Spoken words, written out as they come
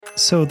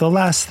So the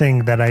last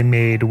thing that I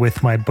made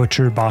with my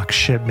butcher box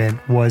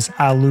shipment was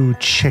aloo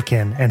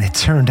chicken, and it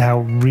turned out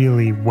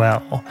really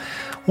well.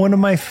 One of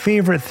my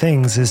favorite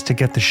things is to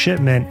get the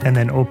shipment and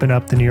then open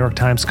up the New York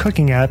Times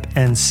cooking app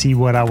and see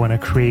what I want to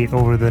create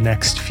over the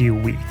next few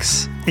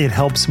weeks. It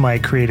helps my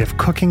creative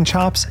cooking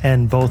chops,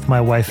 and both my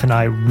wife and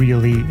I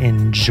really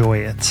enjoy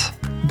it.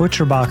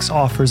 ButcherBox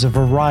offers a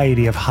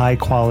variety of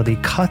high-quality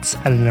cuts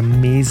at an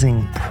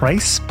amazing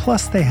price,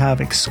 plus they have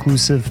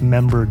exclusive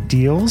member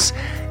deals,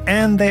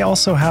 and they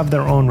also have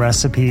their own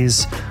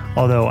recipes,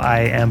 although I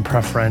am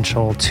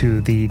preferential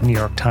to the New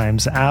York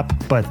Times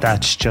app, but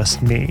that's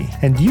just me.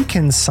 And you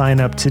can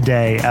sign up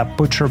today at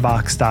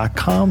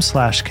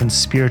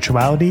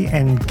butcherbox.com/conspirituality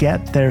and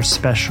get their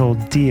special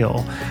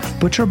deal.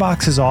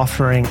 ButcherBox is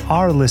offering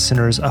our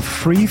listeners a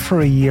free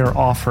for a year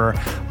offer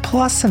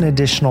plus an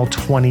additional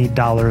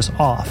 $20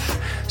 off.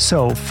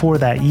 So for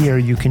that year,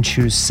 you can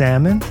choose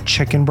salmon,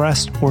 chicken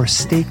breast, or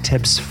steak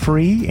tips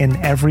free in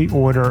every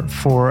order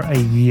for a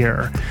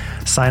year.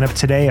 Sign up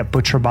today at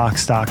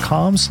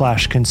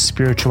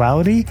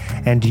butcherbox.com/conspirituality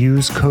and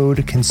use code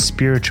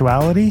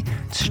conspirituality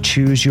to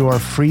choose your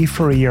free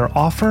for a year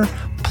offer,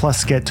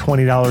 plus get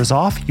 $20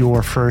 off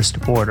your first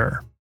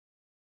order.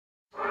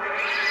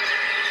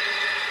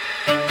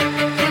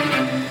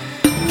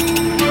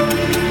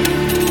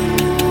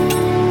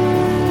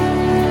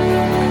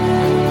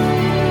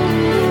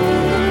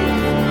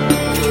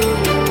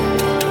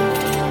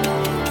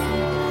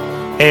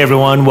 Hey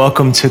everyone,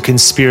 welcome to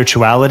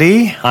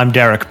Conspirituality. I'm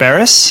Derek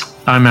Barris.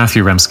 I'm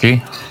Matthew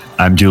Remski.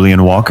 I'm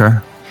Julian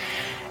Walker.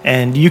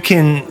 And you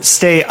can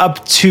stay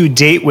up to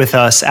date with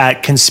us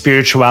at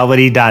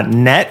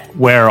conspirituality.net,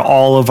 where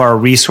all of our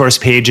resource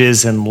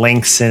pages and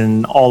links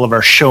and all of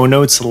our show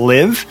notes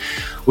live.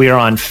 We are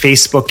on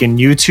Facebook and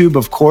YouTube,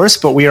 of course,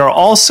 but we are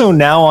also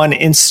now on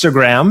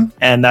Instagram,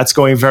 and that's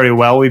going very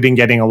well. We've been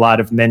getting a lot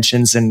of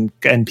mentions and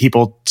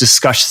people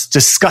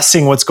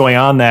discussing what's going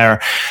on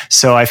there.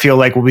 So I feel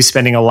like we'll be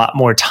spending a lot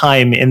more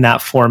time in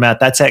that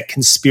format. That's at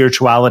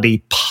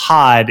Conspirituality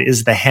Pod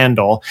is the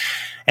handle.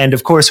 And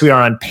of course, we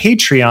are on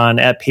Patreon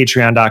at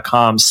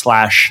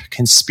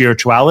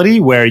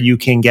patreon.com/conspirituality, where you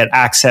can get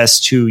access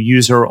to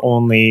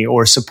user-only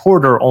or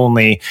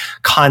supporter-only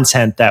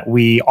content that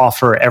we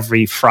offer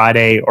every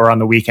Friday or on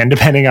the weekend,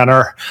 depending on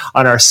our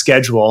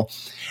schedule.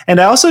 And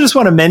I also just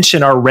want to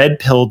mention our Red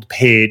Pilled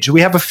page.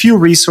 We have a few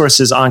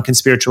resources on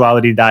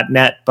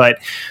conspirituality.net, but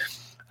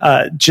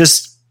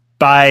just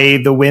by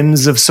the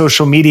whims of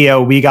social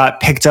media, we got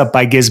picked up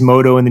by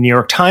Gizmodo and the New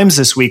York Times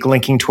this week,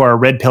 linking to our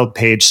Red Pilled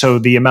page. So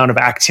the amount of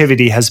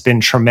activity has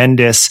been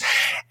tremendous.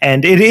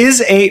 And it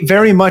is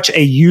very much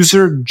a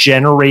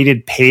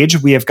user-generated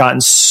page. We have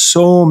gotten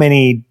so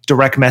many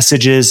direct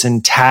messages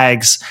and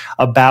tags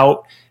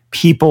about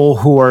people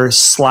who are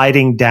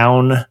sliding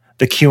down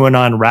the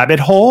QAnon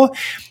rabbit hole.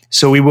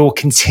 So we will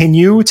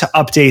continue to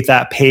update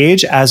that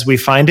page as we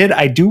find it.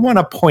 I do want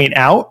to point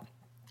out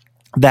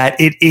that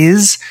it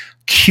is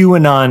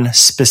QAnon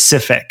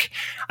specific.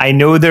 I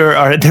know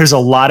there's a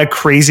lot of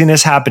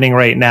craziness happening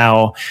right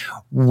now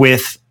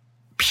with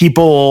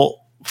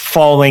people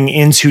falling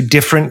into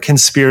different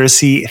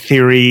conspiracy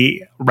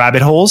theory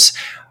rabbit holes,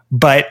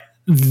 but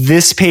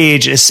this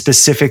page is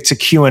specific to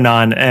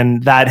QAnon,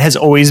 and that has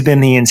always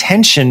been the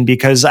intention,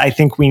 because I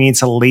think we need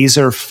to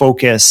laser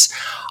focus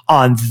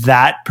on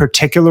that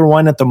particular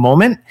one at the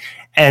moment.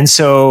 And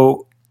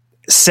so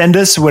send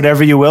us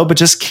whatever you will, but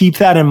just keep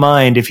that in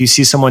mind. If you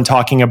see someone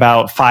talking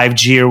about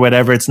 5G or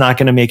whatever, it's not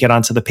going to make it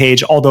onto the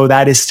page, although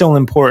that is still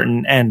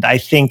important. And I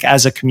think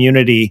as a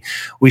community,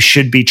 we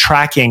should be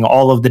tracking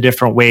all of the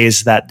different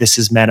ways that this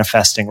is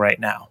manifesting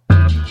right now.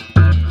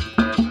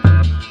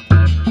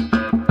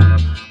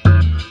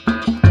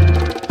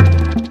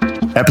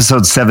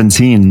 Episode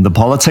 17, The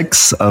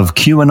Politics of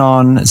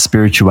QAnon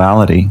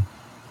Spirituality.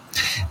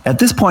 At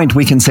this point,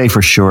 we can say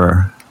for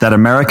sure that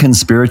American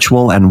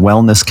spiritual and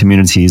wellness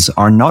communities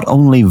are not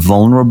only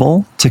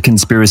vulnerable to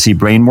conspiracy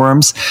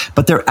brainworms,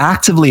 but they're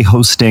actively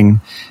hosting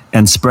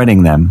and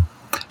spreading them.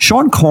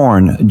 Sean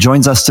Korn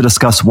joins us to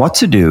discuss what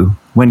to do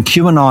when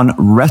QAnon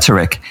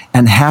rhetoric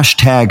and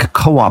hashtag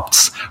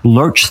co-ops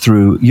lurch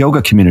through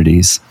yoga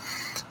communities.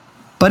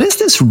 But is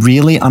this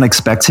really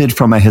unexpected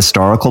from a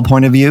historical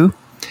point of view?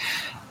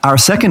 Our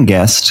second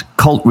guest,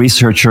 cult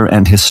researcher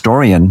and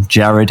historian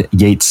Jared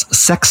Yates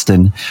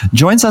Sexton,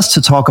 joins us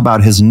to talk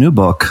about his new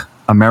book,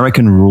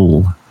 American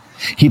Rule.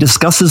 He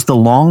discusses the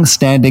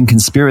long-standing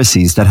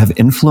conspiracies that have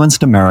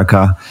influenced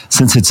America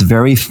since its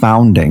very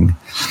founding,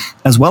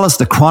 as well as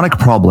the chronic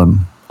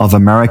problem of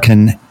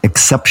American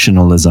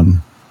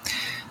exceptionalism.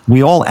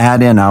 We all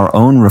add in our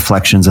own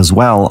reflections as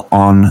well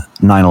on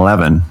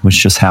 9/11, which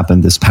just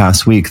happened this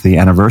past week, the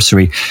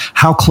anniversary,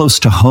 how close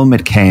to home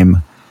it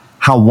came,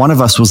 how one of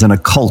us was in a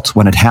cult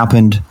when it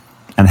happened,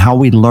 and how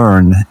we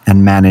learn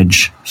and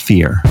manage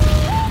fear.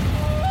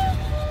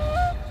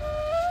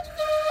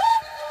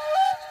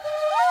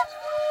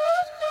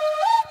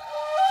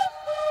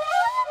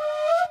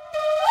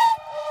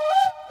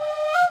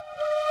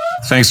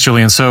 Thanks,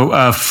 Julian.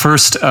 So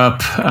first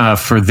up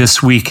for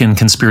this week in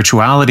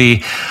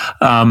conspirituality,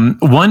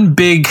 one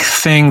big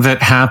thing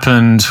that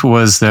happened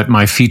was that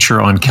my feature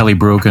on Kelly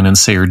Brogan and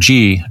Sayer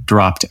G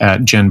dropped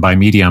at Gen by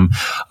Medium.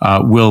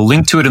 We'll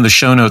link to it in the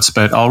show notes,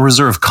 but I'll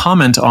reserve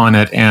comment on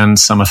it and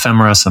some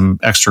ephemera, some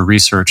extra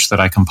research that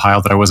I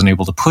compiled that I wasn't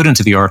able to put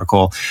into the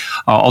article.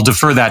 I'll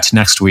defer that to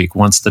next week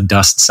once the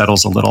dust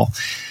settles a little.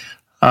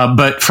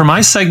 But for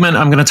my segment,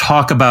 I'm going to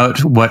talk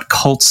about what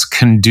cults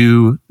can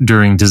do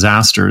during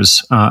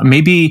disasters,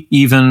 maybe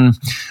even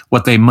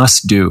what they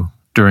must do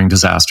during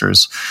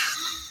disasters.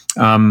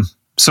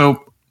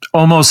 So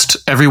almost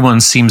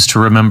everyone seems to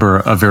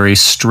remember a very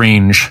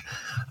strange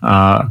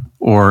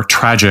or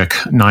tragic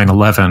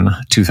 9/11,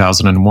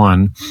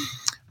 2001.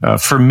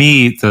 For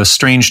me, the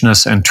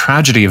strangeness and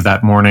tragedy of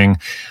that morning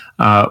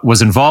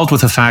was involved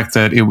with the fact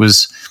that it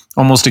was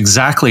almost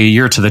exactly a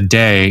year to the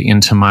day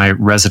into my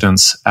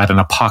residence at an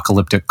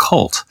apocalyptic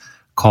cult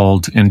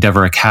called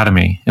Endeavor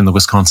Academy in the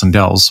Wisconsin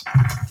Dells.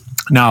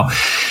 Now,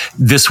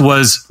 this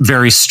was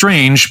very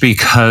strange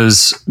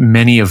because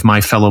many of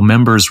my fellow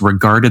members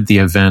regarded the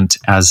event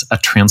as a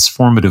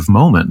transformative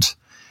moment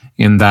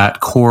in that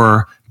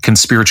core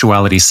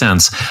conspirituality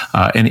sense.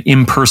 An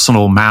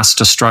impersonal mass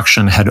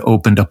destruction had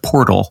opened a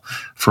portal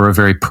for a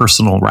very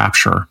personal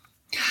rapture.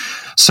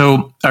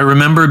 So I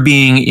remember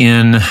being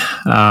in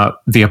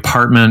the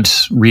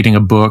apartment reading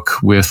a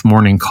book with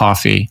morning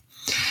coffee,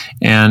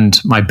 and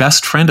my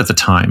best friend at the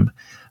time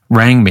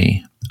rang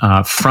me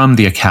from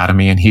the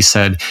academy, and he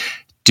said,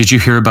 "Did you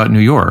hear about New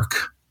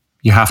York?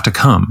 You have to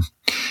come."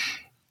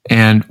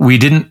 And we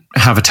didn't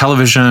have a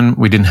television,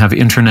 we didn't have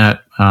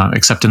internet,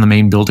 except in the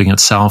main building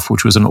itself,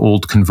 which was an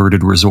old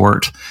converted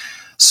resort.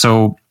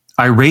 So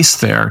I raced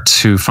there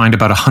to find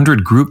about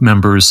 100 group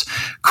members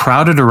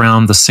crowded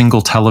around the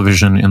single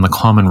television in the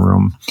common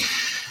room.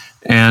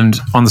 And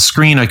on the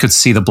screen, I could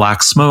see the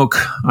black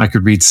smoke. I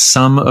could read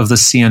some of the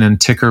CNN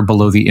ticker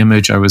below the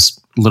image. I was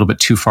a little bit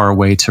too far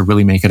away to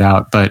really make it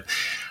out, but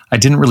I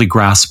didn't really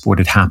grasp what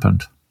had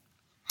happened.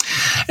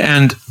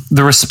 And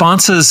the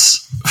responses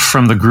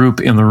from the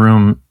group in the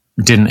room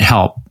didn't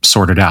help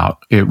sort it out.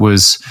 It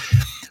was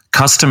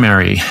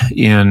customary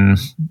in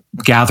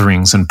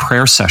gatherings and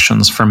prayer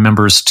sessions for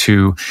members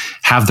to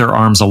have their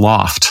arms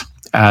aloft,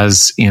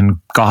 as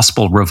in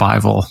gospel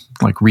revival,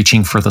 like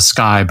reaching for the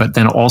sky. But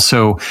then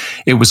also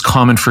it was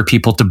common for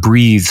people to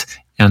breathe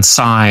and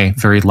sigh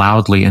very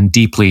loudly and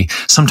deeply,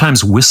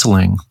 sometimes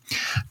whistling,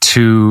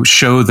 to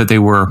show that they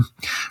were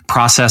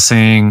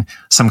processing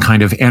some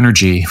kind of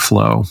energy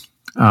flow.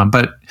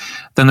 But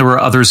then there were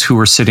others who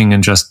were sitting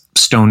in just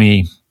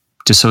stony,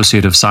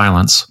 dissociative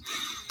silence.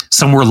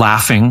 Some were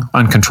laughing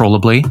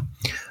uncontrollably.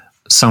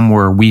 Some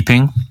were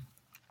weeping.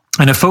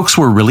 And if folks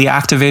were really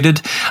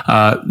activated,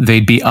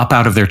 they'd be up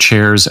out of their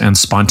chairs and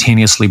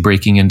spontaneously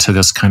breaking into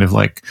this kind of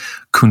like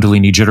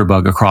Kundalini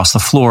jitterbug across the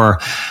floor,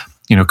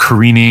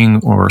 careening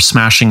or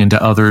smashing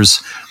into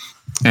others.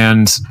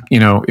 And,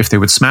 if they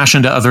would smash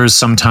into others,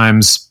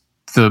 sometimes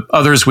the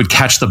others would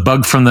catch the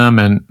bug from them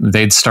and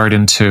they'd start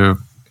into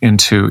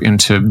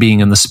being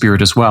in the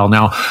spirit as well.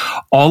 Now,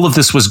 all of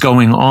this was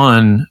going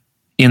on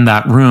in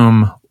that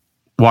room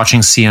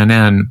watching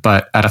CNN,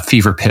 but at a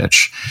fever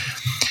pitch.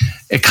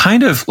 It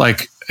kind of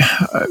like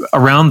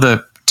around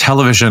the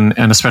television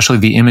and especially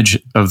the image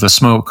of the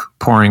smoke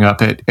pouring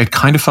up, it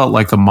kind of felt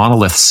like the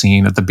monolith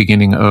scene at the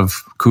beginning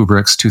of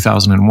Kubrick's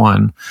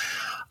 2001.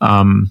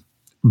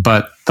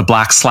 But the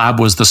black slab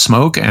was the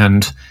smoke,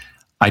 and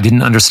I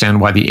didn't understand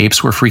why the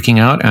apes were freaking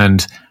out.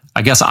 And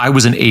I guess I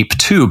was an ape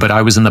too, but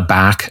I was in the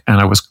back and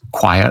I was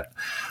quiet.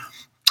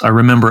 I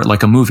remember it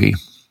like a movie.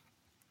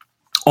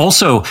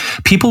 Also,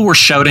 people were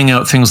shouting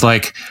out things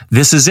like,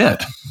 "This is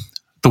it.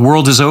 The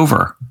world is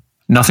over.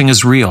 Nothing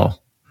is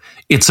real.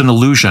 It's an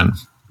illusion.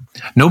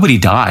 Nobody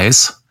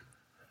dies.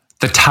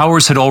 The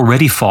towers had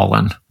already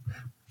fallen,"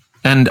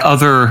 and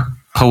other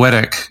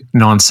poetic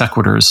non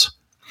sequiturs.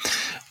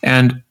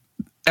 And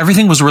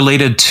everything was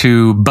related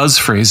to buzz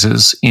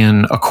phrases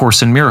in A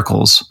Course in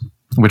Miracles,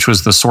 which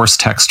was the source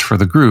text for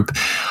the group.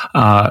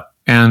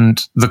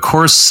 And the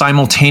Course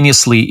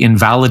simultaneously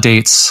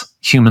invalidates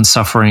human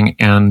suffering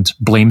and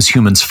blames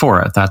humans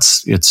for it.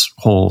 That's its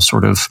whole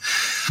sort of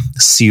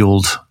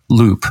sealed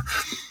loop.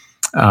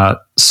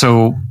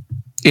 So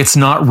it's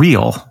not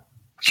real,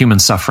 human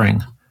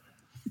suffering.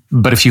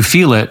 But if you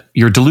feel it,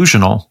 you're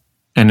delusional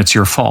and it's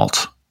your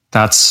fault.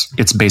 That's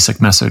its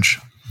basic message.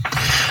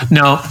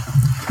 Now,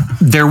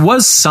 there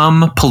was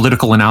some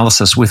political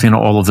analysis within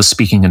all of the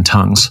speaking in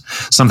tongues.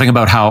 Something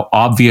about how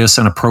obvious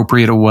and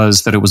appropriate it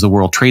was that it was the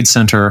World Trade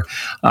Center,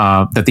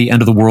 that the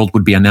end of the world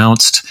would be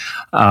announced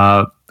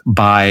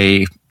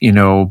by,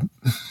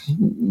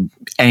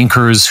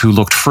 anchors who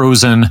looked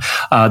frozen,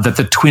 that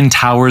the Twin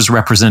Towers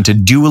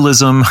represented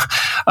dualism,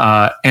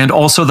 and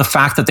also the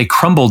fact that they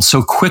crumbled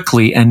so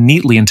quickly and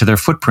neatly into their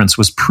footprints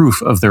was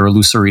proof of their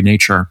illusory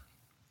nature.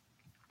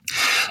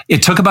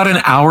 It took about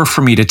an hour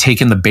for me to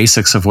take in the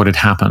basics of what had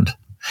happened,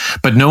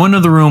 but no one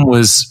in the room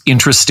was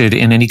interested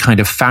in any kind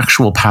of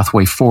factual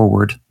pathway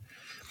forward.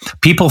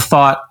 People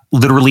thought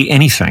literally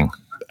anything,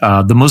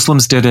 The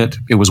Muslims did it.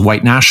 It was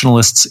white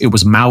nationalists. It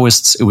was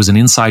Maoists. It was an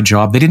inside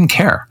job. They didn't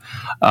care.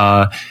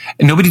 And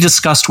nobody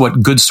discussed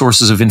what good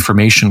sources of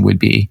information would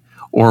be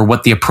or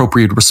what the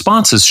appropriate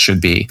responses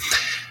should be,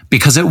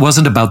 because it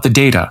wasn't about the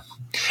data.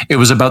 It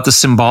was about the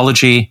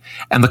symbology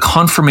and the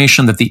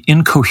confirmation that the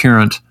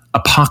incoherent,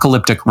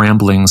 apocalyptic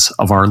ramblings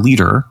of our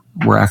leader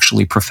were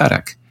actually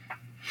prophetic.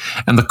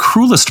 And the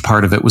cruelest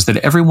part of it was that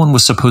everyone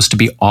was supposed to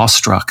be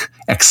awestruck,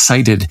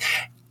 excited,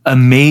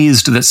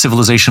 amazed that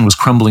civilization was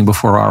crumbling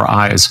before our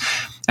eyes.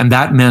 And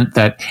that meant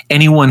that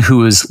anyone who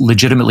was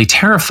legitimately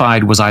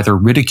terrified was either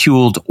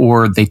ridiculed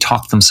or they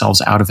talked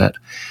themselves out of it.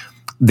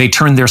 They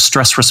turned their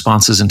stress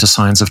responses into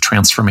signs of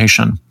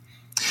transformation.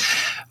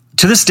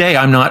 To this day,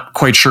 I'm not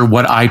quite sure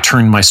what I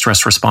turned my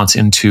stress response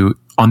into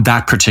on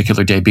that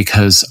particular day,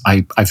 because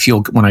I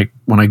feel when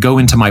I go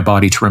into my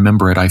body to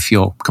remember it, I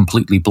feel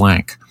completely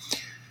blank.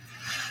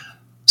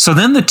 So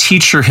then the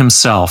teacher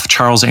himself,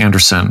 Charles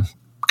Anderson,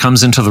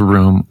 comes into the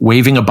room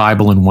waving a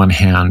Bible in one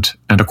hand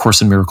and A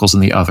Course in Miracles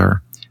in the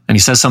other. And he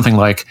says something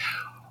like,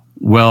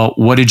 "Well,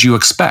 what did you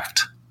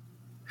expect?"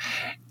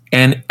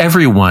 And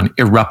everyone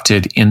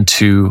erupted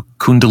into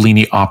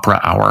Kundalini Opera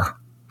Hour.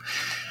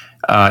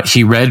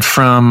 He read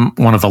from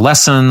one of the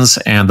lessons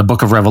and the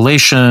book of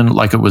Revelation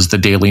like it was the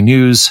daily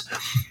news.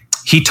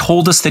 He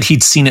told us that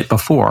he'd seen it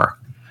before,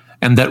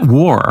 and that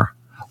war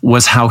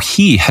was how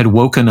he had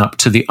woken up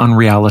to the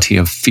unreality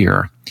of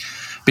fear.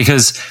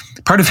 Because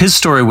part of his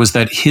story was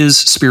that his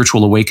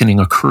spiritual awakening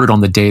occurred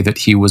on the day that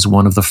he was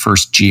one of the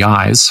first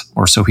GIs,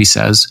 or so he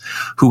says,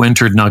 who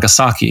entered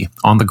Nagasaki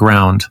on the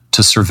ground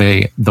to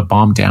survey the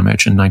bomb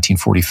damage in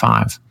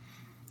 1945.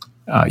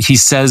 He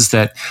says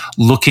that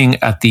looking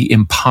at the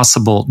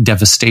impossible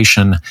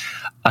devastation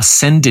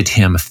ascended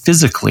him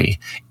physically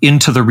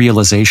into the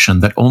realization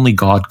that only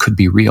God could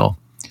be real.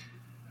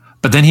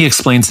 But then he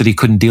explains that he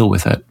couldn't deal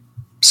with it.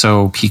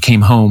 So he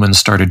came home and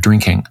started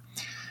drinking.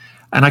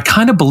 And I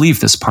kind of believe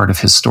this part of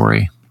his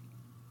story.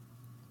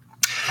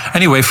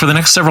 Anyway, for the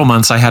next several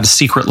months, I had a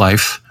secret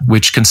life,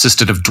 which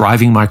consisted of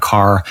driving my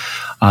car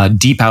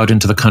deep out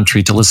into the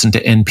country to listen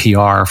to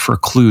NPR for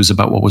clues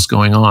about what was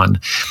going on.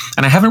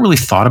 And I haven't really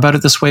thought about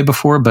it this way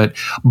before, but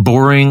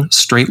boring,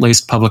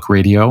 straight-laced public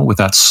radio with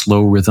that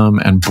slow rhythm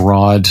and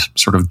broad,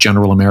 sort of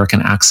general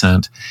American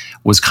accent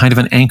was kind of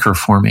an anchor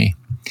for me.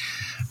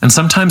 And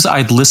sometimes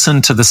I'd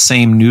listen to the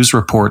same news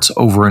reports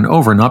over and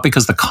over, not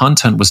because the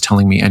content was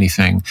telling me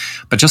anything,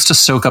 but just to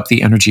soak up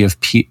the energy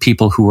of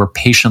people who were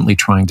patiently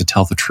trying to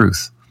tell the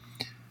truth.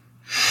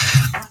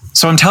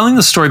 So I'm telling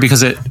this story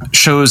because it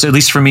shows, at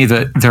least for me,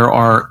 that there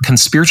are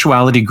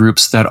conspirituality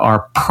groups that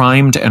are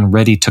primed and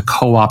ready to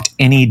co-opt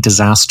any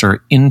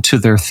disaster into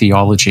their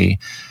theology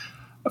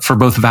for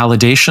both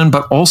validation,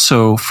 but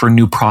also for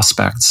new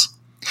prospects.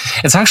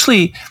 It's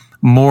actually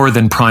more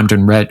than primed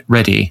and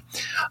ready.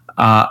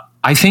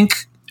 I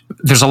think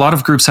there's a lot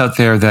of groups out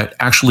there that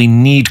actually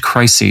need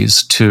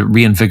crises to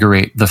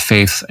reinvigorate the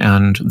faith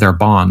and their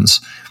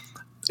bonds.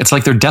 It's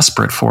like they're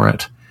desperate for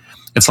it.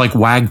 It's like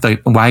wag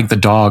the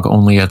dog,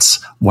 only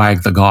it's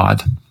wag the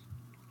God.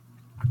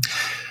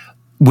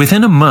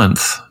 Within a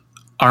month,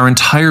 our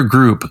entire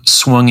group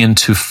swung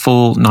into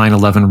full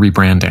 9/11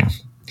 rebranding.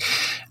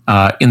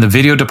 In the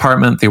video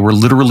department, they were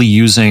literally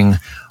using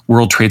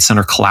World Trade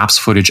Center collapse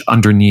footage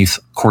underneath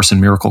Course in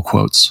Miracle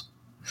quotes.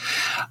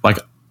 Like,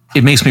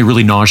 it makes me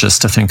really nauseous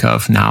to think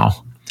of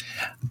now.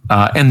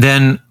 And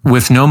then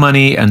with no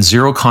money and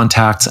zero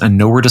contacts and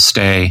nowhere to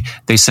stay,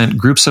 they sent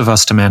groups of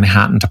us to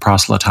Manhattan to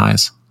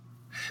proselytize.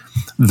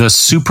 The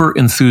super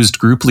enthused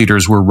group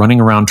leaders were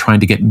running around trying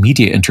to get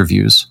media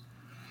interviews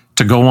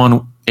to go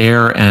on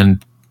air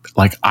and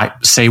I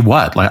say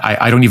what?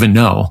 I don't even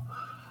know.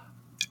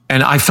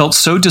 And I felt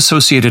so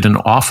dissociated and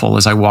awful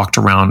as I walked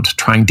around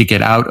trying to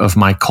get out of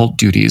my cult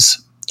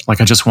duties. Like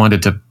I just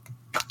wanted to,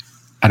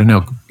 I don't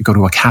know, go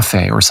to a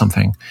cafe or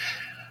something.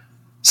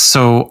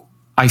 So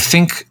I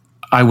think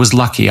I was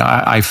lucky.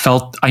 I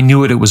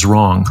knew it was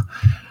wrong.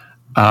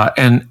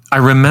 And I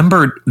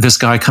remembered this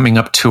guy coming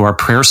up to our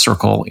prayer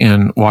circle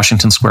in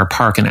Washington Square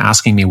Park and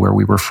asking me where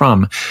we were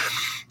from.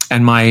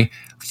 And my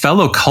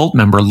fellow cult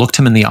member looked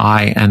him in the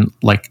eye and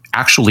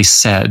actually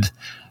said,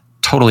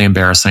 totally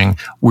embarrassing,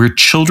 "We're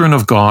children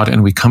of God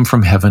and we come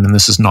from heaven and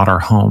this is not our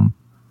home."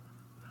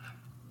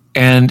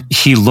 And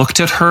he looked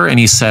at her and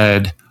he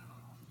said,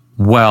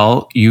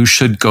 "Well, you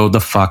should go the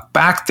fuck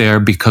back there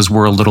because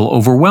we're a little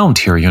overwhelmed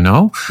here, you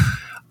know?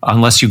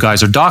 Unless you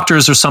guys are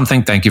doctors or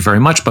something, thank you very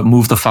much, but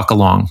move the fuck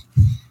along."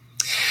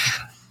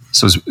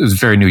 So it was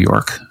very New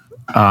York.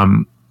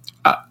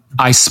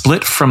 I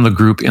split from the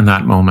group in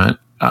that moment,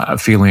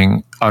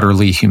 feeling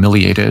utterly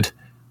humiliated.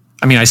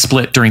 I mean, I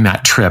split during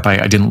that trip.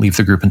 I didn't leave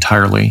the group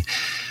entirely.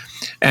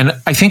 And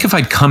I think if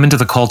I'd come into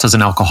the cult as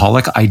an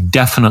alcoholic, I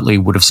definitely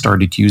would have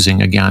started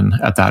using again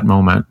at that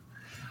moment.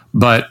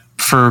 But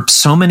for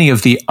so many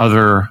of the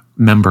other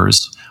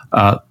members,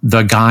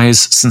 the guy's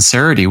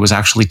sincerity was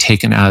actually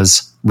taken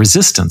as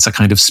resistance, a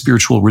kind of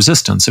spiritual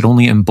resistance. It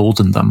only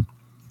emboldened them.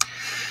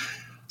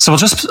 So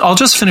I'll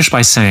just finish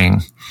by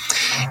saying,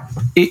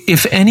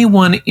 if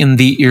anyone in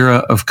the era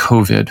of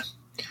COVID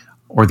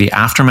or the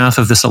aftermath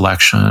of this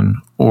election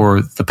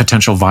or the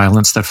potential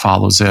violence that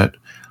follows it,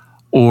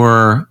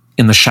 or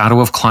in the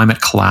shadow of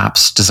climate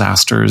collapse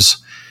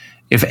disasters,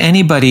 if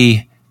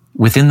anybody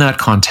within that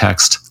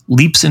context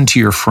leaps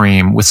into your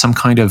frame with some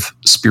kind of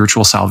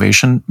spiritual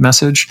salvation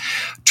message,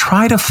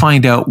 try to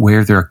find out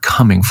where they're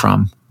coming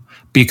from,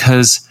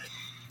 because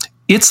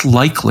it's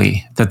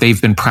likely that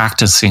they've been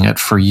practicing it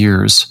for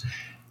years.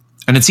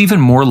 And it's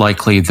even more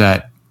likely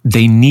that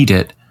they need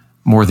it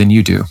more than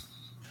you do.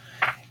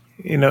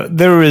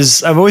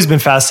 I've always been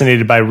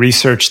fascinated by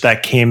research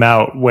that came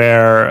out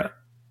where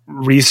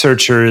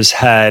researchers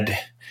had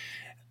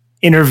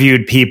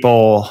interviewed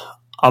people,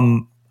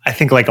 I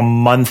think like a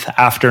month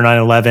after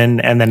 9/11,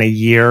 and then a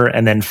year,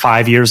 and then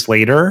 5 years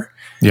later.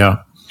 Yeah.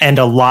 And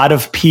a lot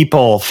of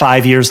people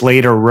 5 years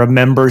later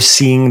remember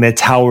seeing the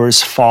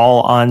towers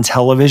fall on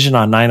television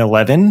on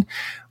 9/11,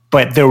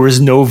 but there was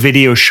no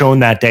video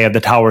shown that day of the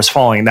towers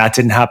falling. That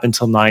didn't happen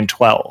until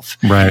 9/12.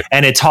 Right.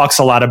 And it talks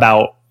a lot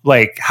about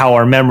like how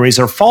our memories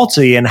are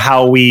faulty and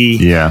how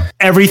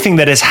everything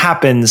that has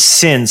happened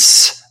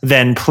since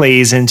then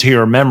plays into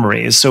your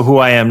memories. So who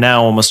I am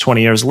now, almost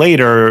 20 years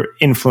later,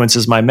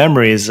 influences my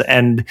memories.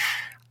 And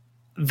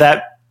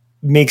that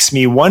makes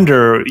me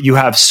wonder, you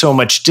have so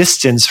much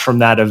distance from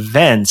that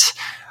event,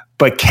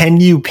 but can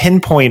you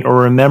pinpoint or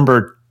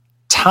remember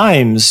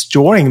times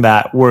during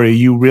that where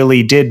you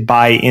really did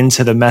buy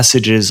into the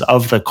messages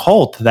of the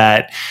cult,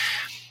 that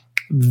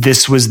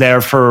this was there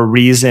for a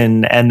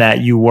reason and that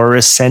you were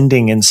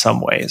ascending in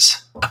some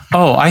ways?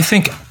 Oh, I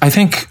think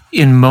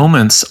in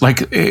moments,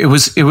 like it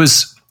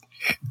was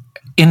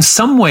in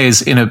some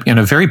ways, in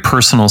a very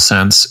personal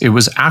sense, it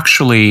was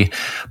actually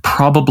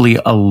probably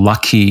a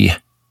lucky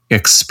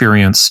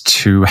experience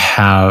to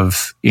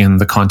have in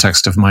the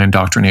context of my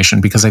indoctrination,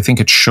 because I think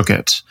it shook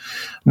it.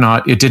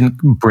 It didn't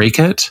break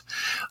it,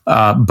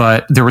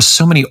 but there were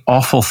so many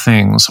awful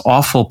things,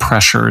 awful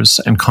pressures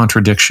and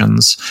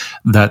contradictions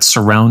that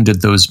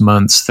surrounded those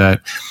months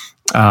that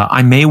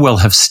I may well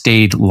have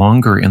stayed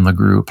longer in the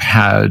group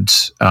had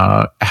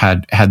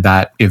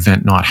that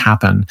event not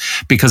happen,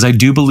 because I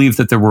do believe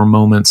that there were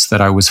moments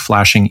that I was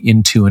flashing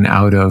into and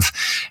out of.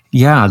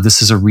 Yeah,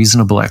 this is a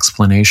reasonable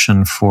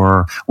explanation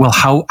for, well,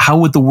 how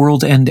would the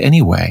world end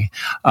anyway,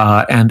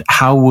 and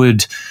how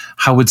would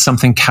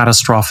something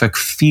catastrophic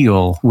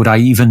feel? Would I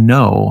even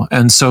know?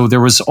 And so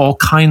there was all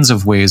kinds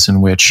of ways in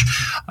which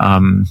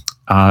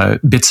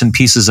bits and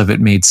pieces of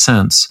it made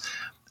sense.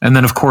 And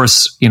then, of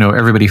course,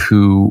 everybody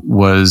who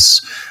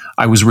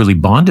I was really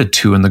bonded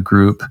to in the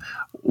group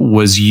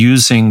was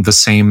using the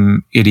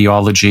same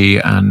ideology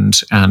and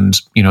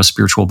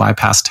spiritual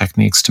bypass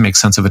techniques to make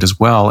sense of it as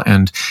well.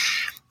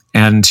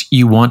 And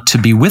you want to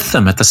be with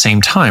them at the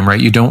same time, right?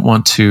 You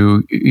want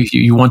to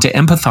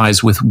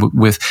empathize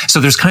with, so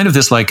there's kind of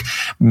this like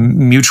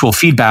mutual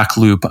feedback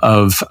loop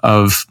of,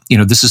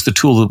 this is the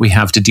tool that we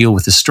have to deal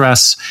with the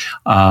stress.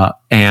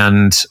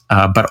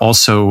 But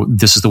also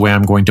this is the way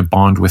I'm going to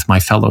bond with my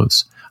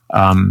fellows.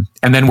 And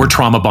then we're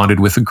trauma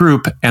bonded with the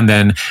group, and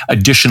then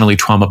additionally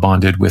trauma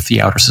bonded with the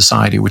outer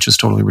society, which has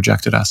totally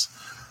rejected us.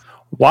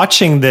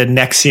 Watching the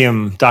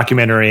NXIVM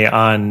documentary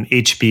on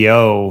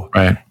HBO,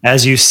 right,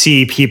 as you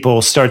see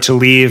people start to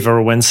leave,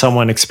 or when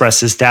someone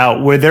expresses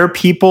doubt, were there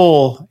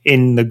people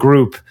in the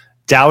group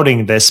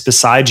doubting this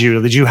besides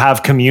you? Did you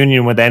have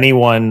communion with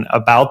anyone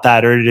about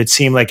that, or did it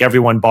seem like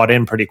everyone bought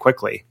in pretty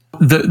quickly?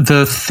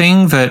 The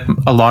thing that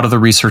a lot of the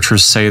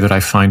researchers say that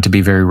I find to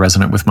be very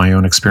resonant with my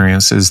own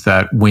experience is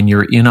that when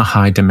you're in a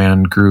high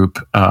demand group,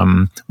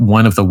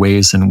 one of the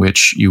ways in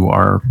which you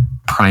are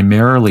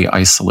primarily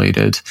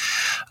isolated,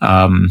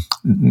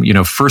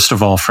 first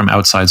of all from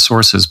outside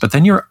sources, but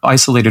then you're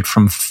isolated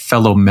from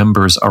fellow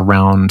members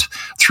around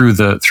through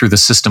the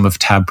system of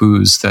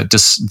taboos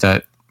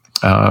that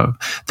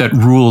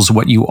rules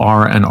what you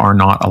are and are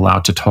not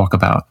allowed to talk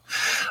about.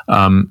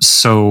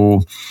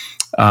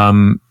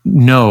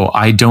 No,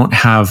 I don't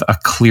have a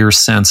clear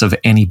sense of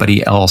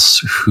anybody else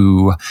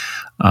who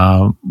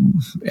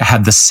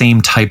had the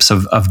same types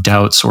of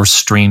doubts or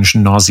strange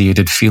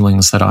nauseated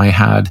feelings that I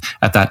had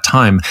at that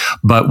time.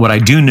 But what I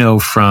do know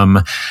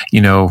from,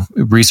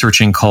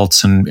 researching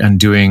cults and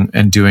doing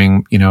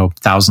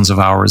thousands of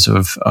hours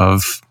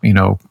of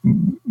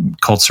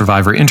cult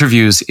survivor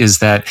interviews is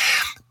that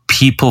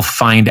people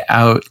find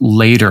out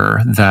later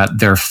that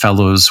their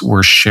fellows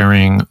were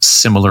sharing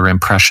similar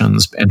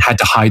impressions and had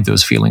to hide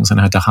those feelings and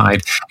had to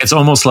hide. It's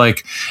almost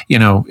like,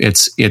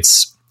 it's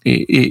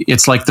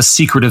like the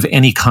secret of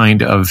any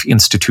kind of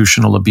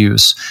institutional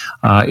abuse.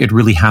 It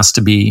really has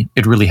to be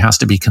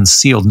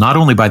concealed, not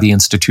only by the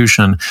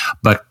institution,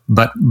 but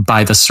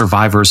by the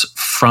survivors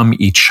from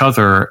each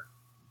other,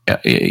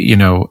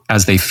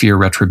 as they fear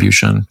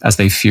retribution, as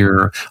they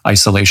fear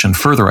isolation,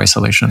 further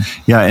isolation.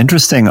 Yeah,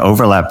 interesting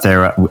overlap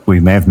there. We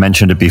may have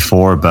mentioned it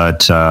before,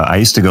 but I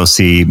used to go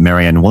see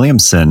Marianne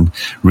Williamson,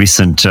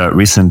 recent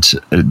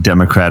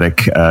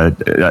Democratic,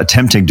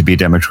 attempting to be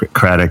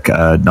Democratic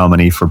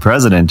nominee for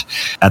president,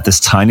 at this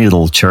tiny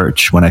little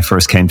church when I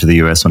first came to the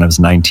U.S. when I was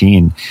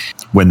 19,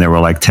 when there were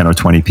like 10 or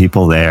 20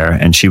 people there.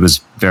 And she was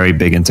very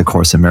big into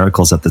Course in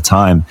Miracles at the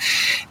time.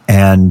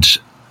 And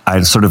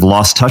I sort of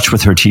lost touch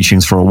with her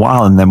teachings for a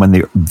while. And then when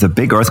the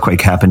big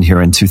earthquake happened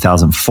here in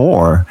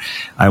 2004,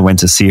 I went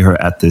to see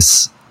her at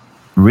this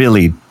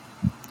really,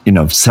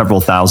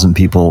 several thousand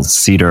people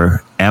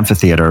cedar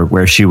amphitheater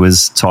where she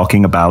was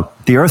talking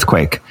about the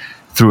earthquake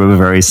through a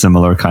very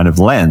similar kind of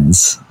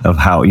lens of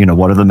how,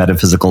 what are the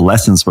metaphysical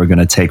lessons we're going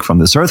to take from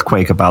this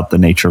earthquake about the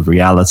nature of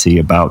reality,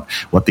 about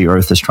what the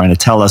earth is trying to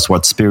tell us,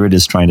 what spirit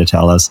is trying to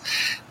tell us,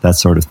 that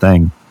sort of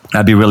thing.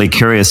 I'd be really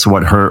curious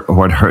what her,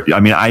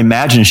 I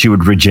imagine she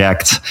would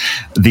reject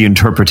the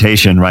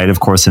interpretation, right, of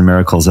Course in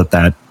Miracles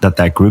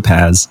that group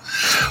has.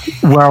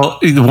 Well,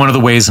 one of the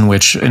ways in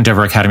which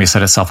Endeavor Academy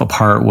set itself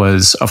apart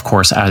was, of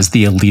course, as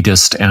the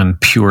elitist and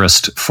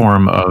purist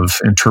form of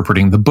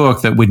interpreting the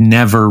book that would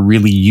never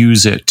really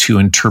use it to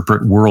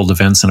interpret world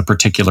events in a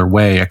particular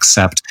way,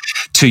 except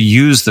to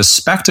use the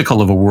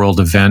spectacle of a world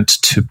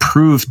event to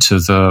prove to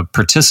the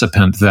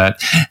participant that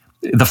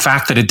the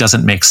fact that it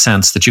doesn't make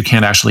sense, that you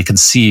can't actually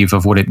conceive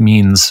of what it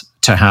means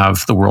to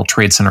have the World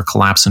Trade Center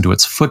collapse into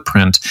its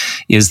footprint,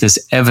 is this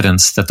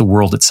evidence that the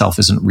world itself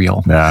isn't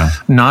real. Yeah.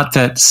 Not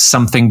that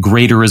something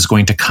greater is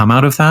going to come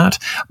out of that,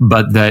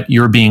 but that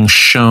you're being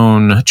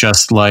shown,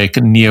 just like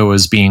Neo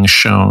is being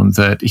shown,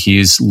 that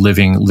he's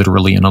living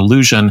literally an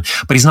illusion,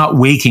 but he's not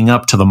waking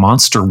up to the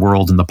monster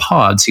world in the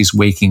pods. He's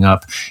waking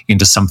up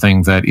into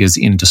something that is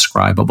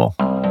indescribable.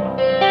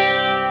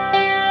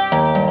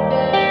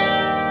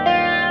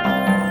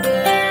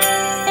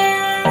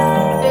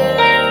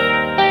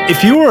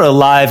 If you were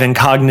alive and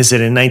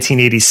cognizant in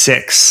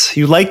 1986,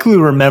 you likely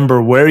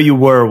remember where you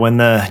were when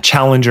the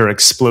Challenger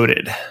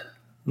exploded.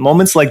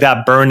 Moments like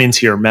that burn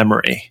into your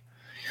memory.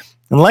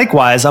 And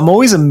likewise, I'm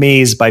always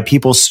amazed by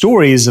people's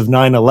stories of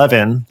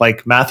 9/11,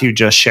 like Matthew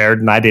just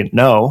shared and I didn't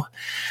know,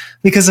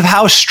 because of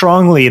how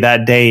strongly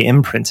that day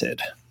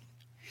imprinted.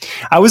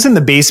 I was in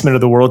the basement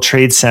of the World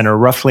Trade Center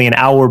roughly an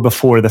hour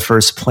before the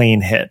first plane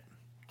hit.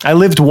 I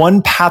lived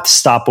one path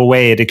stop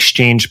away at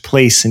Exchange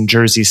Place in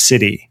Jersey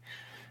City.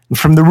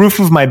 From the roof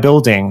of my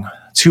building,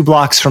 2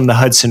 blocks from the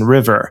Hudson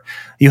River,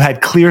 you had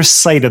clear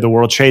sight of the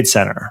World Trade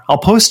Center. I'll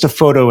post a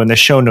photo in the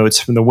show notes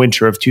from the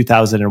winter of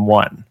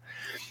 2001.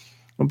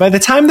 By the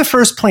time the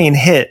first plane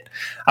hit,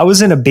 I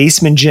was in a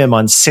basement gym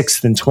on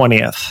 6th and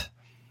 20th.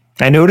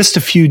 I noticed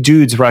a few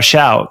dudes rush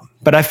out,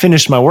 but I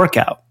finished my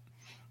workout.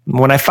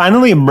 When I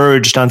finally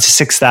emerged onto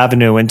 6th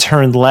Avenue and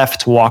turned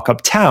left to walk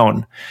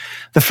uptown,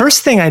 the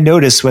first thing I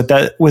noticed was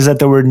that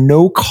there were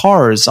no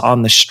cars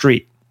on the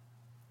street.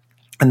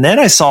 And then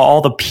I saw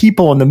all the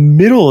people in the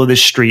middle of the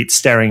street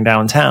staring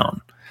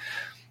downtown.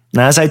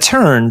 And as I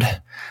turned,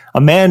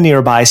 a man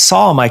nearby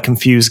saw my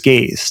confused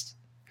gaze.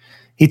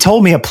 He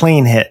told me a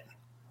plane hit.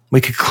 We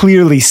could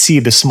clearly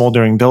see the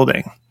smoldering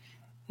building.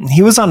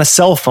 He was on a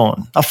cell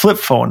phone, a flip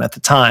phone at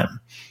the time,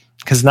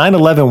 because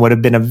 9/11 would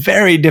have been a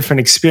very different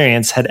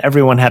experience had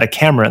everyone had a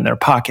camera in their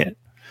pocket.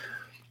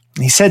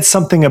 He said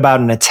something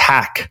about an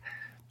attack.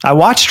 I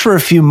watched for a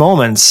few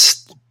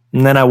moments,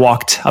 and then I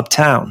walked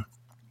uptown.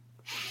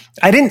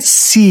 I didn't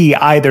see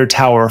either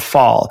tower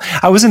fall.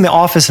 I was in the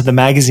office of the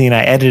magazine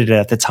I edited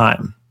at the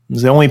time. I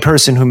was the only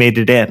person who made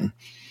it in.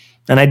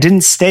 And I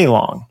didn't stay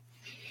long.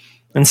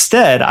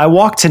 Instead, I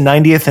walked to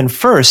 90th and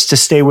 1st to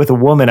stay with a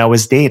woman I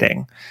was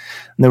dating.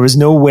 And there was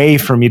no way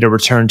for me to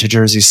return to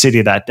Jersey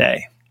City that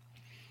day.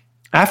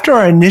 After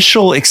our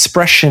initial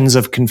expressions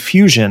of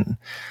confusion,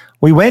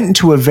 we went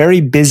into a very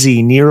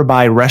busy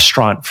nearby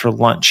restaurant for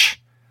lunch.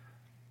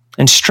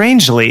 And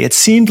strangely, it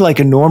seemed like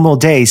a normal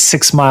day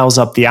 6 miles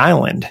up the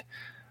island,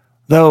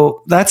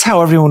 though that's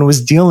how everyone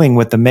was dealing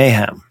with the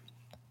mayhem.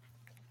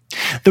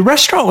 The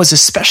restaurant was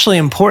especially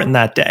important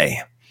that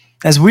day,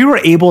 as we were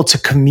able to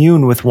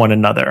commune with one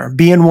another,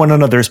 be in one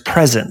another's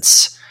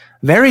presence,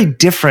 very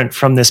different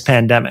from this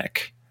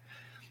pandemic.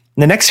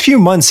 The next few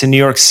months in New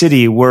York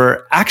City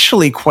were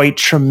actually quite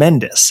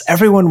tremendous.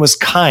 Everyone was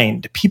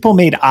kind. People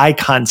made eye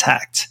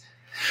contact.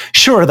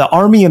 Sure, the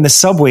army in the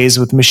subways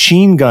with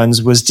machine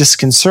guns was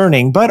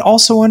disconcerting, but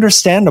also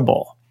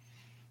understandable.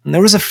 And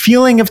there was a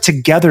feeling of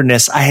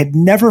togetherness I had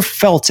never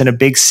felt in a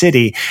big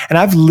city, and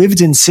I've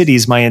lived in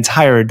cities my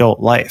entire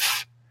adult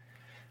life.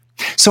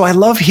 So I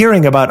love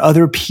hearing about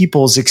other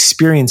people's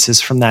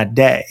experiences from that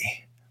day.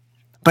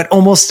 But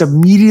almost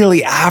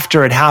immediately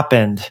after it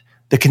happened,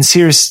 the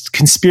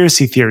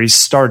conspiracy theories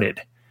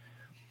started.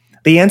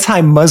 The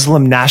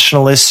anti-Muslim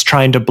nationalists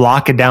trying to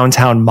block a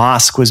downtown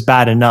mosque was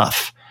bad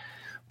enough.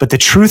 But the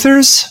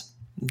truthers,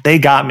 they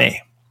got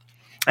me.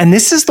 And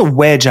this is the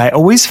wedge I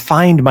always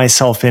find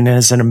myself in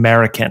as an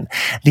American,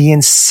 the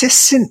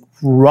insistent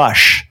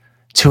rush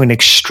to an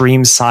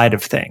extreme side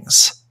of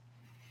things.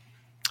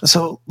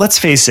 So let's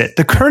face it,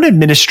 the current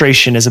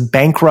administration is a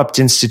bankrupt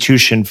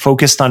institution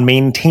focused on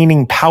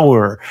maintaining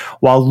power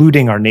while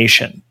looting our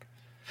nation.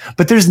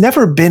 But there's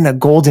never been a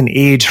golden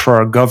age for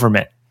our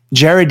government.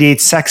 Jared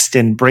Yates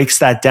Sexton breaks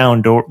that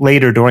down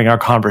later during our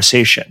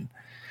conversation.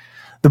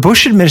 The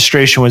Bush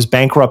administration was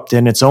bankrupt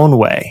in its own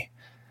way.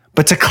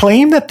 But to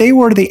claim that they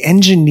were the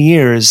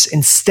engineers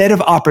instead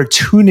of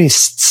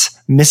opportunists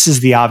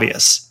misses the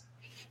obvious.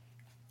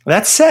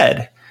 That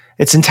said,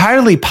 it's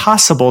entirely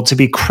possible to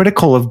be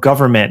critical of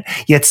government,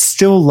 yet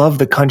still love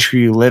the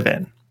country you live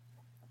in.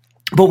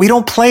 But we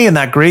don't play in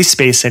that gray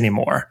space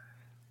anymore.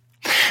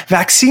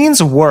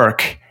 Vaccines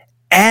work,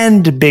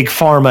 and Big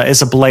Pharma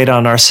is a blight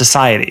on our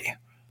society.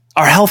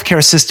 Our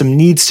healthcare system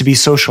needs to be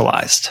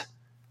socialized.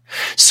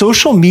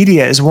 Social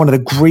media is one of the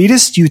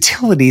greatest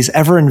utilities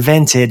ever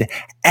invented,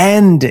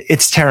 and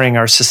it's tearing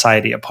our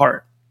society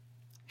apart.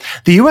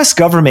 The US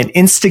government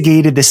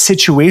instigated the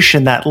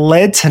situation that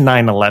led to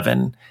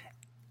 9/11,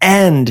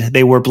 and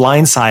they were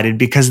blindsided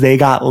because they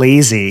got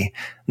lazy.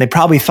 They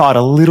probably thought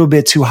a little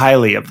bit too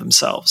highly of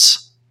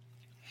themselves.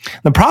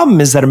 The problem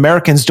is that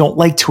Americans don't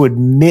like to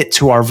admit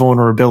to our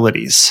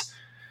vulnerabilities.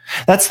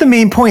 That's the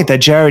main point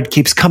that Jared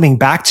keeps coming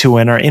back to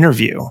in our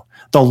interview,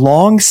 the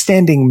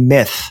long-standing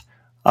myth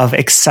of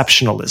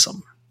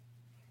exceptionalism.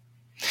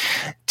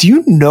 Do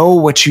you know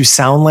what you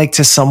sound like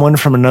to someone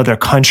from another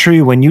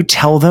country when you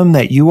tell them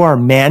that you are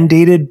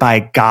mandated by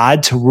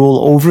God to rule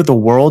over the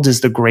world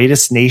as the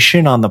greatest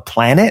nation on the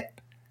planet?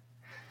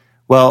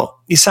 Well,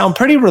 you sound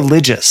pretty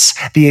religious,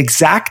 the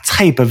exact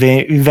type of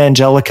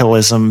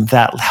evangelicalism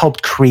that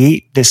helped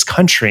create this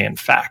country, in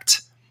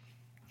fact.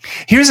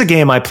 Here's a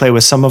game I play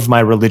with some of my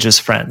religious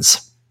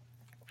friends.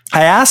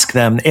 I ask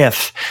them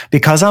if,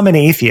 because I'm an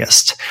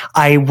atheist,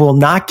 I will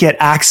not get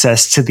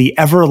access to the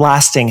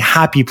everlasting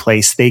happy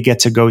place they get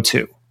to go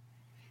to.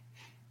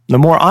 The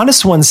more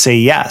honest ones say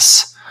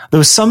yes,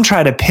 though some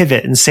try to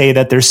pivot and say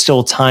that there's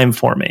still time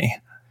for me.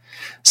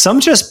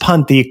 Some just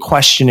punt the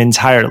question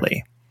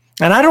entirely,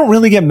 and I don't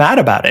really get mad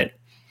about it.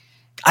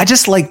 I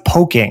just like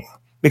poking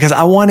because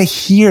I want to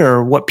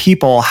hear what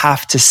people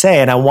have to say,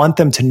 and I want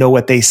them to know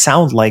what they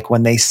sound like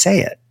when they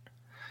say it.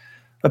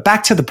 But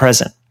back to the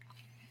present.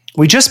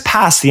 We just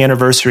passed the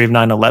anniversary of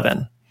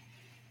 9/11,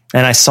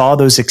 and I saw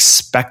those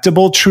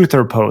expectable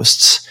truther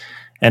posts.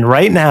 And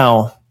right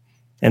now,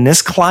 in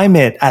this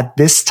climate at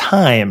this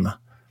time,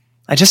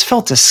 I just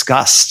felt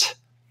disgust.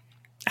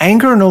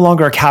 Anger no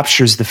longer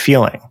captures the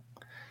feeling.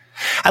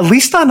 At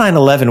least on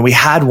 9/11, we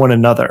had one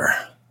another.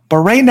 But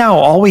right now,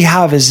 all we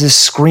have is this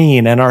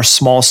screen and our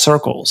small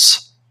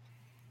circles.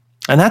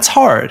 And that's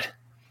hard.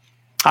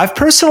 I've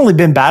personally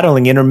been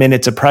battling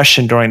intermittent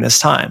depression during this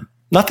time.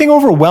 Nothing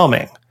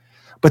overwhelming.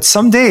 But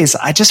some days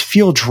I just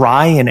feel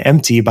dry and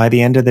empty by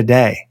the end of the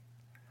day.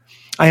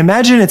 I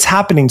imagine it's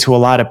happening to a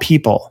lot of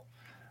people,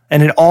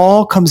 and it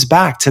all comes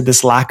back to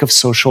this lack of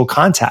social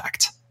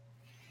contact.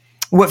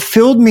 What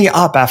filled me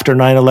up after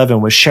 9/11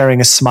 was sharing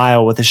a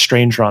smile with a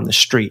stranger on the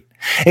street.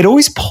 It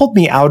always pulled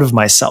me out of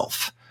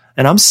myself,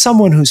 and I'm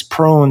someone who's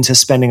prone to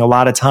spending a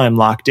lot of time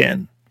locked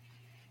in.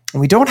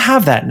 And we don't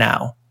have that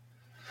now.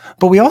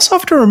 But we also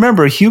have to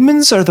remember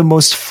humans are the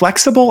most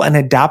flexible and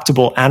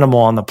adaptable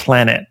animal on the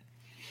planet.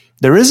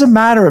 There is a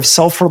matter of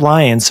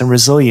self-reliance and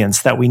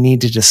resilience that we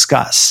need to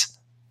discuss.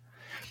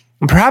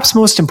 And perhaps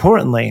most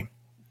importantly,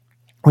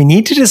 we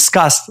need to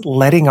discuss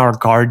letting our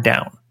guard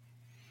down.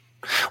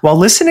 While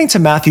listening to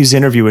Matthew's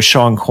interview with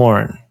Sean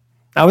Corn,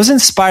 I was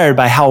inspired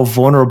by how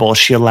vulnerable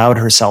she allowed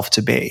herself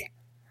to be.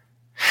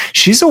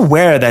 She's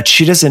aware that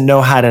she doesn't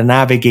know how to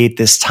navigate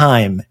this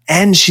time,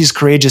 and she's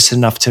courageous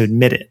enough to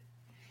admit it.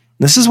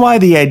 This is why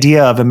the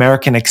idea of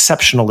American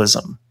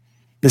exceptionalism,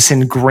 this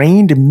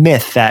ingrained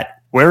myth that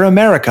we're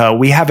America,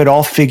 we have it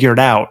all figured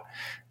out,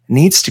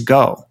 needs to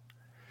go.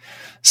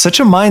 Such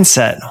a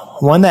mindset,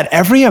 one that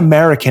every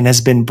American has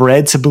been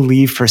bred to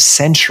believe for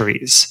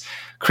centuries,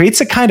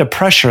 creates a kind of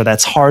pressure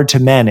that's hard to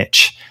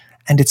manage,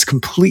 and it's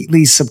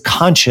completely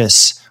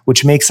subconscious,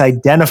 which makes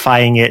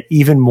identifying it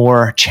even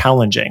more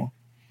challenging.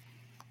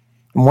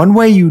 And one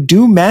way you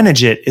do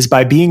manage it is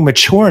by being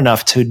mature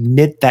enough to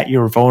admit that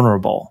you're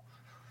vulnerable.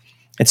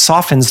 It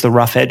softens the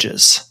rough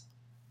edges.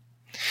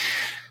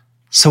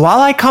 So while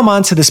I come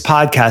onto this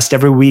podcast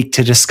every week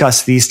to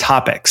discuss these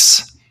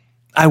topics,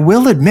 I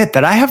will admit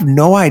that I have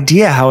no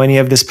idea how any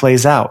of this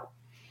plays out.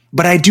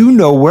 But I do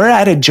know we're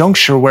at a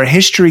juncture where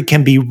history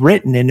can be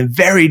written in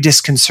very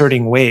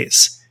disconcerting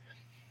ways.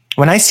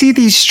 When I see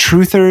these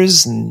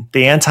truthers and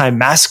the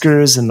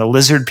anti-maskers and the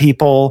lizard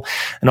people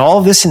and all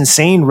of this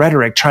insane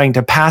rhetoric trying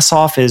to pass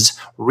off as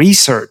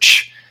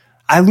research,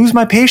 I lose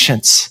my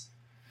patience.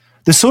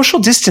 The social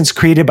distance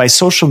created by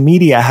social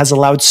media has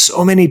allowed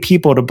so many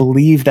people to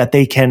believe that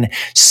they can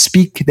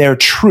speak their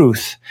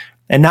truth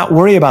and not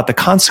worry about the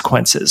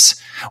consequences,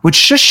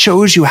 which just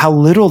shows you how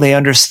little they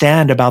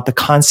understand about the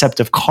concept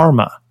of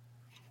karma.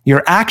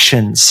 Your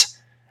actions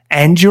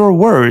and your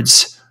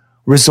words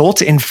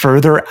result in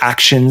further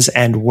actions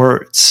and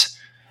words,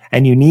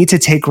 and you need to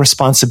take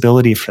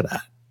responsibility for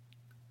that.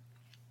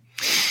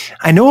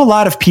 I know a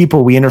lot of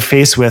people we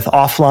interface with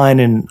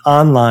offline and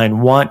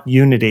online want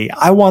unity.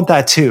 I want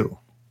that too.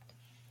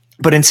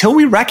 But until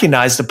we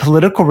recognize the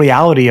political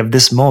reality of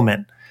this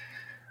moment,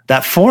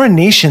 that foreign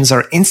nations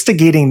are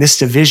instigating this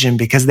division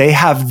because they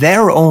have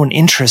their own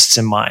interests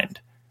in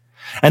mind,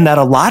 and that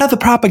a lot of the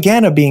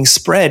propaganda being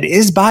spread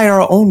is by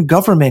our own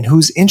government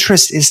whose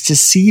interest is to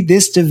see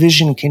this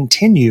division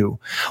continue,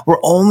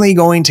 we're only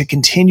going to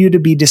continue to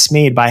be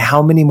dismayed by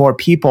how many more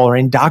people are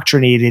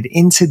indoctrinated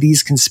into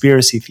these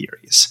conspiracy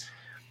theories.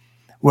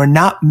 We're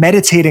not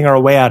meditating our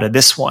way out of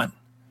this one.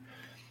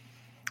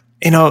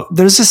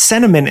 There's a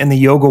sentiment in the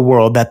yoga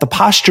world that the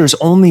postures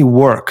only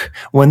work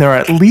when they're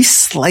at least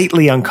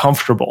slightly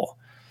uncomfortable.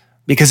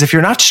 Because if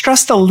you're not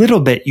stressed a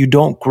little bit, you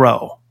don't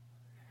grow.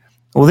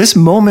 Well, this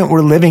moment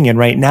we're living in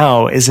right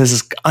now is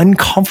as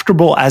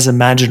uncomfortable as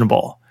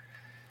imaginable.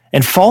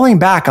 And falling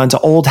back onto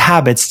old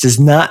habits does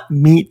not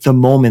meet the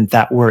moment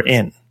that we're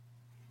in.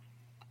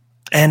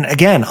 And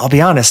again, I'll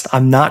be honest,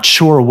 I'm not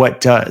sure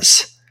what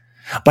does.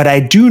 But I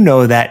do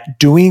know that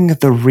doing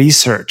the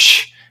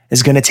research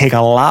is going to take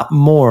a lot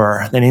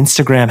more than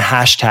Instagram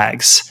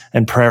hashtags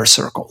and prayer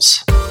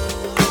circles.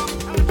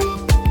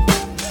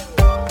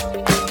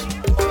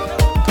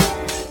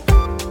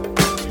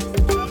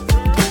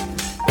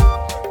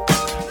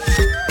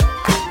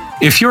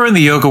 If you're in the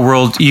yoga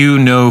world, you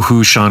know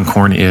who Seane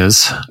Corn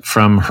is.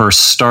 From her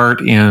start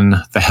in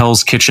the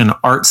Hell's Kitchen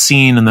art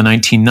scene in the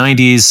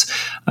 1990s,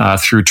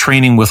 through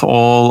training with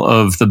all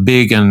of the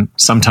big and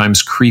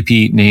sometimes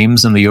creepy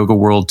names in the yoga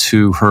world,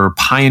 to her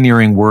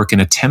pioneering work in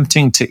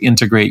attempting to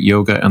integrate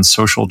yoga and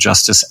social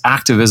justice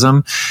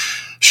activism,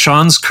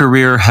 Seane's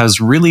career has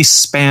really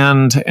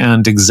spanned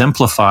and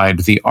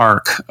exemplified the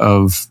arc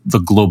of the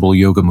global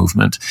yoga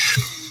movement.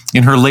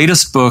 In her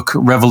latest book,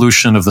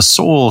 Revolution of the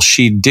Soul,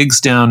 she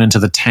digs down into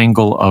the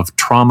tangle of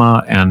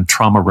trauma and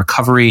trauma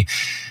recovery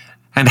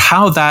and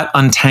how that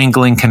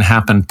untangling can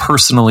happen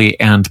personally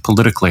and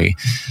politically.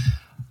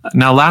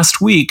 Now,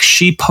 last week,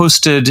 she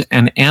posted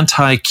an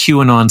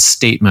anti-QAnon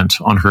statement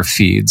on her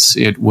feeds.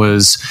 It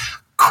was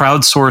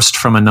crowdsourced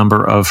from a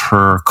number of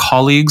her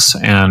colleagues,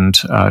 and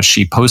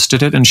she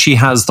posted it. And she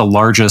has the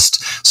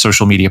largest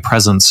social media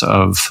presence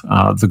of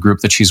the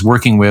group that she's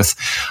working with.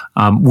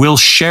 We'll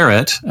share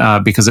it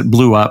because it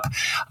blew up.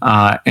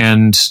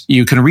 And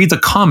you can read the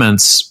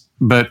comments,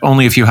 but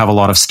only if you have a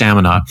lot of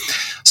stamina.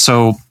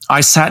 So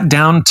I sat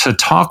down to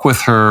talk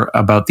with her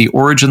about the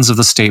origins of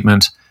the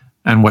statement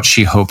and what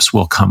she hopes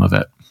will come of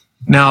it.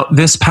 Now,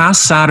 this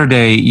past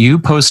Saturday, you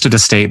posted a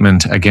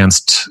statement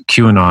against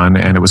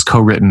QAnon, and it was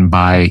co-written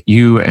by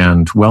you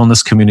and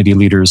wellness community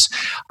leaders.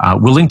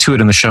 We'll link to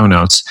it in the show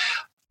notes.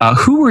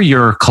 Who were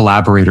your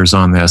collaborators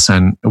on this,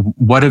 and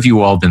what have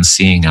you all been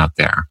seeing out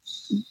there?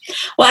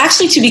 Well,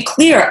 actually, to be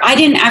clear, I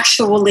didn't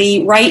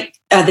actually write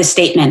the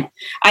statement.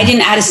 I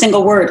didn't add a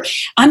single word.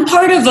 I'm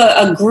part of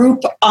a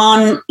group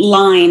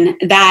online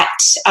that,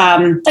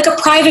 like a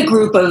private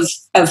group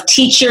of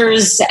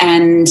teachers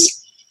and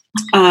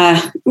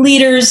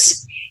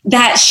leaders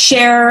that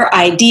share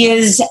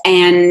ideas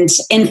and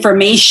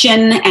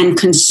information and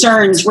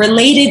concerns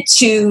related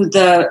to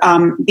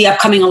the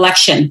upcoming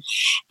election.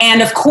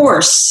 And of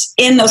course,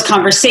 in those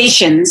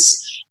conversations,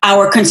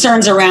 our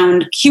concerns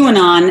around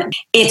QAnon,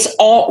 its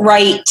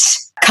alt-right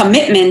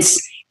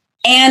commitments,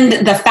 and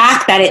the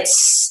fact that it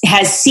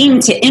has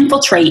seemed to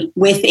infiltrate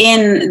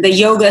within the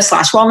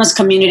yoga/wellness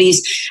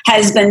communities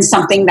has been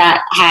something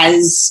that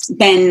has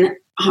been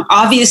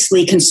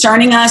obviously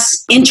concerning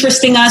us,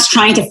 interesting us,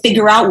 trying to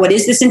figure out what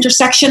is this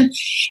intersection.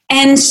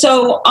 And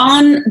so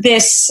on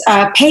this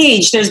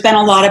page, there's been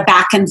a lot of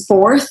back and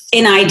forth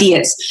in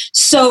ideas.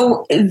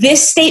 So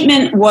this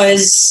statement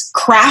was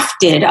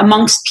crafted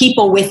amongst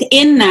people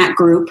within that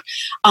group,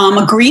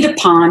 agreed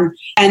upon,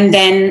 and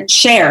then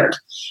shared.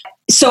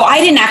 So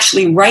I didn't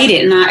actually write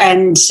it,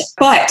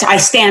 but I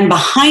stand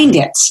behind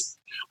it.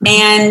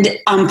 And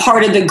I'm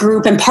part of the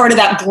group and part of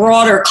that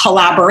broader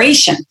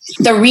collaboration.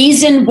 The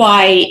reason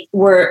why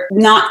we're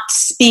not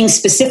being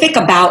specific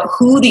about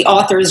who the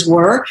authors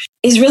were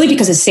is really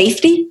because of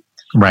safety.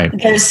 Right.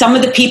 Because some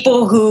of the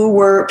people who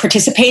were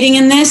participating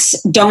in this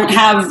don't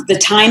have the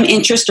time,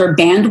 interest, or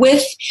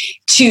bandwidth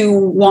to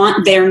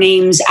want their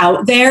names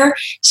out there.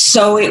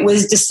 So it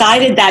was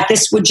decided that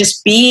this would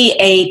just be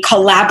a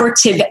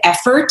collaborative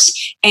effort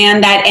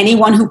and that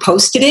anyone who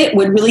posted it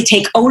would really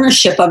take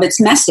ownership of its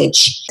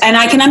message. And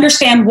I can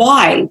understand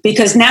why,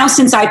 because now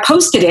since I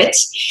posted it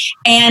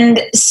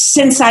and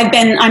since I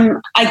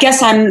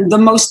guess I'm the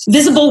most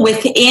visible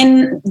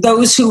within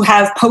those who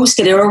have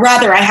posted it, or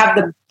rather I have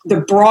the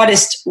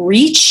broadest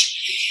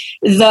reach.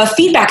 The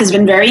feedback has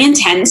been very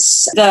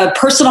intense. The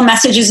personal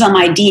messages on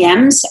my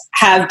DMs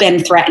have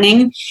been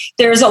threatening.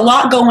 There's a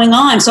lot going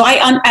on. So I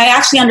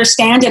actually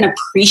understand and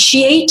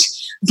appreciate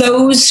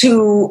those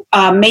who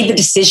made the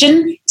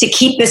decision to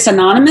keep this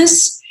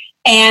anonymous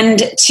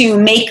and to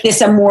make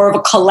this a more of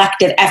a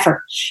collective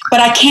effort. But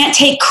I can't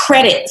take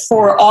credit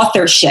for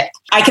authorship.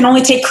 I can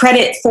only take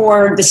credit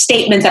for the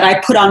statement that I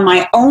put on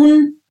my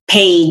own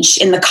page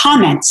in the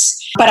comments.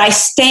 But I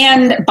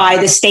stand by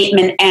the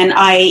statement, and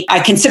I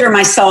consider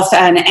myself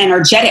an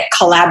energetic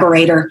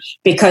collaborator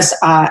because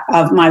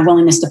of my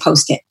willingness to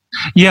post it.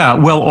 Yeah,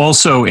 well,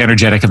 also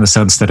energetic in the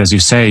sense that, as you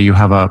say, you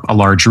have a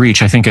large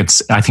reach. I think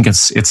it's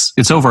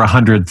over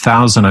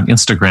 100,000 on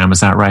Instagram. Is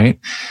that right?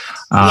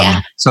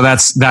 Yeah. So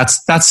that's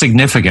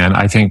significant.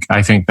 I think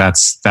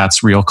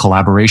that's real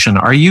collaboration.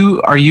 Are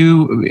you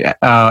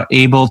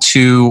able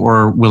to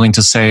or willing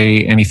to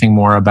say anything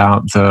more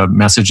about the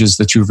messages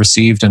that you've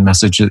received and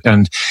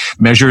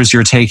measures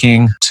you're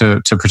taking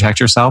to protect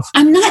yourself?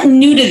 I'm not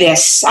new to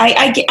this.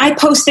 I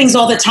post things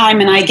all the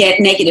time, and I get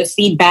negative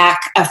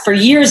feedback for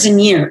years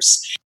and years.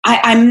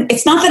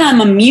 It's not that I'm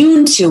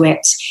immune to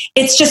it.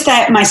 It's just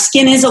that my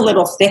skin is a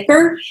little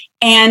thicker,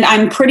 and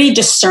I'm pretty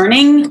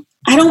discerning.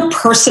 I don't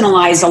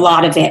personalize a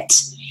lot of it.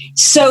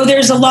 So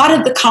there's a lot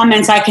of the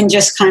comments I can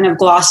just kind of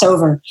gloss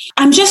over.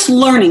 I'm just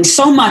learning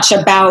so much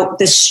about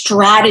the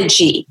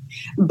strategy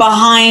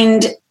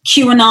behind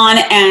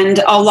QAnon and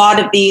a lot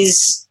of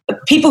these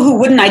people who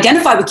wouldn't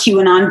identify with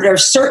QAnon, but are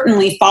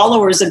certainly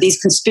followers of these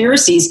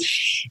conspiracies.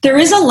 There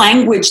is a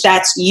language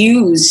that's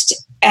used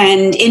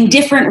and in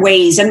different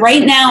ways. And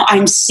right now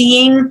I'm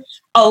seeing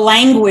a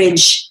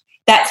language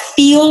that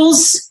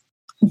feels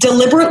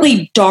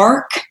deliberately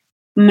dark,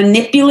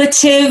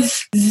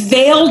 manipulative,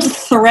 veiled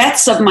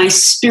threats of my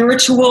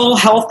spiritual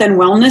health and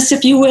wellness,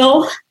 if you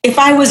will. If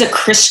I was a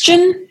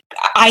Christian,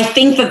 I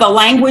think that the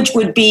language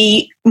would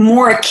be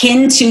more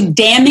akin to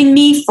damning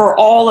me for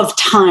all of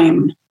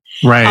time.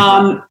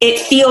 Right. It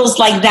feels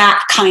like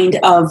that kind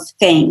of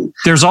thing.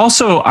 There's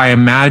also, I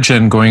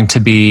imagine, going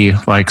to be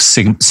like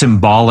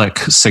symbolic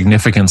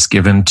significance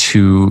given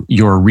to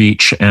your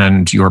reach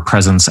and your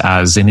presence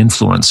as an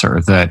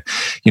influencer, that,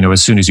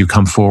 as soon as you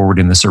come forward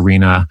in this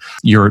arena,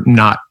 you're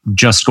not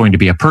just going to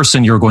be a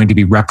person, you're going to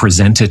be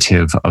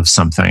representative of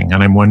something.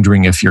 And I'm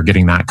wondering if you're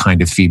getting that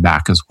kind of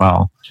feedback as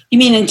well. You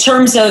mean in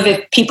terms of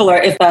if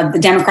the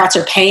Democrats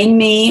are paying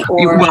me,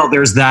 or? Well,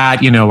 there's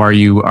that, are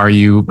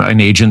you an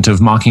agent of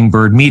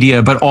Mockingbird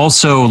Media? But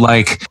also,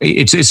 like,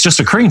 it's just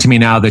occurring to me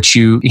now that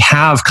you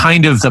have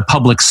kind of the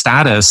public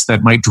status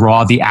that might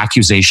draw the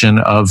accusation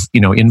of,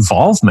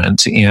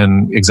 involvement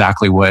in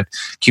exactly what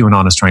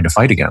QAnon is trying to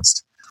fight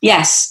against.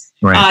 Yes.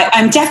 Right.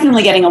 I'm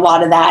definitely getting a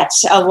lot of that,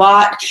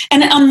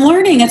 And I'm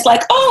learning, it's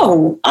like,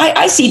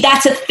 I see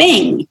that's a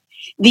thing.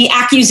 The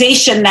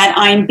accusation that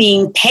I'm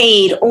being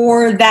paid,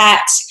 or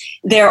that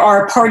there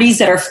are parties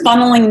that are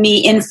funneling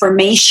me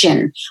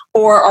information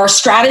or are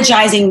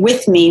strategizing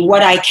with me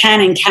what I can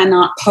and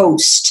cannot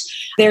post.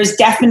 There's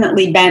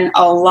definitely been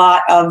a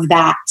lot of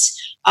that.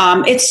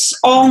 It's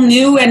all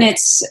new, and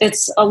it's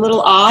a little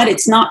odd.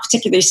 It's not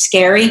particularly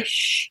scary.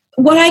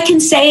 What I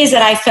can say is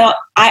that I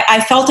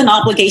felt an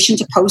obligation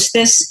to post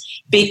this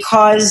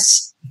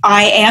because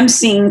I am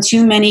seeing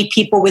too many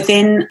people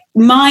within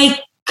my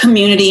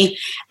community,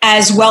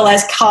 as well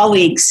as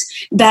colleagues,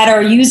 that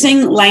are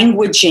using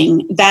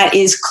languaging that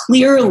is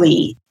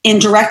clearly in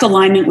direct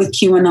alignment with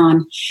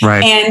QAnon.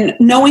 Right. And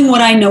knowing what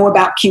I know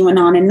about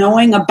QAnon and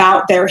knowing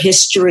about their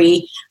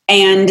history,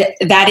 and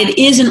that it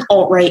is an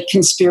alt-right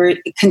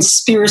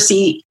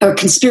conspiracy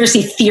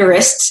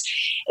theorists,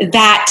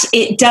 that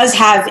it does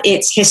have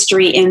its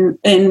history in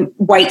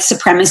white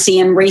supremacy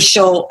and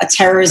racial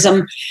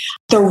terrorism.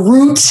 The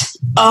root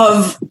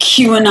of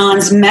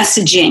QAnon's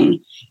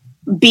messaging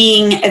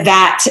being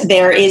that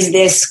there is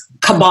this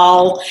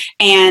cabal,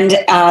 and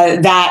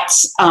that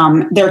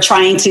they're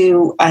trying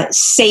to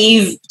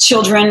save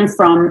children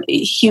from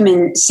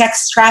human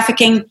sex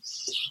trafficking.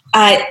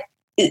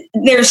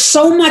 There's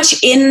so much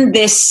in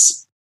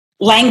this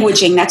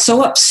languaging that's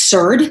so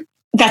absurd,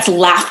 that's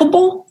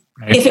laughable.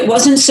 Right. If it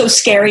wasn't so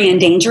scary and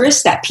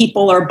dangerous that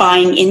people are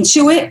buying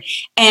into it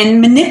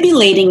and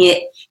manipulating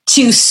it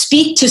to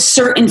speak to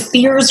certain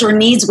fears or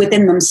needs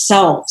within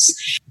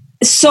themselves.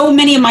 So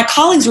many of my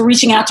colleagues were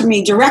reaching out to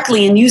me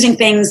directly and using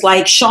things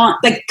like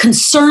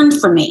concern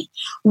for me,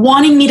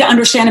 wanting me to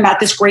understand about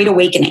this great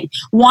awakening,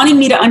 wanting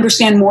me to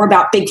understand more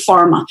about big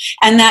pharma,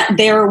 and that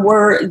there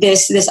were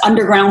this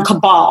underground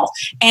cabal,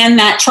 and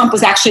that Trump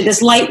was actually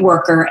this light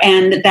worker,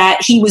 and that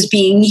he was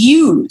being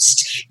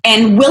used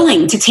and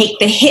willing to take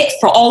the hit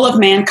for all of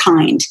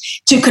mankind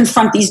to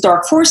confront these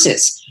dark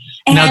forces.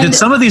 And now, did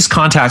some of these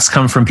contacts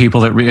come from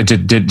people that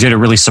did it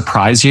really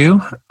surprise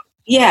you?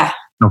 Yeah.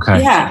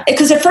 Okay. Yeah,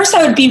 because at first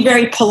I would be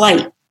very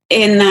polite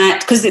in that,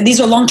 because these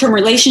are long-term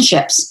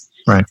relationships.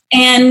 Right.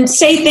 And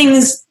say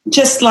things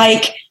just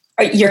like,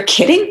 you're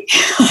kidding?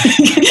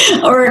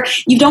 Or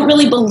you don't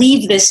really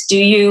believe this, do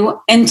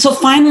you? And so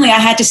finally I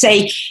had to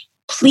say,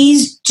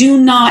 please do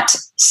not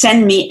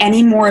send me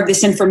any more of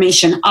this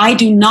information. I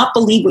do not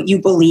believe what you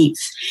believe.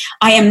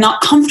 I am not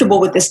comfortable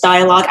with this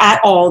dialogue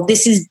at all.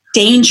 This is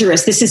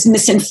dangerous. This is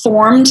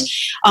misinformed.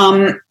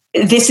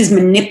 This is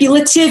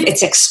manipulative,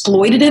 it's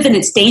exploitative, and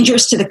it's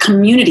dangerous to the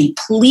community.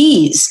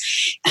 Please,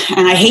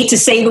 and I hate to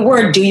say the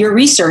word, do your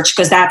research,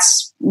 because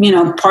that's,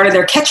 part of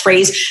their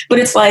catchphrase, but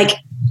it's like,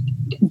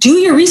 do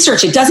your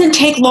research. It doesn't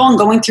take long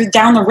going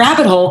down the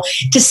rabbit hole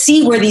to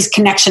see where these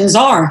connections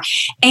are.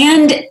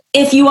 And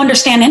if you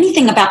understand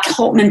anything about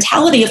cult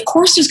mentality, of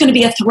course, there's going to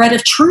be a thread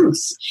of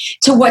truth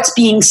to what's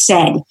being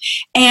said.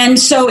 And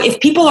so if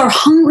people are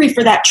hungry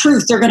for that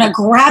truth, they're going to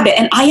grab it.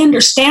 And I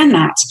understand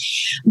that.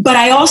 But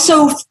I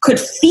also could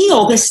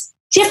feel this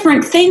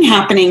different thing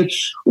happening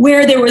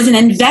where there was an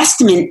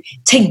investment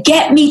to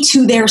get me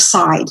to their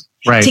side,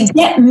 right, to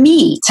get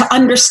me to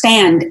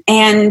understand.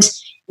 And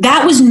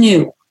that was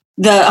new.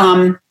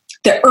 The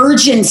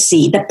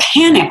urgency, the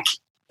panic,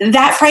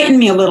 that frightened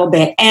me a little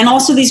bit. And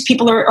also these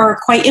people are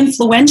quite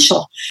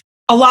influential.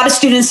 A lot of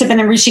students have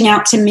been reaching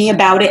out to me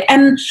about it.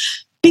 And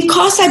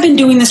because I've been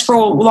doing this for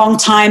a long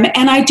time,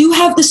 and I do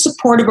have the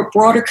support of a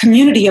broader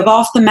community of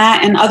Off the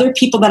Mat and other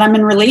people that I'm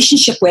in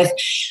relationship with,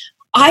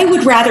 I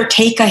would rather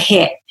take a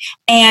hit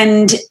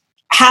and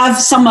have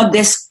some of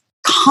this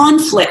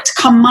conflict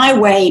come my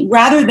way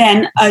rather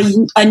than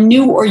a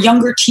new or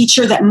younger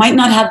teacher that might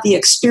not have the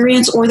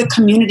experience or the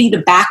community to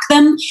back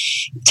them,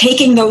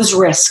 taking those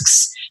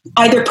risks,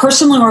 either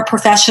personally or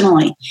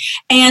professionally.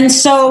 And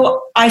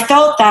so I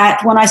felt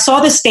that when I saw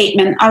the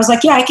statement, I was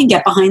like, yeah, I can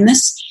get behind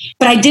this.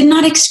 But I did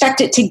not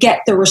expect it to get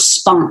the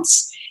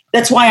response.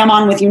 That's why I'm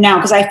on with you now,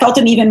 because I felt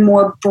an even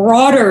more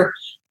broader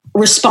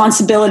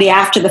responsibility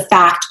after the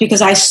fact,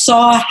 because I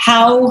saw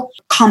how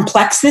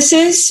complex this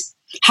is,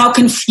 how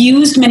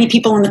confused many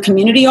people in the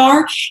community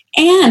are.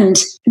 And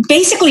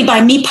basically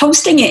by me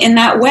posting it in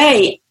that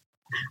way,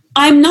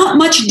 I'm not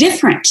much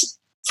different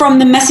from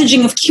the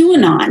messaging of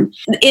QAnon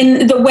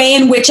in the way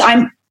in which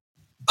I'm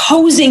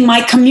posing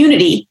my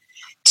community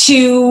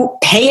to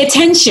pay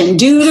attention,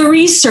 do the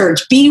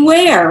research,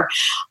 beware.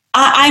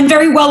 I'm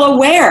very well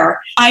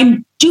aware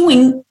I'm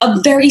doing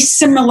a very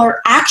similar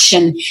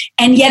action.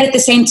 And yet at the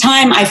same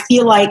time, I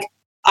feel like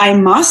I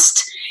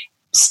must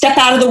step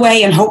out of the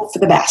way and hope for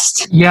the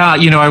best. Yeah,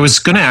 I was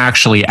going to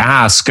actually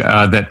ask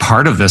that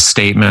part of this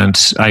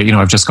statement,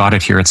 I've just got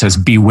it here. It says,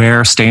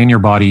 beware, stay in your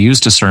body, use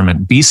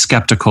discernment, be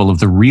skeptical of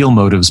the real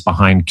motives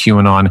behind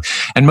QAnon,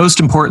 and most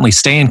importantly,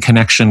 stay in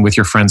connection with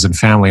your friends and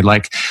family,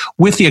 like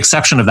with the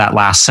exception of that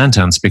last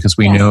sentence, because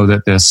we know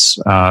that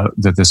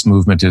this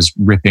movement is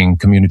ripping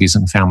communities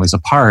and families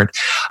apart.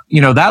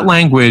 That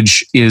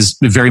language is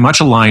very much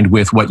aligned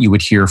with what you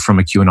would hear from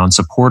a QAnon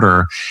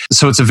supporter.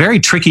 So it's a very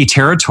tricky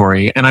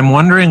territory. And I'm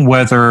wondering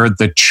whether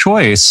the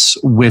choice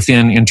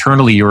within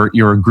internally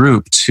your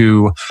group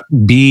to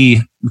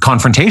be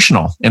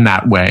confrontational in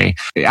that way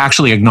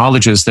actually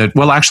acknowledges that,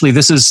 well, actually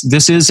this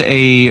is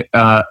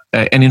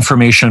an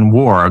information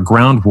war, a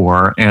ground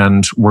war,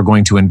 and we're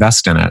going to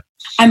invest in it.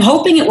 I'm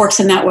hoping it works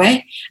in that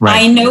way.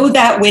 Right. I know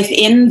that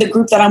within the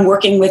group that I'm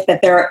working with,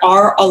 that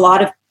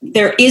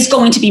there is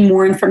going to be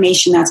more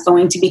information that's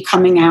going to be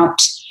coming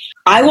out.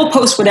 I will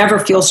post whatever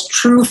feels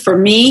true for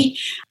me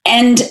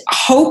and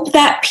hope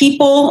that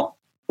people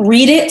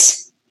read it,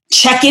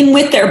 check in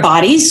with their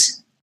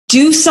bodies,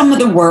 do some of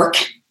the work,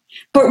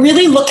 but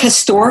really look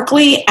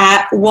historically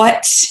at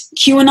what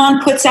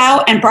QAnon puts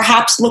out and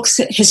perhaps looks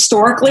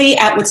historically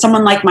at what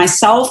someone like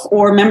myself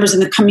or members in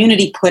the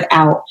community put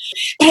out.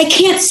 But I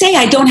can't say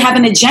I don't have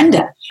an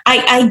agenda.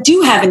 I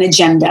do have an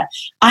agenda.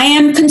 I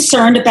am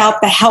concerned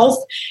about the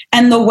health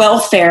and the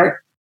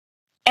welfare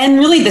and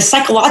really the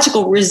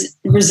psychological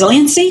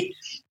resiliency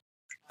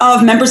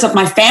of members of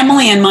my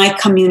family and my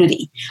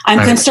community.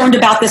 I'm concerned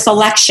about this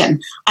election.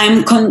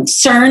 I'm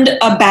concerned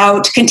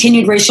about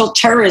continued racial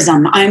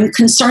terrorism. I'm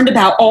concerned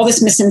about all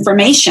this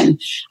misinformation.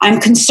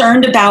 I'm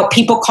concerned about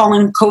people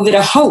calling COVID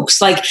a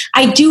hoax. Like,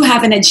 I do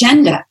have an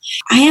agenda.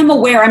 I am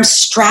aware I'm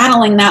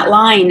straddling that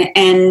line,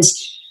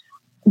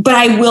 but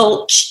I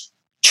will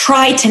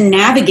try to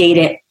navigate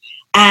it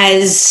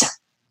as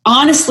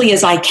honestly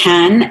as I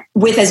can,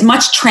 with as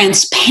much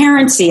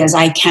transparency as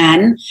I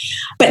can,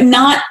 but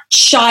not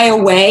shy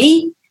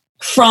away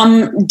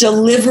from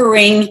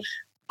delivering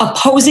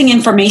opposing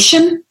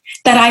information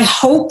that I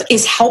hope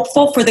is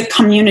helpful for the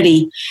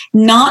community,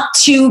 not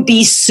to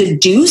be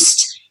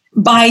seduced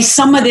by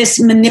some of this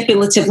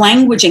manipulative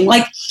languaging.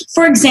 Like,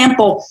 for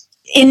example,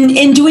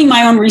 in doing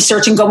my own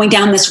research and going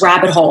down this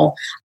rabbit hole,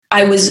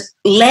 I was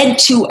led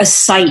to a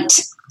site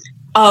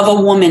of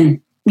a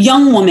woman,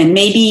 young woman,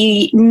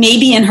 maybe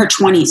in her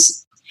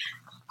 20s.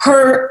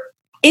 Her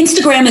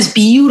Instagram is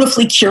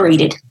beautifully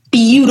curated,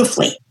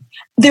 beautifully.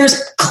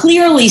 There's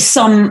clearly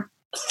some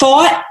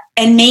thought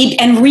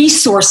and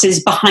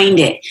resources behind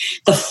it.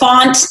 The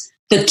font,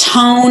 the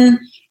tone.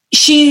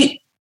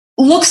 She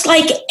looks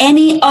like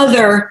any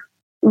other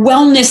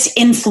wellness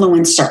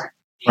influencer.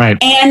 Right.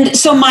 And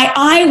so my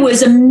eye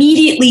was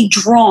immediately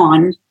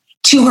drawn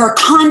to her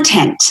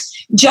content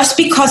just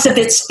because of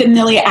its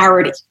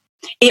familiarity.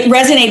 It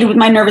resonated with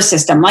my nervous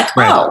system. Like,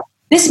 oh,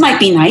 this might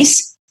be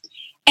nice.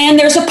 And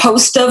there's a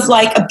post of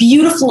like a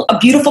beautiful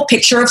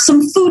picture of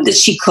some food that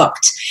she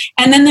cooked.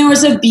 And then there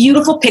was a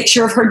beautiful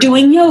picture of her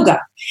doing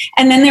yoga.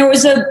 And then there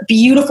was a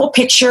beautiful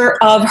picture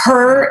of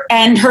her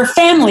and her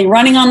family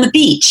running on the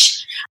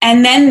beach.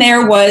 And then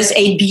there was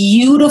a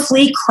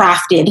beautifully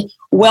crafted,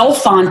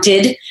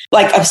 well-fonted,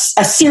 like a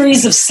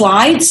series of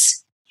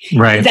slides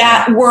right,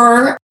 that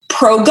were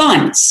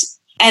pro-guns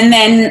and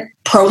then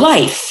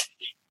pro-life.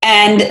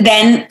 And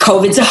then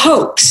COVID's a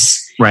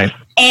hoax. right.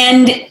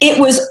 And it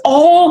was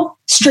all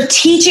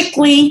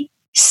strategically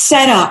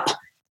set up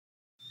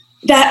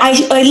that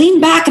I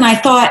leaned back and I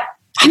thought,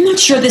 I'm not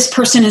sure this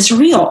person is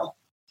real.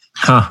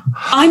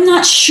 I'm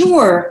not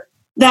sure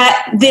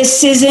that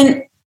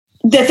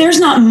that there's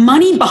not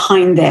money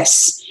behind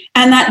this,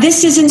 and that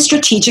this isn't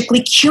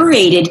strategically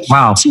curated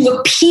to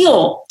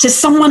appeal to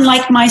someone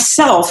like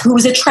myself who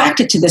was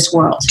attracted to this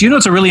world. Do you know,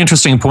 it's a really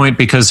interesting point,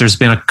 because there's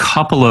been a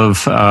couple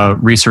of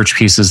research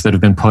pieces that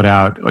have been put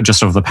out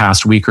just over the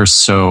past week or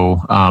so.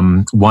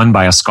 One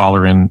by a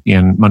scholar in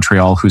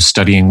Montreal who's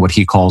studying what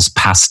he calls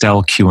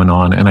pastel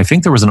QAnon. And I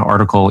think there was an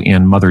article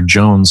in Mother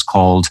Jones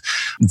called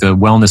The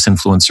Wellness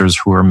Influencers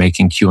Who Are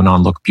Making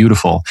QAnon Look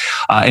Beautiful.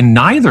 And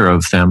neither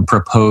of them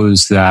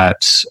proposed that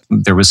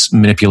there was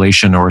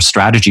manipulation or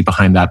strategy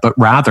behind that, but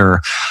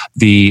rather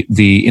the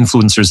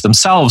influencers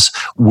themselves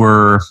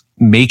were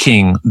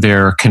making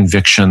their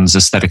convictions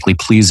aesthetically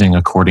pleasing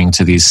according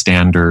to these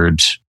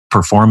standard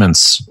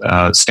performance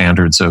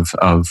standards of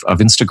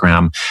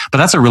Instagram. But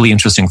that's a really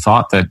interesting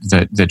thought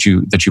that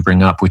you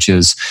bring up, which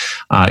is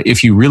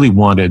if you really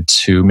wanted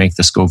to make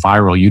this go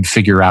viral, you'd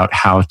figure out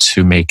how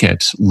to make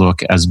it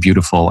look as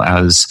beautiful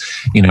as,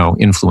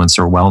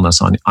 influencer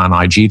wellness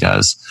on IG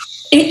does.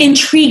 It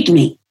intrigued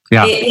me.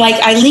 Yeah.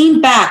 I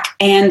leaned back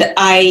and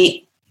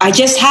I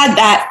just had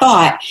that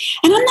thought.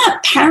 And I'm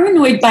not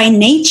paranoid by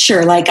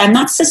nature. I'm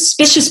not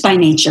suspicious by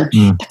nature.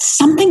 But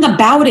something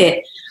about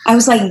it, I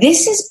was like,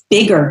 this is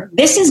bigger.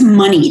 This is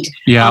moneyed.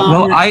 Yeah.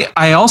 Well,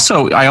 I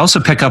also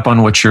pick up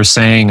on what you're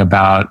saying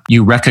about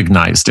you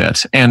recognized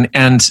it. And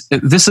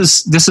this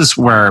is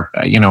where,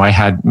 I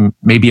had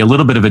maybe a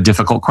little bit of a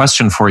difficult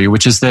question for you,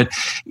 which is that,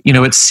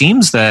 it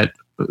seems that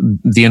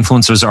the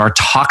influencers are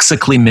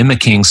toxically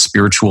mimicking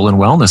spiritual and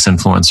wellness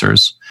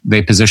influencers.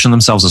 They position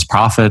themselves as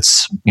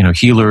prophets,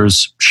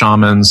 healers,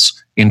 shamans,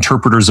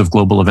 interpreters of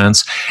global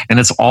events. And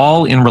it's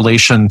all in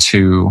relation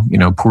to,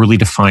 poorly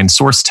defined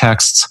source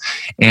texts,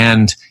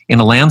 and in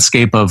a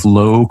landscape of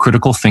low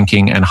critical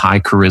thinking and high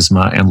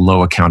charisma and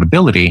low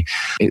accountability.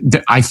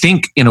 I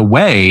think in a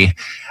way,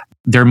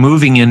 they're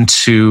moving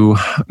into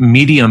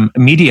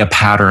media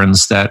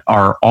patterns that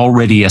are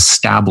already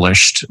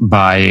established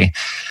by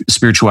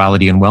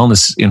spirituality and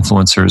wellness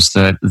influencers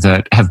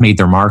that have made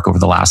their mark over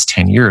the last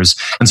 10 years.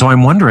 And so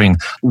I'm wondering,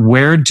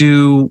 where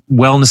do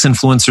wellness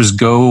influencers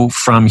go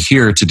from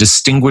here to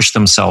distinguish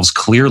themselves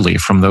clearly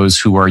from those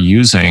who are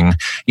using,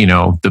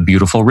 the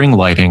beautiful ring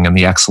lighting and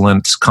the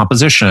excellent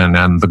composition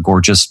and the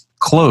gorgeous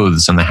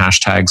clothes and the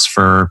hashtags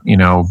for,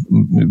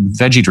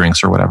 veggie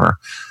drinks or whatever?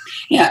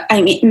 Yeah,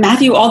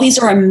 Matthew, all these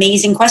are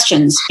amazing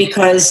questions,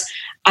 because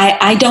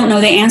I don't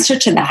know the answer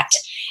to that.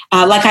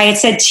 Like I had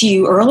said to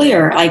you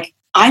earlier,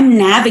 I'm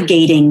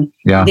navigating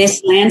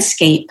this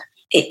landscape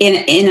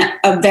in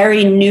a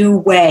very new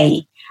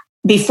way.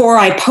 Before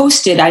I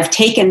posted, I've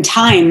taken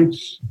time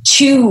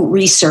to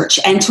research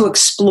and to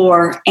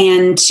explore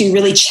and to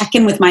really check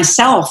in with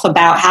myself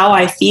about how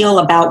I feel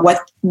about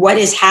what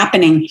is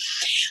happening.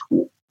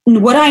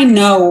 What I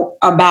know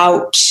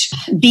about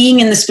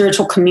being in the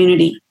spiritual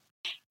community,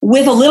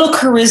 with a little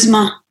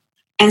charisma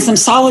and some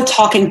solid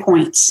talking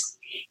points,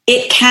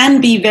 it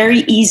can be very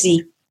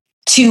easy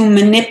to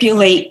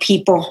manipulate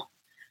people,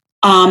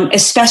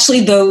 especially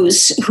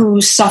those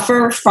who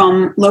suffer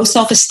from low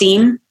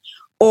self-esteem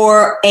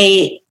or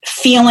a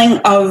feeling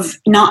of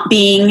not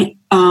being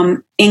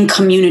in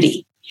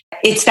community.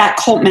 It's that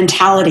cult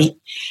mentality.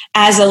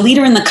 As a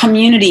leader in the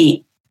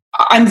community,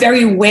 I'm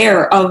very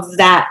aware of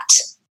that,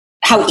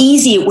 how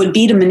easy it would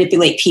be to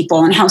manipulate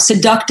people and how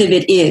seductive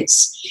it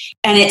is.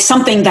 And it's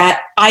something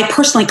that I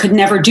personally could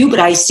never do, but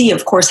I see,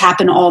 of course,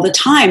 happen all the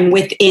time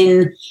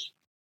within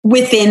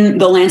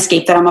the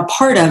landscape that I'm a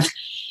part of.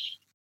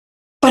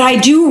 But I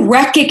do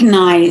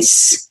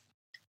recognize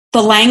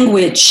the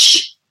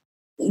language,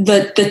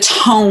 the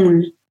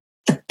tone,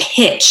 the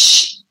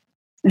pitch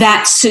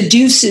that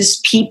seduces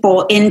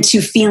people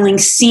into feeling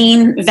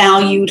seen,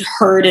 valued,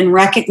 heard, and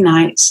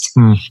recognized.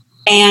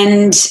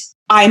 And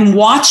I'm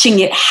watching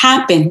it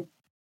happen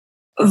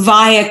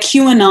via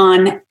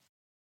QAnon,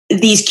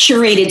 these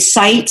curated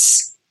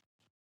sites,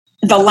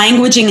 the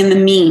languaging and the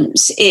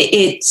memes.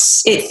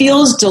 It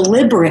feels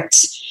deliberate.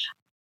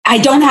 I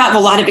don't have a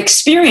lot of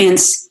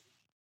experience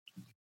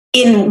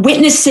in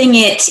witnessing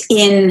it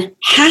in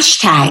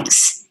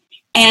hashtags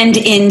and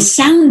in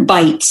sound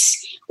bites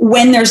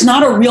when there's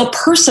not a real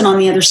person on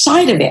the other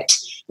side of it.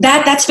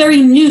 That's very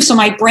new. So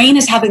my brain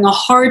is having a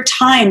hard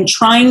time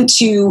trying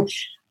to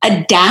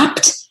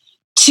adapt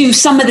to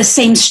some of the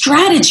same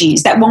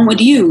strategies that one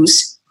would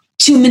use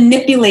to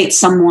manipulate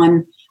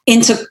someone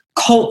into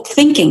cult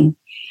thinking.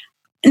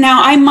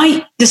 Now, I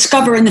might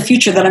discover in the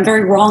future that I'm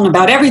very wrong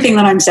about everything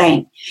that I'm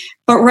saying.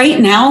 But right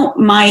now,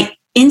 my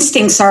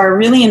instincts are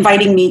really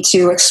inviting me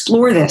to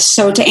explore this.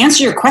 So to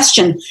answer your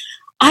question,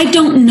 I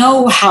don't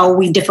know how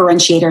we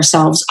differentiate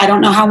ourselves. I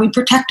don't know how we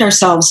protect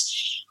ourselves.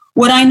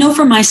 What I know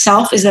for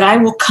myself is that I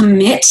will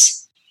commit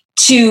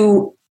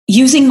to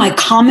using my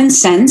common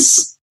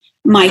sense,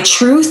 my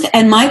truth,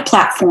 and my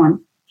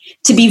platform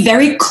to be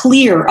very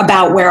clear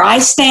about where I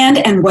stand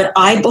and what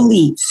I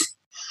believe.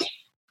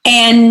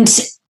 And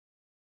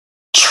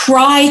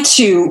try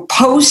to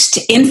post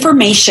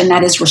information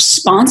that is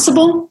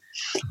responsible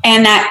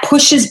and that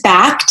pushes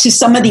back to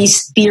some of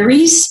these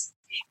theories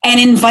and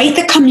invite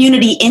the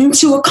community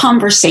into a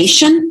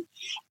conversation.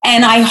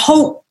 And I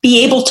hope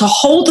be able to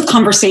hold the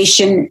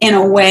conversation in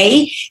a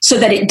way so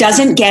that it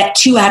doesn't get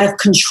too out of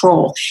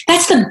control.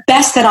 That's the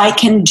best that I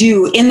can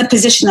do in the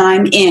position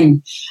I'm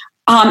in.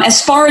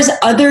 As far as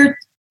other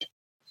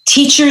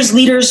teachers,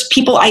 leaders,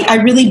 people, I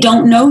really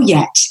don't know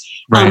yet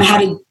how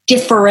to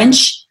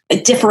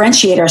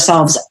differentiate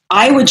ourselves.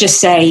 I would just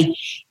say,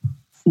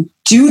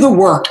 do the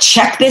work,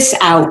 check this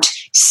out,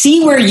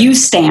 see where you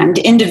stand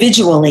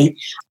individually.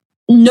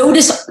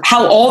 Notice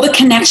how all the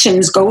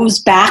connections goes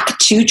back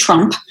to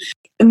Trump.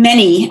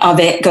 Many of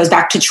it goes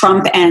back to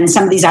Trump and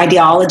some of these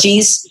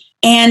ideologies,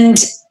 and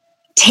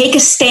take a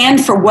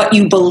stand for what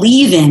you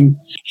believe in.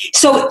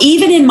 So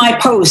even in my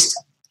post,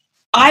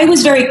 I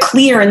was very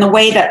clear in the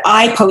way that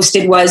I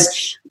posted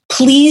was,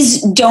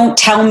 please don't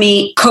tell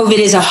me COVID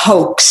is a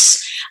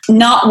hoax.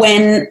 Not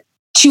when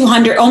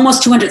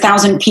almost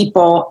 200,000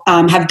 people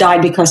have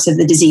died because of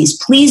the disease.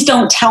 Please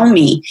don't tell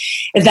me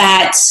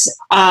that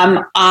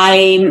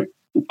I'm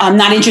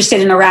not interested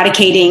in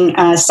eradicating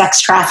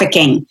sex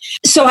trafficking.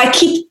 So I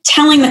keep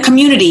telling the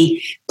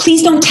community,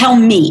 please don't tell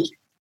me.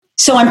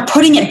 So I'm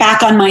putting it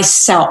back on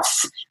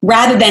myself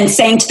rather than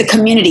saying to the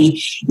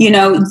community,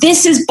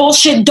 this is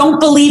bullshit. Don't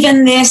believe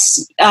in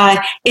this.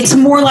 It's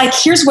more like,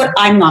 here's what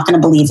I'm not going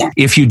to believe in.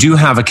 If you do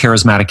have a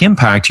charismatic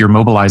impact, you're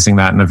mobilizing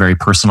that in a very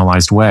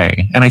personalized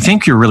way. And I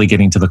think you're really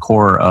getting to the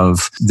core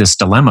of this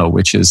dilemma,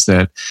 which is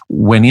that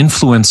when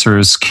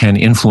influencers can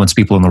influence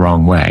people in the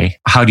wrong way,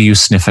 how do you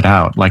sniff it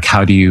out? Like,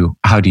 how do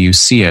you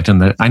see it?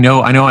 And I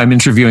know I'm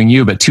interviewing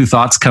you, but two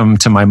thoughts come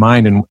to my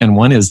mind. And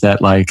one is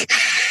that, like,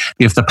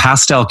 if the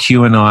pastel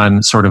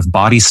QAnon sort of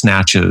body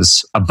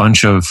snatches a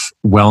bunch of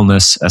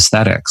wellness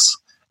aesthetics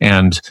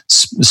and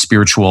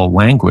spiritual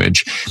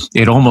language,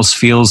 it almost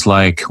feels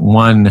like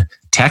one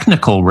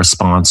technical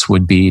response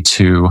would be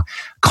to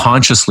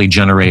consciously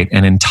generate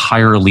an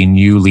entirely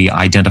newly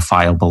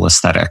identifiable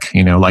aesthetic,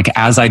 like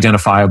as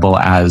identifiable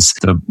as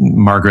the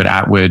Margaret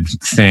Atwood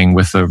thing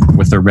with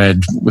the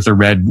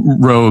red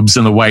robes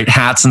and the white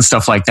hats and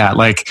stuff like that.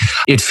 Like,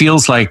 it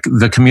feels like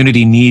the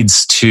community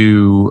needs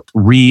to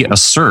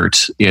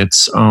reassert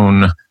its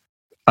own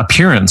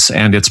appearance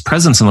and its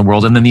presence in the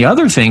world. And then the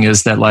other thing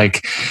is that,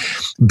 like,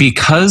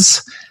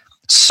 because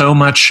so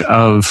much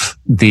of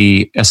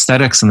the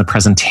aesthetics and the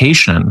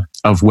presentation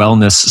of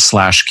wellness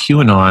 /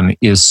 QAnon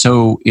is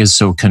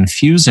so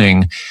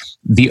confusing,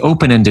 the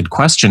open-ended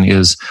question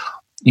is,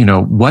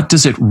 what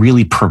does it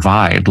really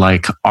provide?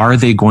 Like, are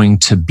they going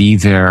to be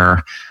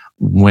there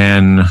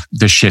when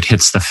the shit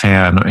hits the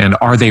fan? And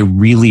are they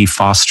really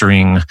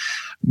fostering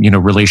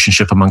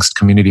relationship amongst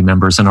community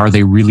members, and are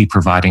they really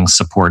providing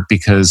support?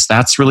 Because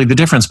that's really the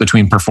difference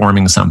between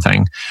performing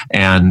something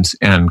and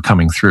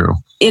coming through.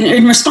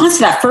 In response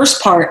to that first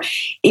part,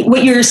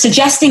 what you're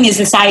suggesting is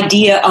this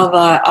idea of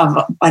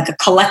a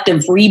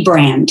collective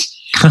rebrand.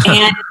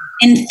 And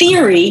in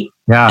theory,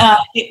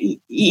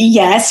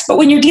 yes, but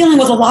when you're dealing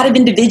with a lot of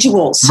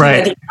individuals,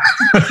 right,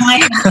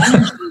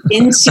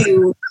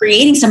 into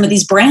creating some of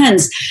these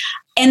brands,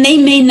 and they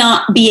may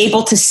not be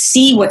able to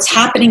see what's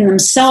happening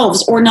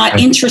themselves, or not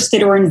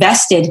interested or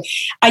invested.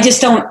 I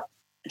just don't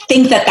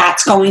think that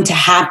that's going to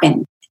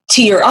happen.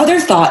 To your other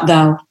thought,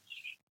 though,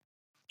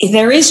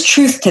 there is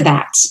truth to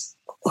that.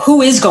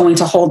 Who is going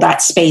to hold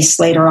that space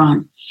later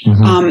on?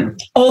 Mm-hmm.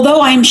 Although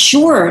I'm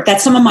sure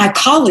that some of my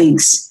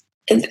colleagues,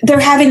 they're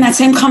having that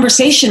same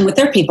conversation with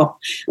their people.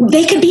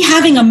 They could be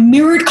having a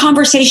mirrored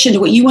conversation to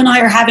what you and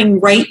I are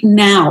having right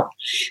now,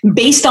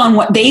 based on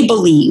what they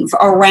believe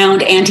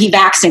around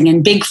anti-vaxxing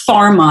and big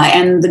pharma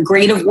and the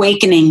Great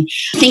Awakening,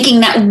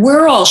 thinking that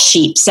we're all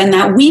sheeps and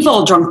that we've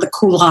all drunk the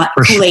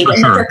Kool-Aid,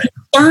 and that they're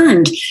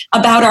concerned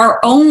about our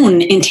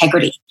own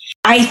integrity.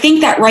 I think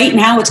that right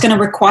now it's going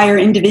to require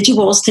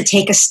individuals to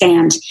take a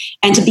stand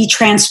and to be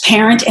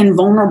transparent and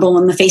vulnerable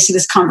in the face of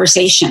this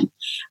conversation.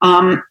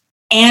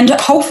 And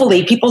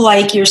hopefully people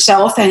like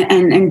yourself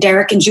and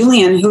Derek and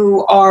Julian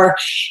who are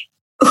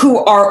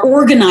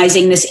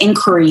organizing this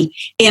inquiry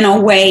in a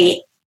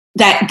way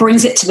that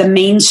brings it to the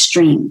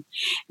mainstream.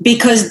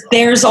 Because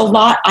there's a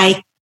lot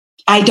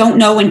I don't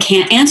know and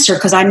can't answer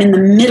because I'm in the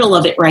middle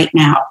of it right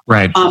now,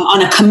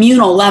 on a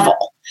communal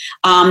level.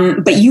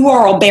 But you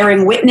are all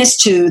bearing witness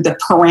to the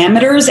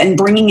parameters and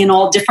bringing in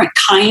all different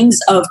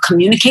kinds of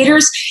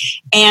communicators.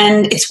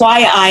 And it's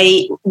why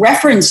I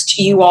referenced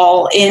you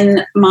all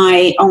in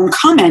my own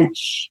comment,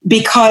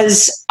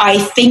 because I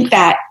think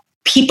that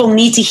people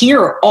need to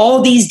hear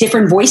all these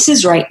different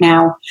voices right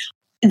now,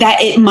 that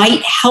it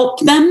might help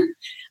them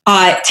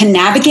to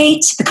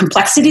navigate the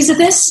complexities of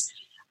this.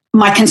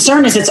 My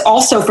concern is it's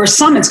also, for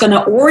some, it's going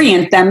to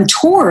orient them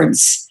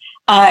towards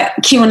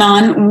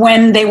QAnon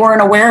when they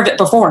weren't aware of it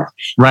before.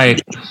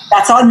 Right.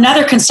 That's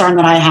another concern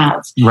that I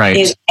have. Right.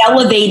 Is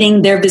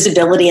elevating their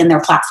visibility in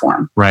their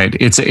platform. Right.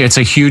 It's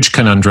a huge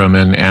conundrum,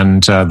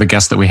 and the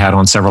guest that we had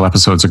on several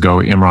episodes ago,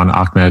 Imran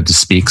Ahmed,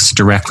 speaks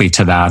directly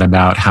to that,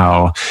 about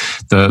how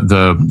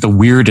the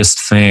weirdest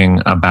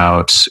thing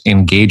about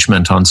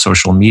engagement on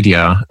social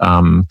media,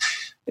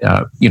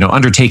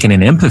 undertaken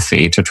in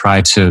empathy to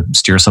try to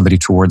steer somebody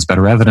towards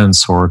better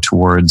evidence or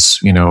towards,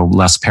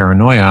 less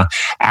paranoia,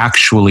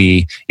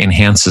 actually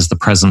enhances the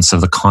presence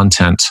of the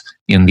content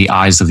in the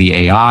eyes of the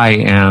AI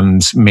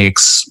and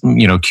makes,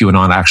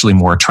 QAnon actually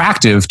more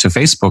attractive to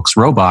Facebook's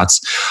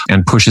robots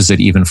and pushes it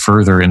even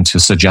further into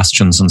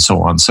suggestions and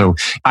so on. So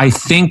I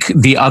think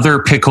the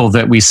other pickle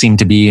that we seem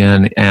to be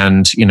in,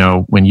 and,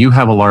 when you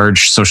have a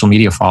large social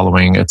media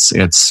following,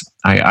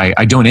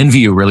 I don't envy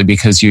you really,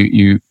 because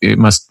it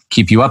must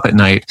keep you up at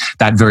night,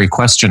 that very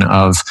question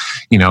of,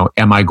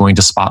 am I going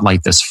to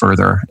spotlight this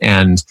further?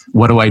 And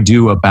what do I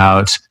do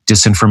about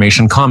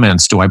disinformation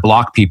comments? Do I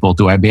block people?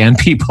 Do I ban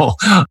people?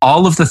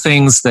 All of the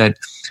things that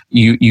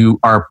you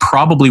are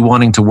probably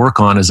wanting to work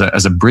on as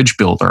a bridge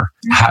builder,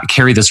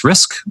 carry this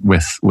risk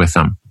with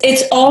them.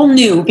 It's all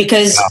new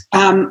because,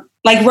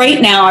 like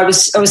right now, I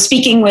was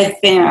speaking with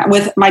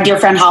my dear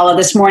friend Hala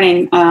this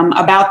morning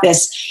about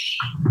this,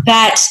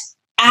 that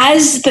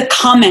as the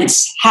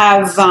comments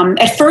have,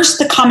 at first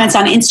the comments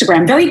on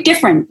Instagram, very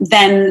different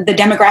than the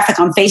demographic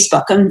on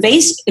Facebook. On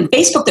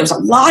Facebook, there's a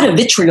lot of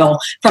vitriol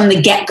from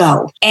the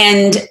get-go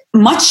and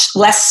much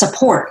less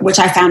support, which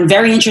I found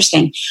very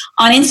interesting.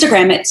 On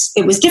Instagram,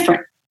 it was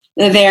different.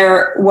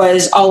 There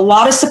was a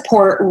lot of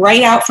support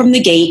right out from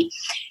the gate.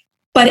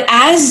 But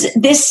as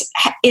this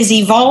is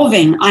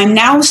evolving, I'm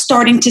now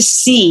starting to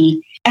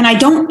see, and I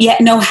don't yet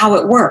know how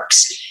it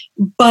works,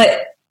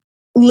 but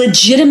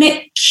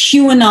legitimate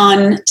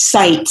QAnon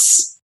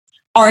sites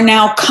are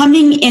now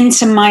coming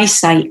into my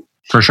site.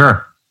 For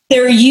sure.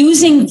 They're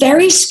using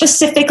very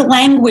specific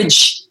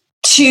language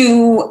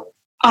to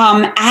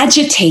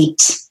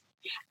agitate.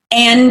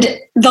 And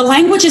the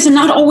language is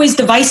not always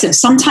divisive.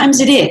 Sometimes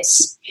it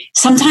is.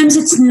 Sometimes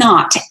it's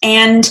not.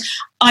 And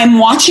I'm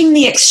watching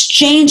the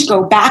exchange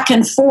go back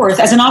and forth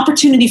as an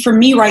opportunity for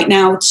me right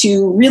now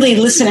to really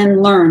listen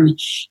and learn,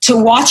 to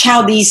watch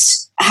how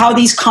these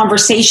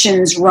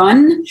conversations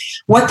run,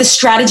 what the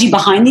strategy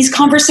behind these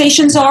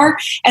conversations are,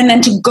 and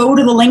then to go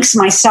to the links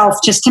myself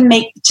just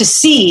to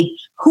see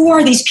who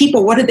are these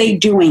people, what are they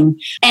doing.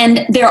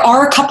 And there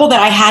are a couple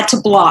that I had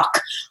to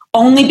block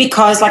only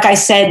because, like I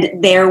said,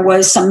 there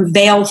was some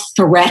veiled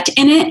threat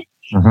in it.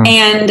 Mm-hmm.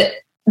 And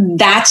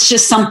that's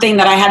just something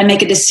that I had to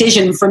make a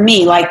decision for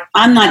me. Like,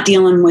 I'm not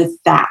dealing with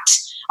that.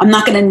 I'm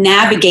not going to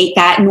navigate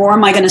that, nor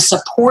am I going to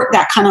support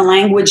that kind of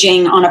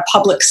languaging on a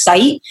public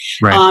site,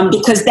 right.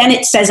 Because then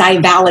it says I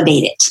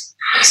validate it.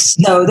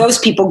 So those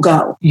people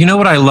go. You know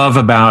what I love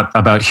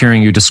about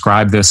hearing you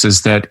describe this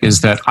is that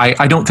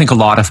I don't think a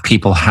lot of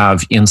people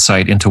have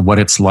insight into what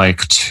it's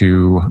like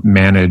to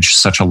manage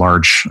such a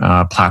large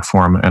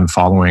platform and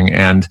following.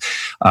 And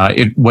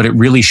what it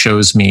really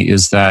shows me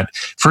is that,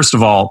 first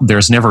of all,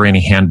 there's never any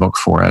handbook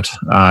for it,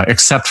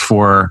 except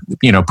for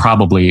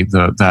probably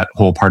that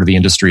whole part of the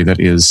industry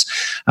that is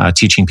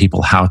teaching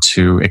people how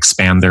to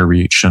expand their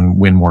reach and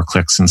win more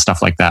clicks and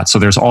stuff like that. So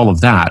there's all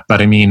of that.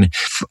 But I mean,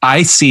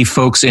 I see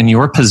folks in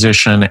your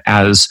position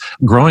as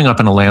growing up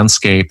in a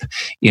landscape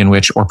in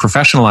which, or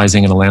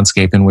professionalizing in a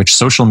landscape in which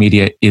social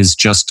media is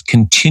just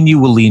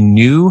continually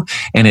new,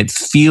 and it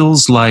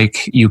feels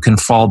like you can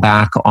fall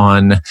back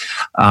on,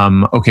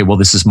 okay, well,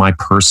 this is my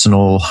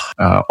personal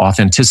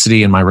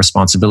authenticity and my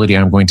responsibility.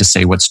 I'm going to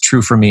say what's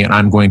true for me, and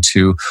I'm going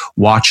to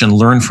watch and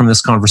learn from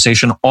this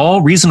conversation.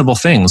 All reasonable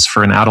things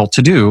for an adult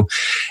to do.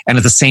 And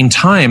at the same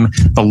time,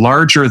 the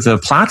larger the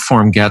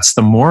platform gets,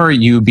 the more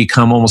you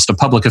become almost a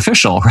public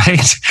official,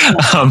 right?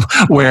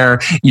 Where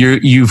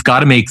you've got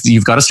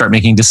to start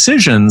making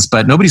decisions,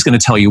 but nobody's going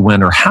to tell you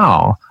when or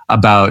how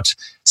about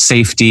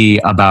safety,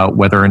 about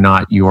whether or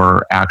not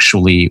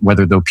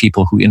whether the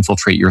people who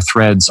infiltrate your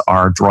threads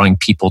are drawing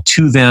people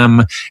to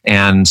them,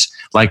 and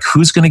like,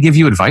 who's going to give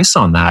you advice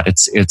on that?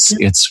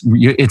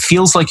 It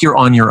feels like you're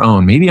on your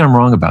own. Maybe I'm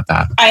wrong about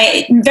that.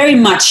 I very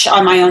much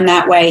on my own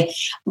that way,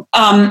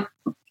 and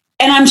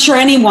I'm sure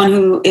anyone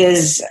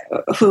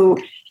who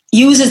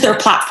uses their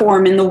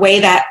platform in the way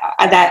that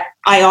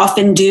I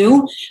often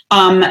do,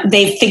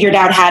 they've figured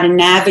out how to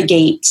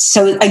navigate.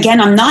 So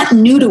again, I'm not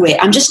new to it.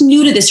 I'm just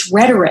new to this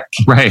rhetoric.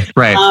 Right.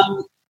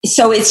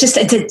 So it's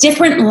a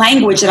different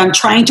language that I'm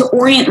trying to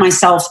orient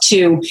myself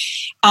to,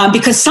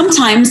 because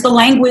sometimes the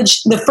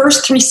language, the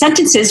first 3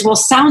 sentences will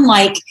sound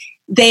like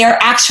they are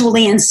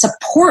actually in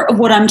support of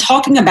what I'm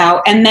talking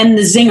about, and then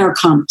the zinger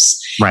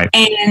comes. Right.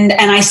 And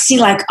I see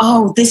like,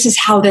 oh, this is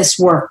how this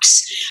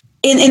works.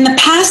 In the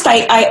past,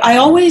 I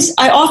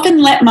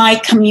often let my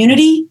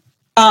community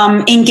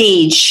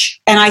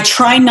engage, and I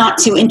try not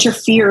to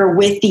interfere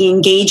with the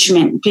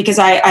engagement, because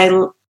I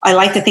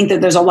like to think that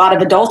there's a lot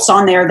of adults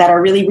on there that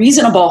are really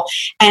reasonable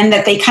and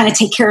that they kind of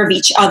take care of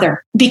each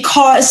other.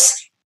 Because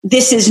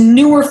this is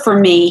newer for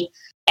me,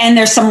 And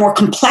there's some more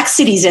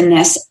complexities in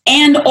this.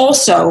 And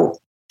also,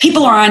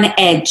 people are on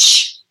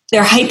edge.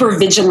 They're hyper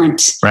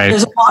vigilant. Right.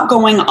 There's a lot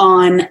going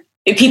on.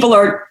 People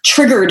are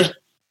triggered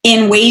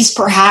in ways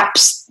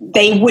perhaps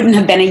they wouldn't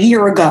have been a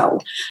year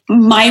ago.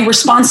 My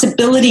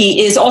responsibility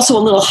is also a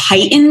little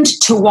heightened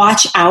to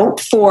watch out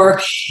for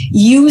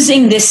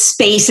using this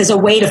space as a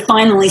way to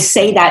finally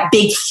say that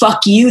big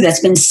fuck you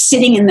that's been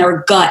sitting in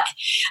their gut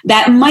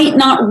that might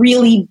not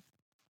really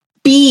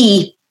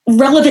be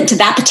relevant to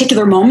that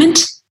particular moment,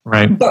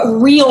 right, but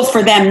real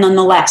for them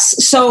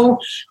nonetheless. So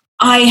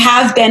I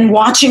have been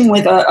watching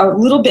with a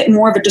little bit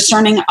more of a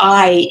discerning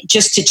eye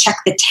just to check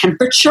the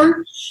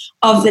temperature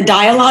of the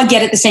dialogue,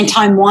 yet at the same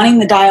time wanting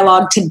the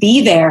dialogue to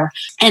be there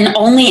and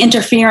only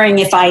interfering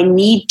if I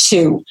need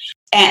to.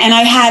 And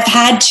I have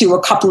had to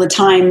a couple of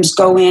times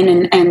go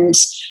in and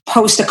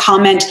post a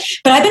comment,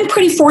 but I've been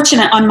pretty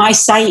fortunate on my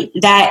site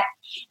that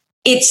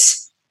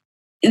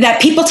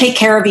that people take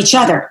care of each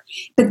other.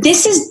 But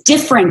this is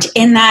different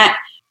in that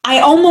I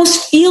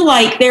almost feel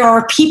like there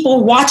are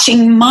people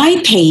watching my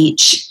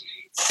page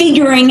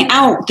figuring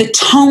out the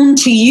tone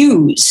to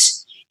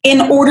use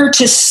in order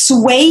to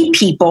sway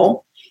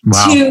people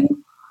to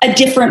a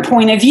different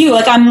point of view.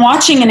 Like I'm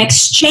watching an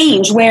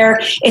exchange where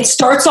it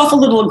starts off a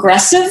little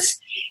aggressive,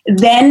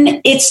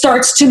 then it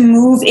starts to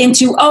move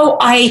into, oh,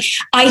 I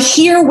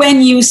hear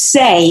when you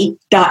say ...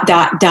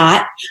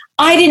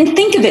 I didn't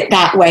think of it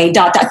that way ...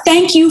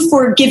 Thank you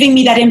for giving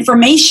me that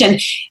information.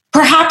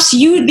 Perhaps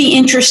you'd be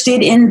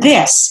interested in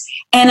this.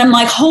 And I'm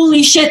like,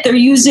 holy shit, they're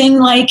using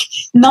like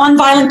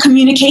nonviolent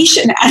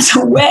communication as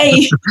a way.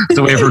 It's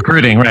a way of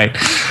recruiting, right?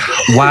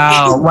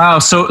 Wow.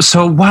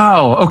 So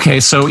wow. Okay.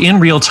 So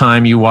in real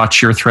time, you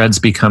watch your threads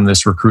become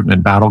this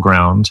recruitment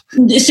battleground.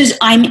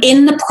 I'm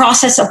in the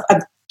process of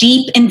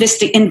deep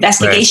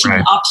investigation right.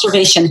 and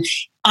observation.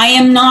 I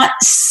am not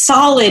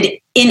solid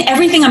in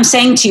everything I'm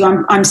saying to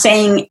you. I'm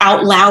saying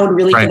out loud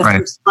really for the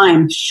first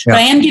time. Yeah. But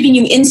I am giving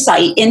you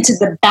insight into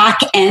the back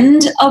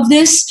end of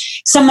this.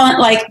 Someone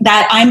like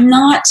that, I'm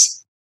not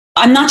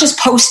just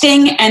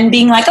posting and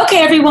being like,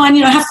 okay, everyone,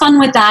 have fun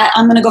with that.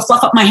 I'm going to go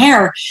fluff up my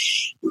hair.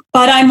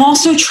 But I'm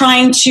also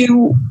trying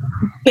to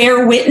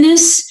bear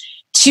witness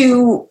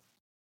to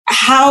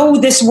how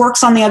this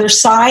works on the other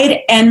side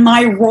and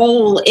my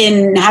role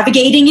in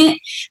navigating it,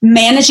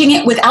 managing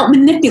it without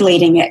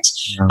manipulating it.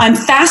 Yeah. I'm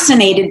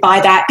fascinated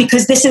by that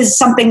because this is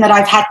something that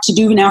I've had to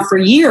do now for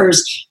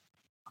years,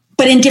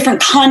 but in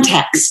different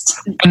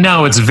contexts.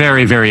 No, it's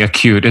very, very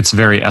acute. It's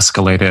very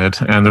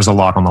escalated and there's a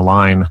lot on the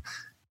line.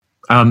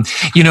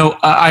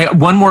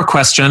 One more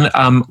question.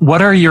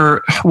 What are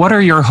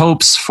your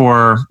hopes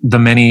for the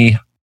many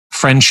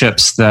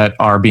friendships that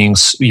are being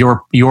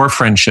your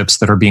friendships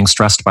that are being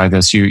stressed by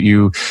this?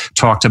 You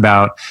talked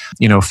about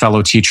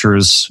fellow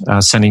teachers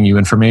sending you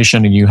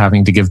information and you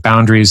having to give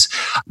boundaries.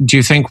 Do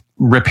you think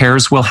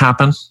repairs will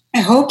happen?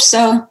 I hope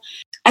so.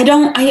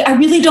 I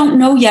really don't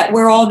know yet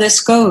where all this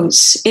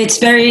goes.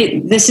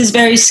 This is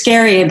very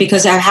scary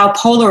because of how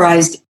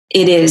polarized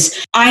it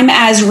is. I'm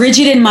as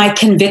rigid in my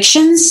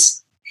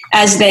convictions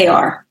as they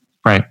are.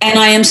 Right. And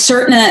I am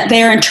certain that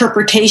their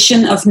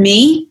interpretation of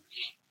me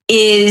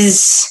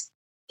is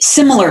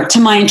similar to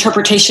my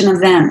interpretation of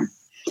them.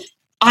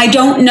 I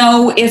don't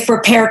know if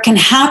repair can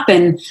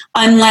happen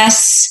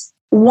unless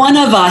one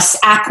of us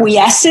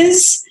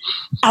acquiesces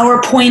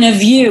our point of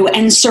view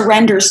and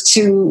surrenders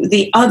to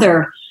the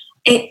other.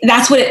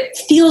 That's what it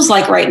feels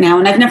like right now.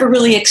 And I've never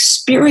really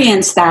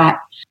experienced that.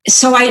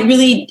 So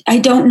I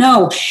don't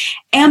know.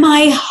 Am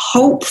I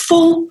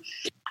hopeful?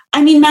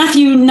 I mean,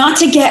 Matthew, not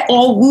to get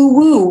all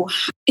woo-woo,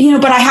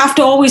 but I have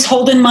to always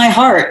hold in my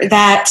heart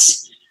that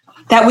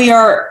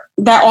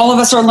all of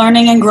us are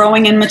learning and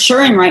growing and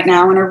maturing right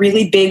now in a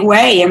really big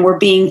way. And we're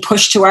being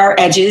pushed to our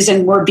edges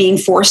and we're being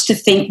forced to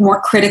think more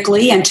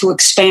critically and to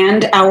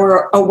expand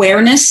our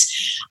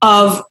awareness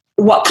of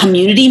what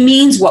community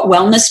means, what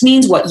wellness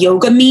means, what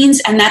yoga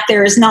means, and that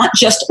there is not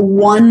just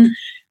one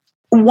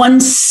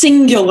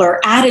singular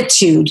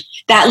attitude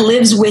that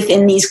lives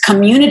within these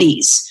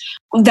communities,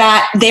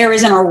 that there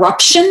is an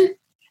eruption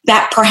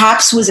that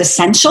perhaps was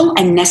essential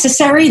and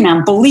necessary.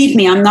 Now, believe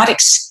me, I'm not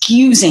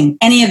excusing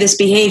any of this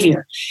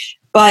behavior,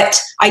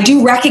 but I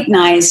do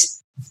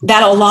recognize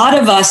that a lot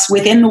of us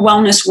within the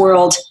wellness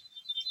world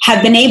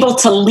have been able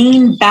to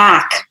lean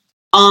back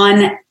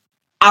on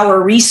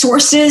our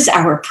resources,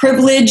 our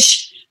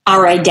privilege,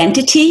 our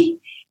identity,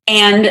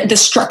 and the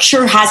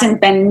structure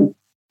hasn't been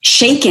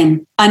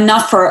shaken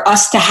enough for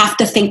us to have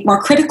to think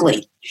more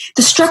critically.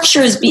 The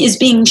structure is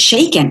being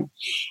shaken.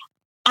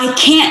 I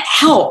can't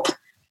help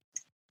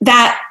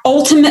that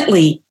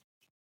ultimately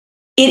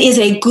it is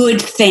a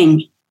good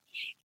thing.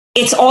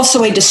 It's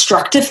also a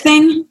destructive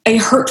thing, a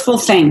hurtful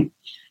thing.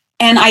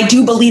 And I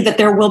do believe that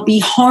there will be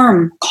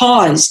harm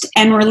caused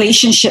and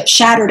relationships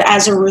shattered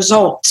as a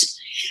result.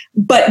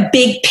 But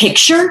big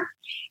picture,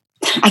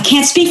 I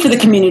can't speak for the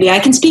community. I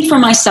can speak for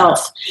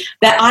myself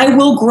that I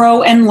will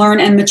grow and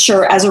learn and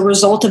mature as a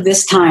result of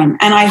this time.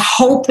 And I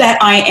hope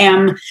that I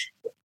am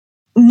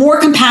more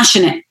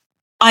compassionate.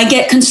 I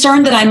get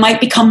concerned that I might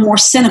become more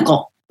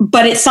cynical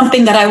but it's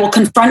something that I will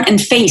confront and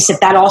face if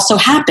that also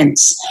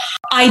happens.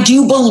 I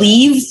do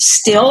believe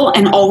still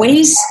and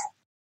always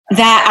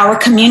that our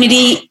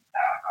community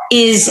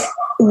is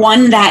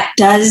one that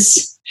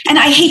does, and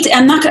I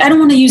don't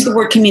want to use the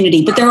word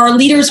community, but there are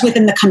leaders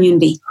within the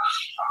community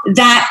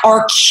that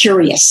are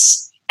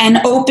curious and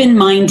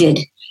open-minded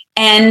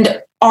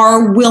and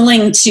are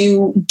willing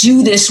to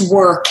do this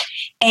work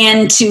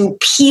and to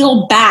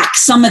peel back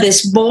some of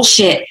this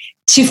bullshit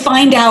to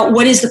find out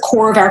what is the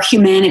core of our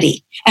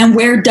humanity and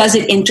where does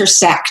it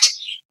intersect,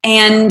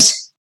 and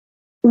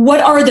what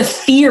are the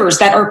fears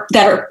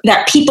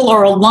that people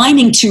are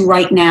aligning to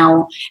right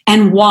now,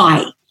 and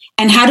why,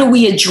 and how do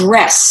we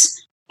address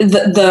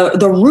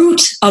the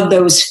root of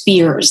those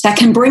fears that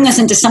can bring us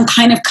into some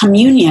kind of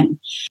communion.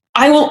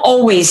 I will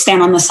always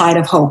stand on the side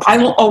of hope. I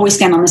will always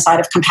stand on the side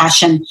of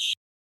compassion.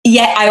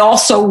 Yet I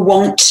also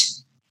won't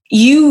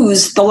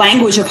use the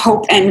language of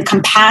hope and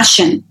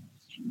compassion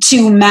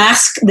to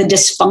mask the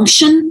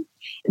dysfunction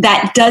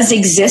that does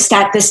exist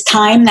at this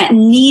time that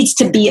needs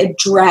to be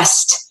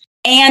addressed.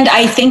 And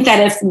I think that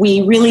if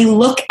we really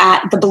look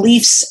at the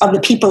beliefs of the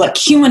people at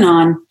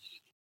QAnon,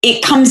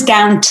 it comes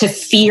down to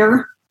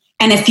fear.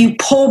 And if you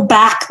pull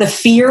back the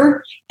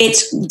fear,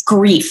 it's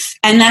grief.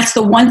 And that's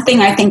the one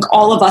thing I think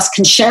all of us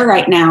can share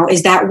right now,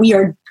 is that we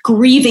are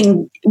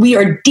grieving, we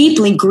are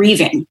deeply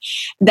grieving,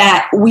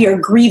 that we are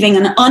grieving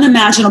an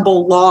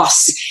unimaginable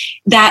loss,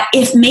 that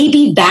if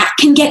maybe that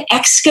can get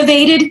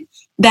excavated,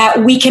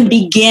 that we can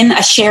begin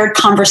a shared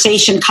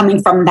conversation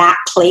coming from that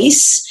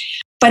place.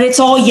 But it's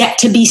all yet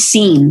to be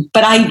seen.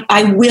 But I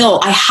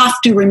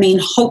have to remain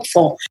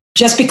hopeful,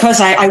 just because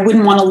I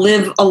wouldn't want to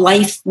live a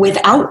life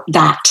without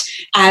that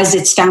as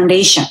its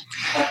foundation.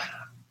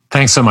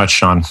 Thanks so much,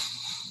 Seane.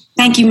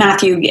 Thank you,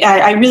 Matthew.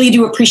 I really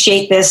do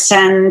appreciate this,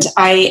 and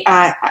I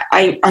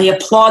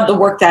applaud the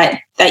work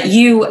that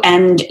you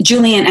and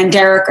Julian and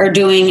Derek are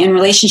doing in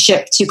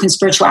relationship to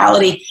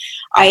conspirituality.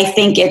 I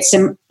think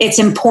it's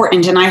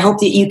important, and I hope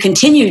that you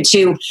continue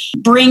to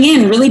bring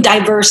in really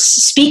diverse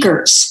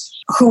speakers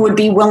who would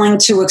be willing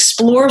to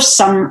explore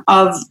some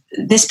of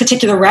this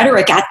particular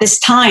rhetoric at this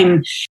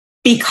time,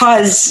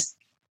 because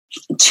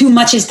too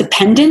much is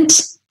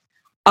dependent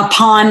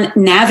upon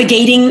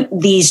navigating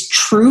these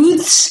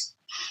truths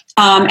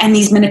and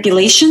these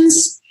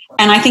manipulations.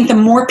 And I think the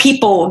more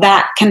people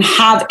that can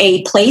have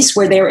a place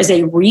where there is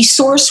a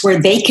resource where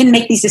they can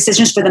make these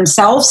decisions for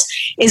themselves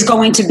is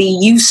going to be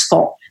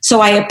useful. So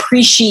I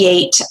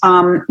appreciate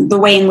the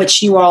way in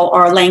which you all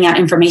are laying out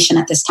information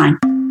at this time.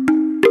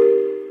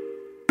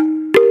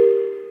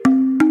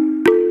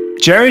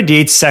 Jared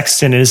Yates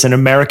Sexton is an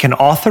American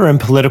author and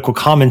political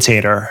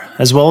commentator,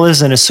 as well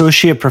as an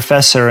associate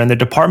professor in the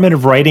Department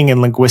of Writing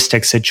and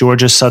Linguistics at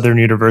Georgia Southern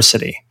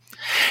University.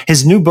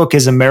 His new book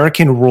is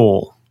American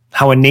Rule: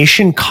 How a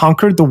Nation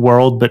Conquered the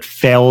World but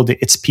Failed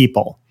Its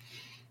People.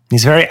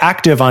 He's very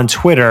active on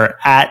Twitter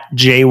at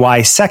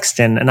JY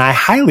Sexton, and I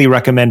highly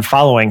recommend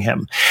following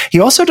him. He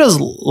also does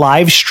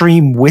live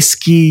stream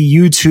whiskey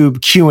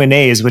YouTube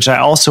Q&As, which I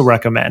also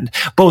recommend.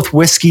 Both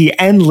whiskey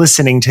and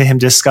listening to him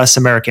discuss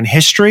American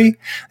history,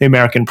 the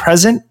American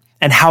present,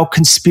 and how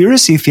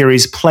conspiracy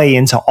theories play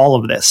into all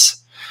of this.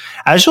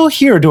 As you'll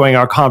hear during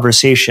our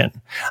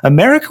conversation,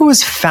 America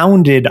was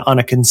founded on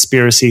a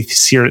conspiracy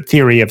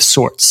theory of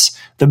sorts,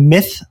 the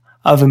myth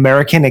of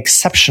American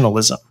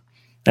exceptionalism.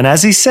 And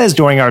as he says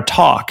during our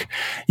talk,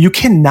 you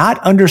cannot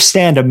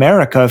understand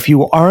America if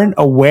you aren't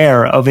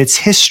aware of its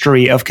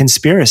history of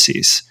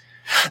conspiracies.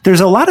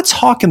 There's a lot of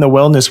talk in the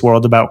wellness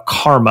world about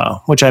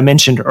karma, which I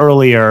mentioned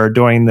earlier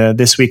during the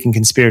This Week in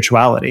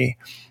Conspirituality.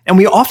 And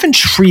we often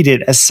treat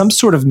it as some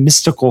sort of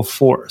mystical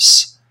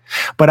force.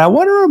 But I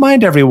want to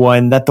remind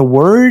everyone that the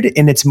word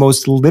in its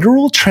most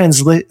literal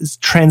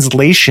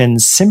translation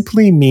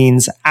simply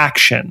means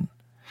action,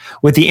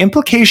 with the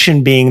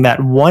implication being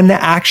that one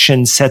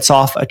action sets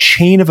off a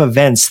chain of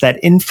events that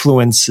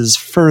influences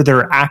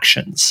further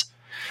actions.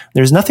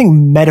 There's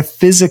nothing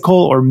metaphysical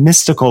or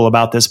mystical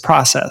about this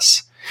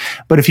process.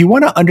 But if you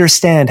want to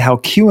understand how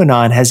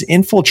QAnon has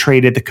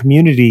infiltrated the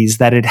communities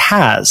that it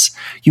has,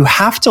 you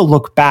have to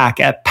look back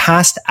at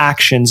past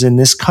actions in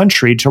this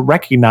country to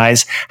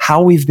recognize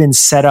how we've been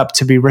set up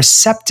to be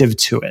receptive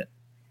to it.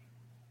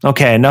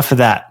 Okay, enough of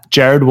that.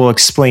 Jared will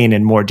explain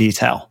in more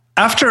detail.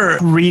 After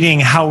reading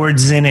Howard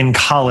Zinn in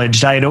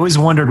college, I had always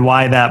wondered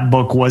why that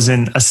book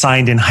wasn't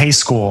assigned in high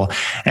school.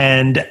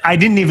 And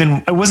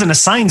it wasn't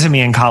assigned to me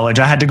in college.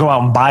 I had to go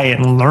out and buy it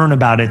and learn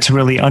about it to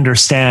really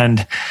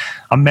understand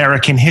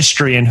American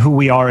history and who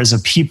we are as a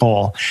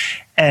people.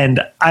 And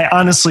I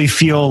honestly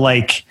feel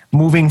like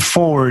moving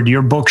forward,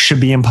 your book should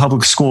be in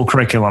public school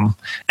curriculum.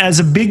 As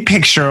a big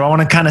picture, I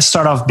want to kind of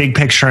start off big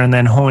picture and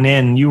then hone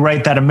in. You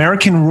write that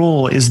American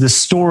Rule is the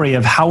story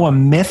of how a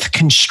myth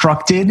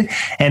constructed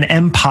an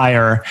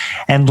empire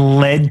and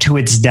led to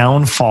its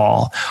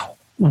downfall.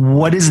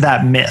 What is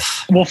that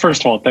myth? Well,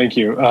 first of all, thank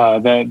you.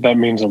 That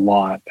means a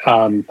lot.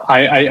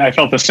 I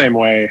felt the same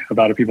way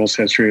about a people's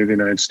history of the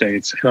United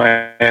States. And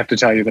I have to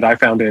tell you that I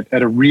found it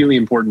at a really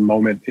important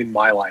moment in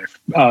my life.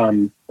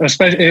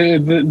 Especially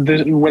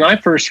when I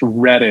first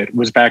read it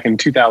was back in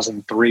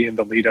 2003 in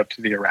the lead up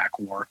to the Iraq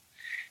War.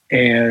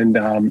 And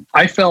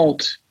I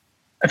felt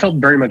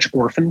very much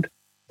orphaned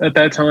at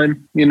that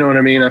time. You know what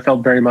I mean? I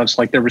felt very much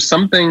like there was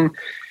something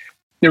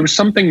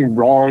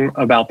wrong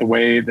about the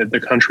way that the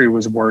country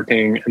was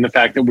working and the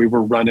fact that we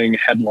were running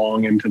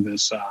headlong into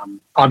this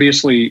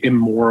obviously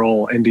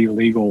immoral and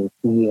illegal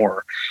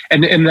war.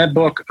 And that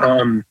book,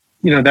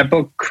 that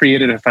book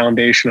created a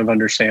foundation of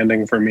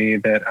understanding for me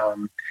that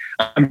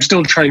I'm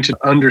still trying to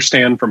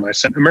understand for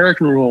myself.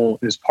 American rule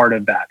is part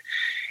of that.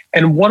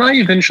 And what I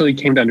eventually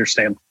came to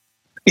understand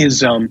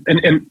is,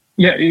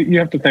 you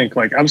have to think,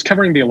 like, I was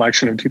covering the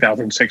election of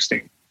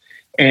 2016.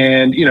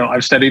 And,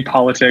 I've studied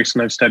politics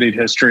and I've studied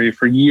history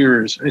for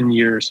years and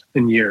years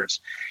and years.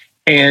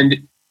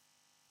 And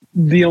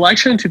the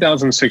election in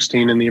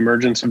 2016 and the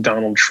emergence of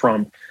Donald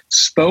Trump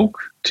spoke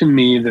to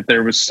me that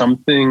there was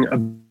something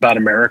about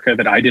America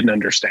that I didn't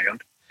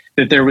understand,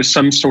 that there was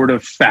some sort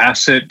of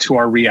facet to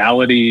our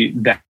reality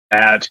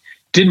that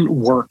didn't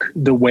work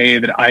the way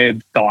that I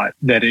had thought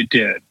that it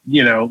did,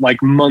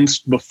 like months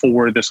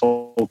before this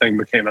whole thing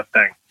became a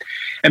thing.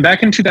 And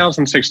back in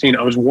 2016,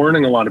 I was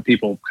warning a lot of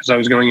people because I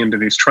was going into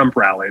these Trump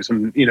rallies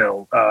and,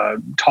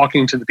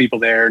 talking to the people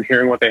there and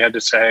hearing what they had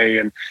to say.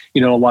 And,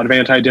 a lot of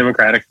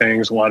anti-democratic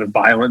things, a lot of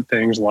violent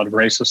things, a lot of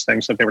racist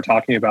things that they were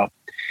talking about.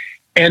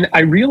 And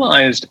I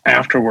realized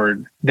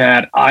afterward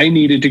that I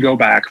needed to go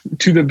back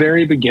to the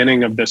very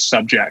beginning of this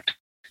subject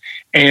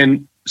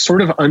and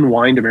sort of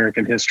unwind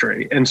American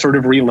history and sort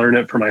of relearn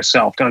it for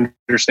myself to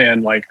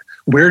understand, like,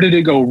 where did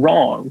it go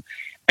wrong?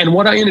 And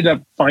what I ended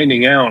up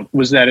finding out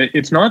was that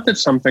it's not that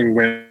something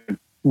went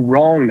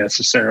wrong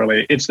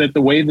necessarily. It's that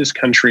the way this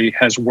country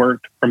has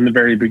worked from the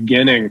very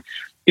beginning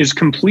is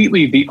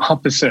completely the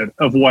opposite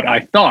of what I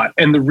thought.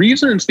 And the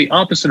reason it's the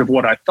opposite of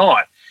what I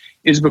thought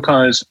is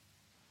because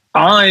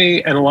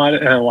I and a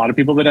lot of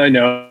people that I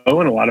know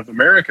and a lot of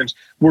Americans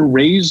were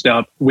raised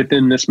up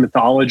within this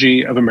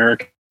mythology of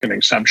American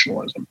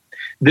exceptionalism.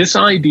 This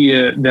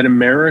idea that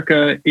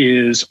America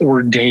is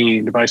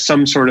ordained by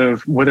some sort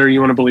of, whether you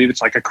want to believe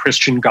it's like a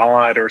Christian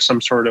God or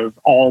some sort of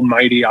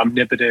almighty,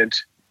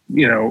 omnipotent,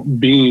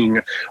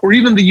 being, or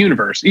even the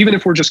universe, even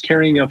if we're just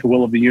carrying out the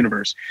will of the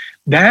universe,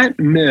 that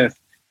myth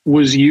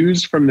was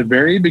used from the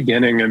very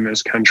beginning in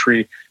this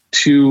country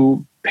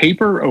to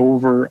paper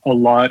over a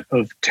lot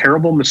of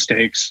terrible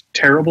mistakes,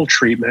 terrible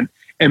treatment,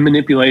 and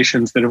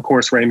manipulations that, of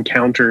course, ran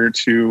counter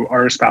to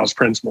our espoused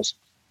principles.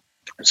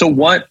 So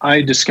what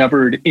I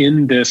discovered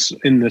in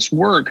this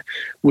work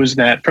was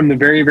that from the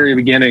very, very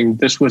beginning,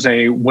 this was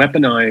a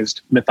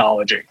weaponized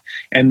mythology,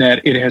 and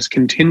that it has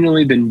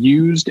continually been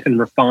used and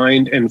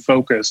refined and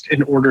focused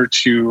in order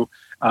to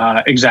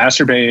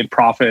exacerbate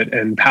profit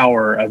and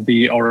power of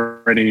the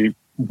already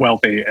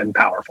wealthy and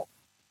powerful.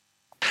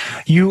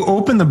 You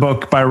open the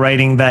book by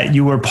writing that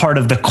you were part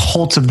of the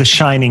cult of the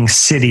shining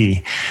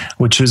city,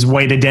 which was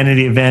white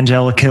identity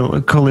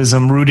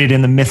evangelicalism rooted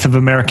in the myth of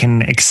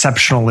American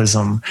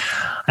exceptionalism.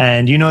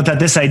 And you note that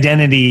this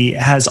identity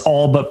has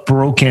all but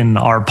broken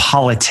our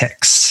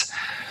politics.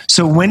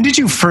 So when did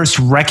you first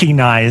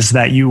recognize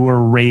that you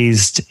were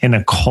raised in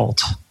a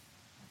cult?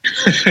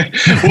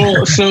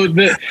 Well, so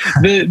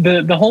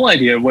the whole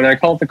idea, when I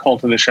call it the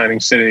cult of the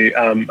shining city,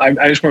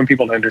 I just want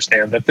people to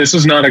understand that this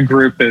is not a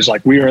group that is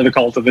like, we are the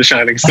cult of the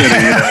shining city.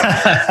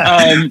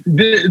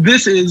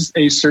 This is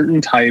a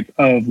certain type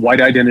of white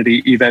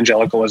identity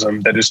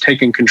evangelicalism that is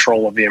taking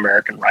control of the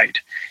American right.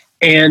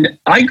 And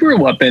I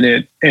grew up in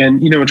it,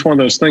 and, it's one of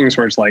those things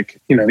where it's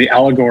like, the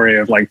allegory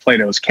of like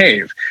Plato's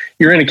cave.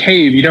 You're in a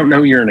cave, you don't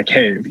know you're in a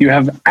cave. You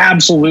have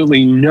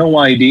absolutely no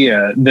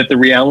idea that the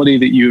reality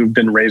that you've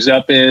been raised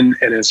up in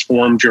and has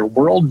formed your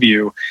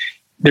worldview,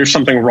 there's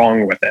something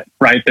wrong with it,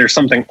 right? There's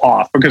something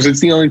off because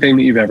it's the only thing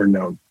that you've ever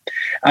known.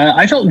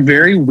 I felt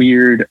very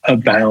weird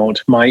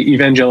about my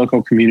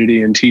evangelical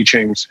community and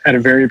teachings at a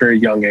very, very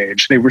young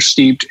age. They were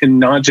steeped in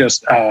not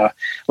just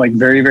like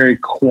very, very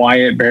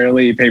quiet,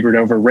 barely papered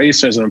over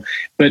racism,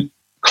 but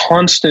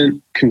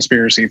constant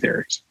conspiracy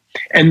theories.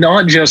 And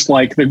not just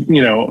like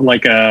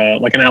like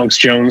an Alex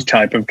Jones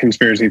type of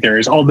conspiracy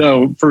theories,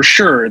 although for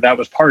sure that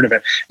was part of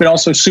it, but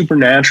also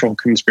supernatural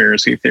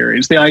conspiracy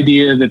theories. The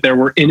idea that there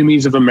were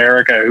enemies of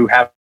America who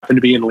happened to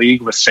be in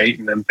league with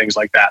Satan and things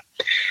like that.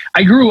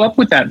 I grew up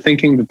with that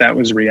thinking that that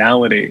was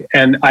reality.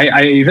 And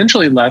I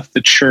eventually left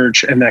the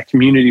church and that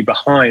community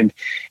behind.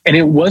 And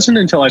it wasn't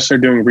until I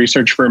started doing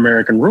research for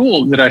American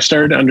Rule that I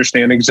started to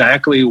understand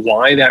exactly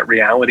why that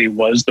reality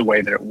was the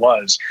way that it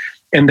was.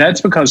 And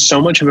that's because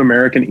so much of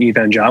American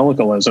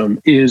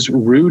evangelicalism is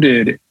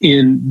rooted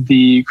in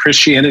the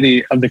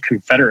Christianity of the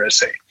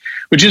Confederacy,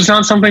 which is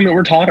not something that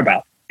we're taught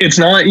about. It's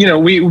not,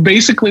 we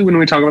basically, when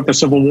we talk about the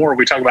Civil War,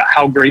 we talk about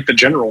how great the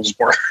generals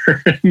were,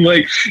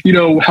 like,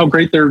 how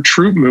great their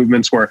troop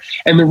movements were.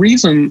 And the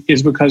reason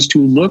is because to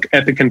look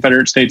at the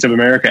Confederate States of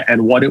America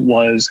and what it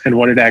was and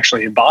what it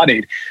actually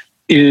embodied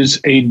is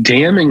a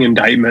damning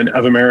indictment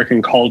of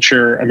American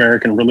culture,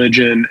 American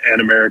religion,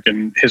 and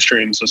American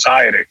history and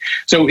society.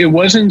 So it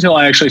wasn't until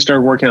I actually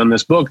started working on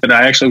this book that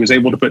I actually was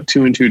able to put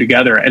two and two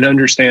together and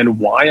understand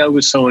why I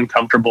was so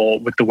uncomfortable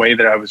with the way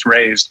that I was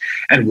raised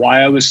and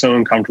why I was so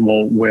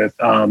uncomfortable with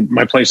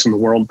my place in the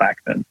world back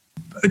then.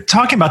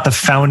 Talking about the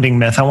founding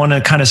myth, I want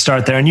to kind of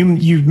start there. And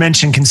you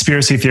mentioned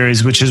conspiracy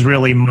theories, which is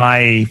really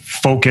my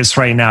focus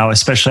right now,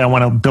 especially I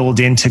want to build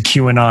into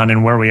QAnon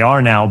and where we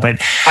are now.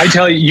 But I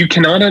tell you, you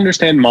cannot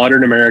understand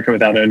modern America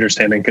without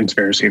understanding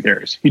conspiracy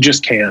theories. You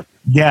just can't.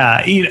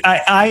 Yeah.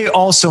 I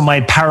also,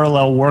 my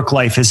parallel work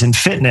life is in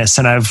fitness,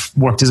 and I've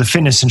worked as a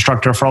fitness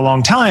instructor for a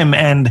long time.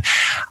 And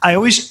I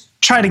always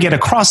try to get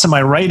across in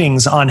my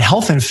writings on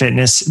health and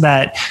fitness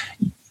that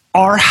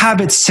our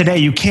habits today,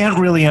 you can't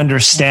really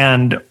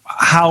understand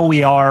how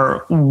we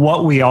are,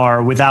 what we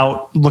are,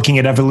 without looking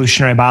at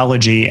evolutionary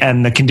biology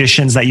and the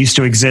conditions that used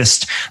to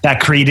exist that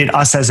created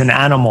us as an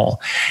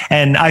animal.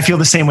 And I feel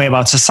the same way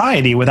about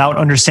society without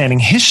understanding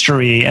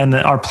history and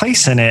our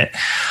place in it.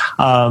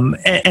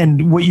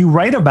 And what you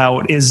write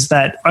about is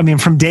that,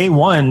 from day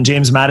one,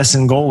 James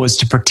Madison's goal was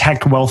to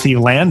protect wealthy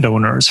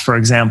landowners, for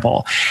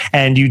example.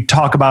 And you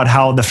talk about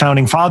how the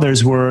founding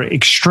fathers were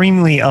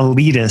extremely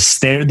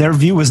elitist. Their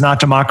view was not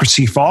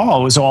democracy for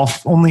all. It was all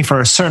only for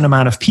a certain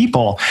amount of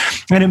people.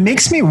 And it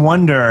makes me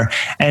wonder,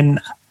 and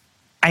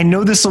I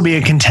know this will be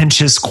a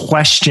contentious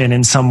question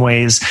in some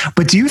ways,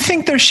 but do you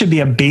think there should be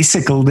a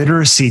basic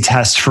literacy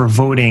test for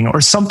voting, or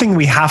something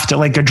we have to,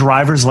 like a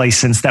driver's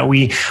license, that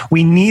we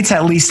need to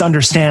at least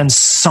understand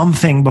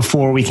something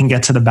before we can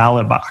get to the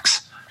ballot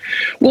box?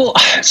 Well,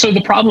 so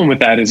the problem with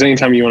that is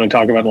anytime you want to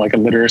talk about like a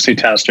literacy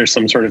test or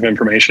some sort of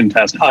information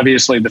test,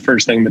 obviously the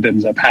first thing that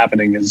ends up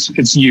happening is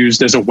it's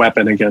used as a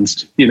weapon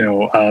against,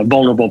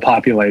 vulnerable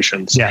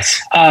populations.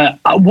 Yes.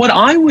 What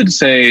I would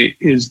say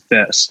is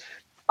this.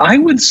 I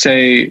would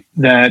say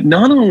that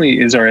not only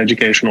is our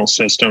educational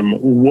system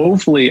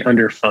woefully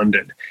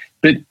underfunded,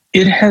 but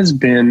it has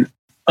been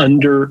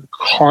under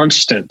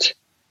constant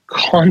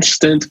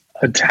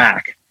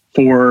attack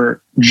for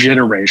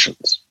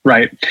generations,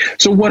 right?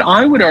 So what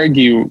I would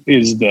argue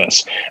is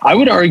this. I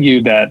would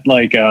argue that,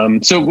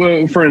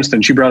 for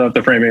instance, you brought up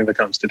the framing of the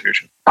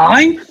Constitution.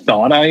 I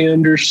thought I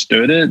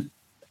understood it.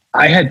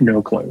 I had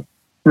no clue,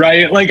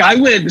 right? I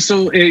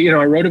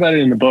wrote about it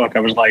in the book. I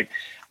was like,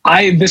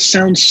 this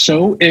sounds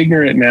so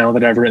ignorant now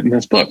that I've written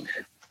this book.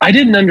 I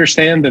didn't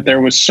understand that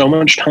there was so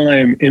much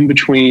time in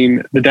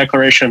between the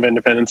Declaration of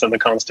Independence and the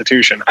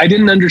Constitution. I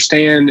didn't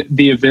understand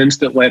the events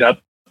that led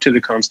up to the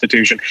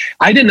Constitution.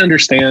 I didn't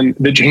understand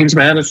that James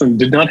Madison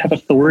did not have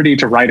authority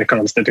to write a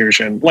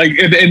constitution.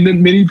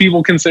 And many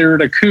people consider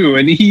it a coup.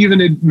 And he even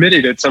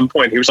admitted at some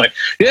point, he was like,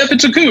 yeah, if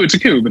it's a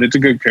coup, but it's a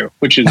good coup,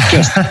 which is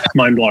just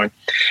mind blowing.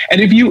 And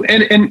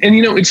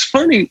it's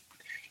funny.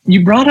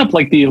 You brought up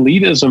the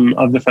elitism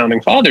of the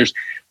founding fathers.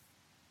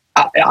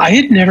 I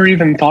had never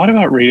even thought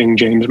about reading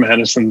James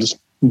Madison's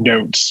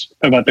notes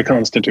about the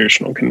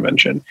Constitutional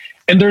Convention,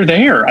 and they're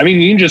there.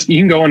 You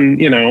can go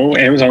on,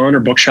 Amazon or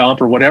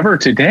Bookshop or whatever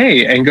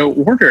today and go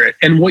order it.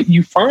 And what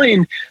you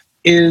find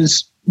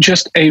is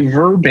just a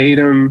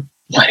verbatim,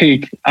 a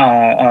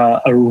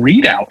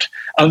readout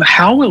of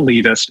how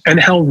elitist and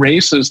how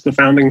racist the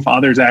founding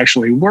fathers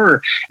actually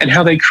were, and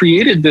how they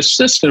created this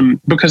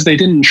system because they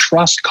didn't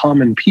trust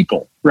common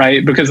people,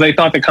 right? Because they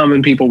thought the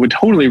common people would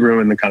totally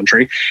ruin the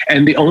country,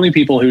 and the only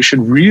people who should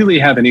really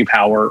have any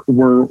power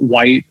were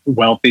white,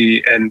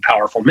 wealthy, and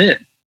powerful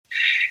men.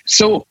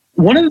 So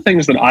one of the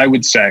things that I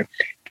would say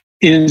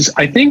is,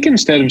 I think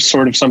instead of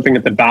sort of something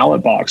at the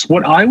ballot box,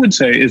 what I would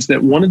say is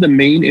that one of the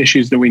main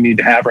issues that we need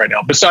to have right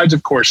now, besides,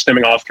 of course,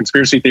 stemming off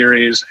conspiracy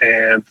theories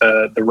and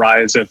the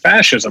rise of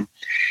fascism,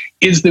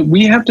 is that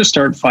we have to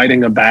start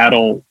fighting a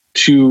battle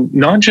to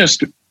not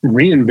just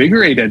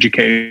reinvigorate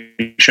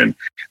education,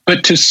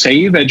 but to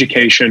save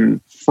education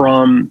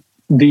from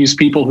these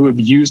people who have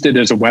used it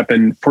as a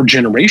weapon for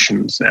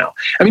generations now.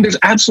 There's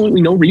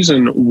absolutely no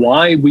reason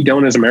why we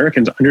don't, as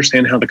Americans,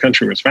 understand how the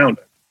country was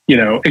founded.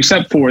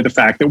 Except for the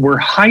fact that we're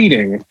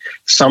hiding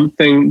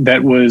something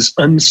that was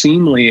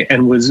unseemly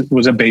and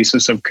was a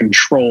basis of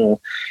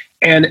control.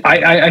 And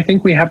I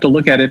think we have to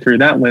look at it through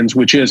that lens,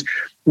 which is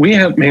we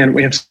have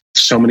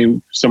so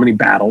many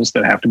battles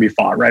that have to be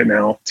fought right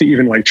now to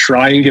even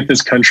try and get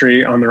this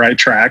country on the right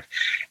track.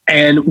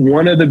 And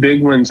one of the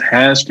big ones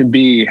has to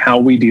be how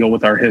we deal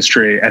with our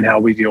history and how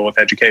we deal with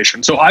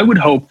education. So I would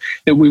hope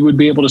that we would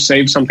be able to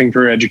save something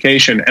through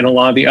education, and a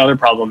lot of the other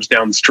problems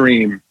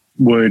downstream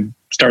would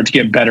start to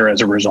get better as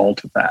a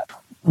result of that.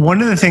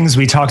 One of the things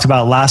we talked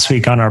about last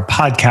week on our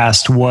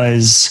podcast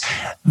was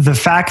the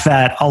fact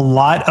that a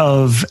lot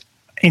of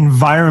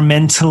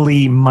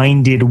environmentally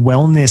minded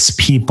wellness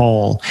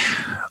people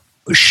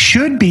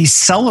should be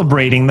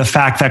celebrating the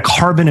fact that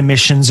carbon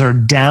emissions are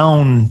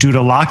down due to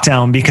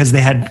lockdown because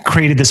they had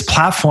created this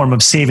platform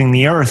of saving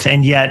the earth,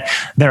 and yet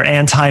they're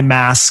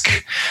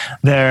anti-mask,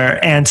 the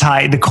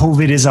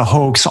COVID is a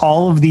hoax,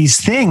 all of these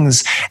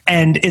things.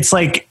 And it's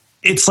like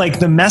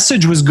the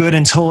message was good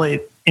until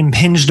it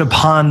impinged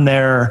upon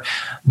their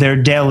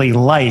daily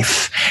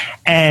life.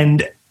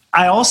 And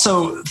I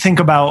also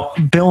think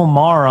about Bill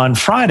Maher on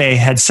Friday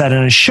had said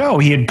in a show,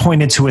 he had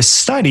pointed to a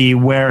study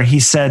where he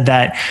said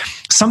that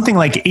something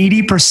like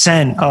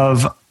 80%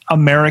 of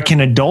American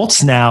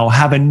adults now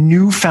have a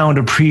newfound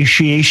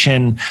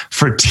appreciation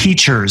for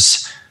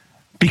teachers,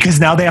 because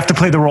now they have to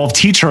play the role of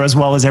teacher as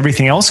well as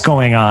everything else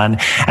going on.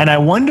 And I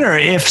wonder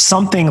if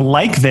something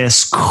like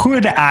this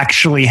could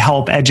actually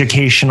help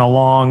education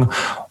along,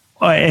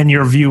 in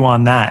your view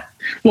on that.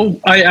 Well,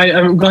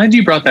 I'm glad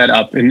you brought that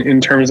up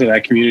in terms of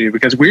that community,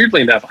 because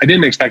weirdly enough, I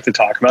didn't expect to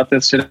talk about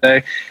this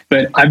today,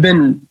 but I've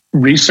been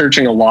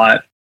researching a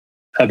lot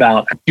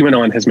about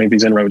QAnon has made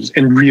these inroads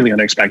in really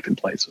unexpected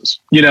places,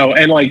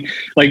 and like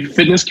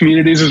fitness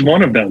communities is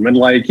one of them, and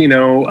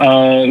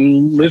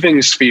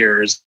living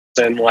spheres,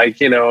 and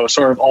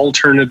sort of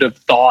alternative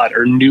thought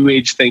or new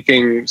age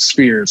thinking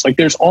spheres. Like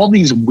there's all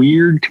these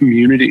weird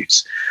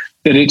communities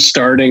that it's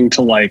starting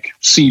to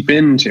seep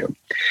into.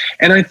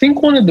 And I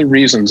think one of the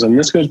reasons, and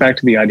this goes back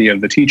to the idea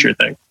of the teacher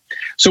thing.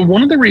 So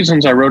one of the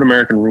reasons I wrote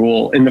American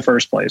Rule in the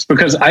first place,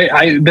 because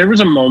there was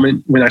a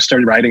moment when I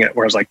started writing it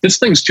where I was like, this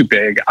thing's too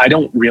big. I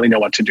don't really know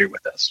what to do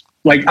with this.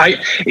 I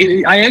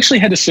actually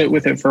had to sit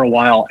with it for a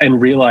while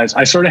and realize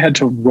I sort of had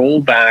to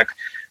roll back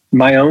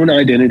my own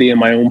identity and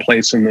my own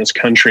place in this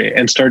country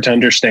and start to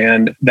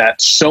understand that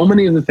so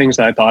many of the things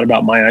that I thought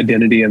about my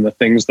identity and the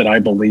things that I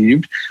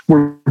believed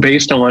were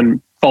based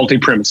on faulty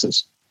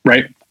premises,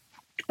 right?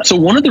 So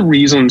one of the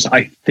reasons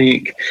I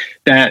think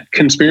that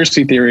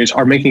conspiracy theories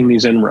are making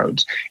these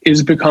inroads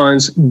is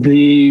because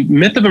the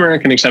myth of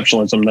American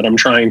exceptionalism that I'm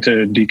trying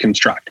to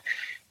deconstruct,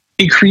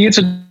 it creates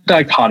a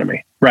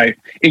dichotomy, right?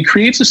 It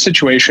creates a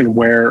situation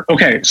where,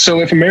 okay,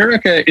 so if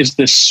America is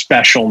this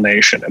special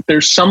nation, if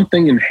there's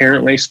something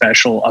inherently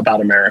special about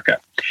America,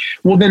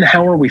 well, then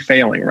how are we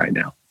failing right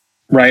now?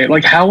 Right?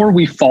 Like, how are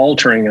we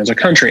faltering as a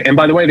country? And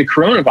by the way, the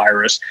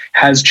coronavirus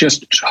has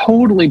just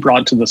totally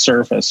brought to the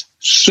surface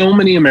so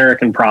many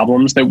American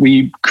problems that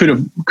we could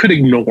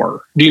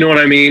ignore. Do you know what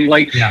I mean?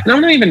 And I'm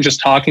not even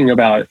just talking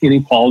about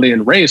inequality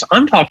and race.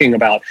 I'm talking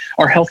about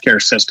our healthcare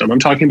system. I'm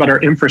talking about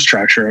our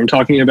infrastructure. I'm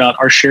talking about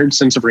our shared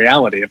sense of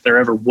reality, if there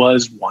ever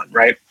was one,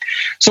 right?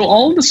 So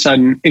all of a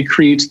sudden, it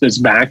creates this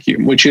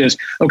vacuum, which is,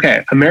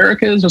 okay,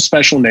 America is a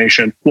special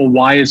nation. Well,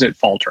 why is it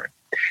faltering?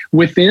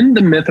 Within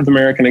the myth of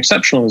American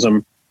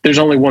exceptionalism, there's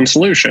only one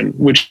solution,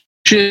 which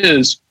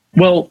is,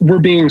 well, we're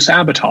being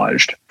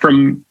sabotaged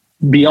from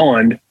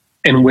beyond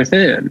and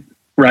within,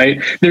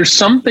 right? There's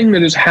something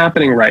that is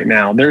happening right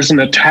now. There's an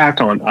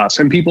attack on us,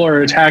 and people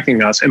are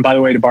attacking us. And by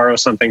the way, to borrow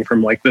something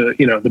from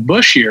the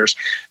Bush years,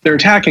 they're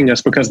attacking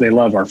us because they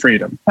love our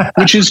freedom,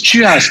 which is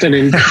just an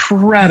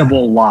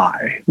incredible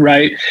lie,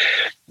 right?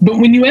 But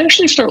when you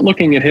actually start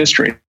looking at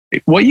history,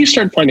 what you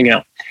start finding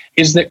out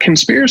is that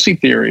conspiracy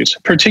theories,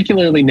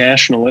 particularly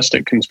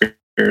nationalistic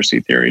conspiracy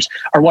theories,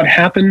 are what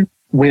happen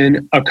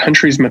when a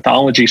country's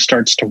mythology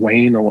starts to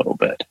wane a little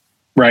bit,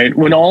 right?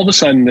 When all of a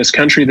sudden this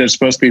country that's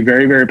supposed to be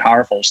very, very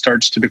powerful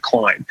starts to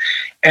decline.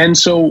 And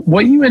so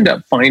what you end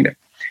up finding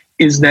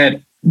is that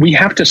we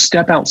have to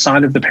step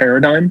outside of the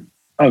paradigm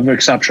of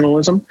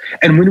exceptionalism.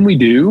 And when we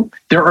do,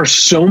 there are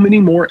so many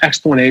more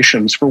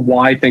explanations for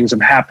why things have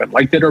happened,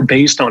 that are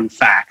based on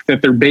fact,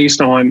 that they're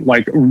based on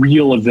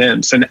real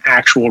events and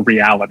actual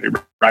reality,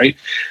 right?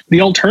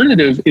 The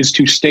alternative is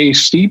to stay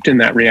steeped in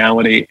that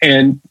reality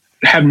and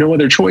have no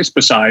other choice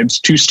besides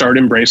to start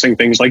embracing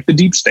things like the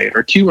deep state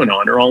or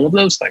QAnon or all of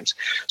those things.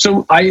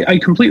 So I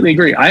completely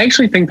agree. I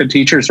actually think that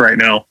teachers right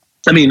now,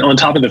 on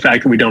top of the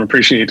fact that we don't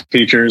appreciate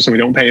teachers and we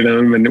don't pay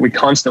them and we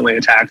constantly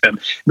attack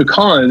them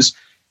because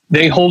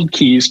they hold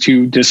keys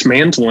to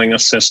dismantling a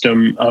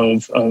system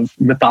of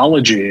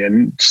mythology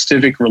and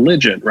civic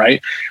religion,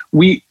 right?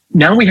 We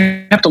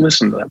have to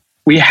listen to them.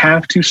 We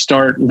have to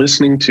start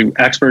listening to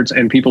experts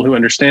and people who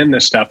understand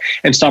this stuff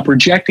and stop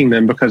rejecting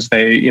them because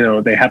they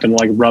happen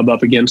to rub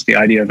up against the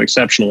idea of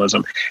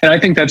exceptionalism. And I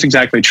think that's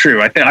exactly true.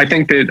 I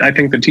think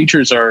the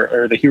teachers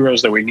are the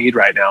heroes that we need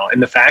right now.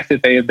 And the fact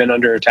that they have been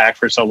under attack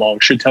for so long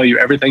should tell you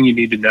everything you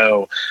need to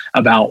know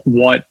about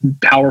what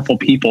powerful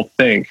people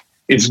think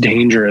is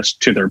dangerous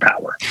to their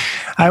power.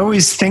 I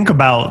always think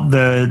about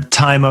the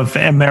time of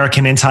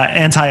American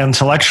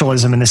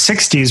anti-intellectualism in the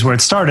 60s where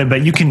it started,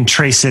 but you can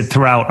trace it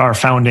throughout our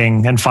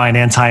founding and find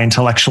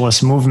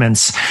anti-intellectualist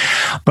movements.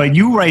 But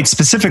you write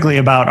specifically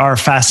about our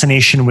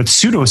fascination with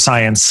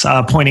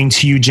pseudoscience, pointing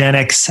to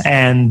eugenics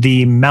and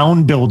the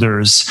mound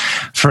builders,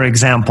 for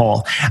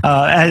example,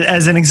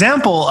 as an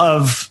example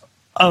of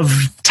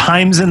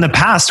times in the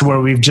past where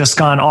we've just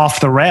gone off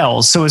the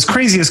rails. So as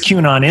crazy as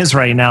QAnon is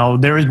right now,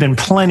 there has been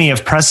plenty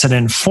of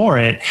precedent for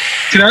it.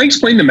 Can I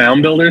explain the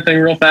mound builder thing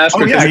real fast?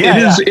 Oh,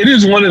 because it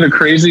is one of the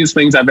craziest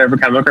things I've ever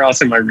come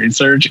across in my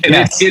research. And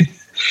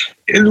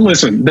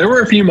Listen, there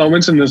were a few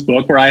moments in this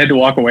book where I had to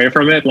walk away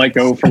from it, like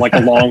go for like a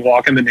long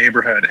walk in the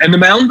neighborhood. And the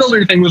mound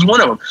builder thing was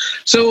one of them.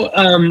 So,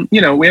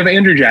 we have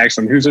Andrew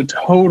Jackson, who's a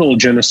total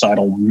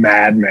genocidal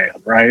madman,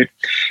 right?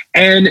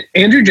 And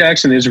Andrew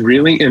Jackson is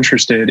really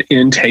interested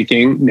in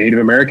taking Native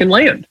American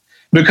land,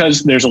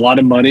 because there's a lot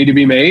of money to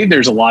be made.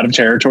 There's a lot of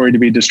territory to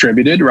be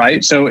distributed,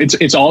 right? So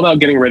it's all about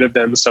getting rid of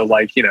them. So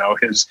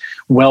his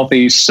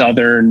wealthy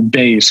Southern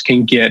base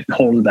can get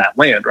hold of that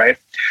land, right?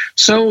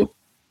 So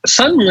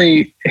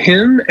suddenly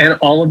him and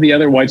all of the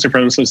other white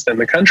supremacists in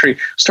the country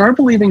start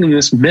believing in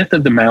this myth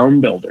of the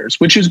mound builders,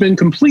 which has been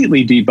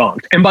completely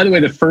debunked. And by the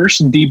way, the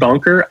first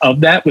debunker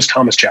of that was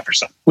Thomas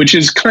Jefferson, which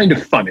is kind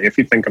of funny if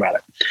you think about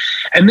it.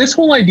 And this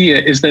whole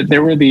idea is that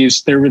there were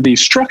these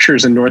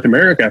structures in North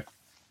America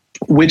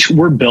which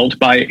were built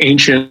by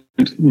ancient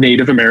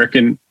Native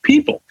American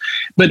people.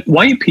 But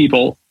white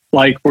people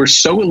were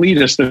so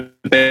elitist that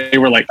they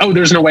were like, oh,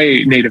 there's no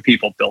way Native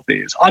people built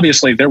these.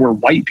 Obviously, there were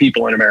white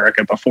people in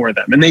America before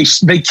them, and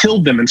they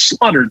killed them and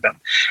slaughtered them.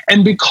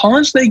 And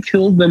because they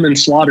killed them and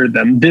slaughtered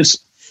them, this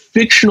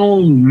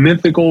fictional,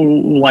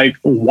 mythical,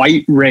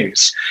 white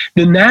race,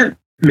 then that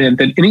meant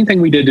that anything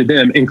we did to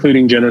them,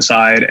 including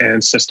genocide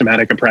and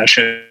systematic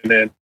oppression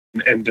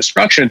and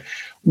destruction,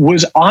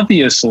 was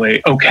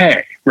obviously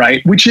okay,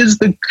 right? Which is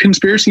the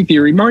conspiracy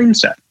theory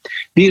mindset.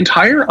 The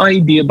entire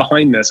idea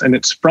behind this, and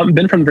it's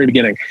been from the very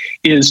beginning,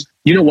 is,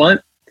 you know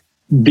what?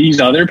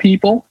 These other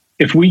people,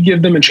 if we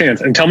give them a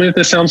chance, and tell me if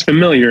this sounds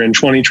familiar in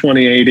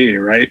 2020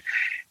 AD, right?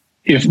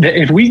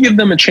 If we give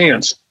them a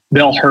chance,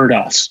 they'll hurt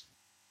us,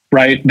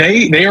 right?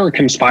 They are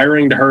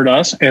conspiring to hurt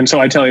us, and so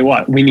I tell you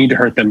what, we need to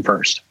hurt them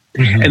first.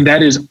 Mm-hmm. And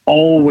that is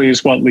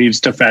always what leads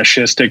to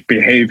fascistic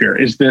behavior,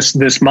 is this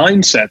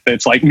mindset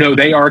that's like, no,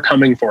 they are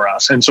coming for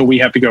us, and so we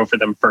have to go for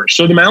them first.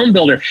 So the mound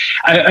builder,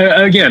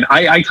 I kind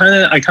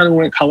of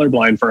went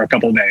colorblind for a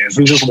couple of days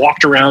and just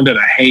walked around in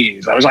a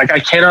haze. I was like, I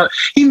cannot.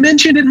 He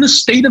mentioned it in the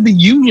State of the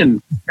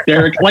Union,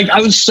 Derek. I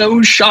was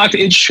so shocked.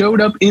 It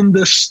showed up in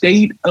the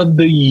State of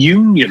the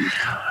Union.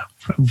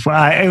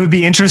 I would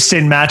be interested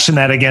in matching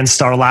that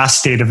against our last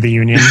State of the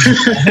Union.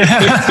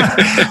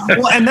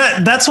 Well, and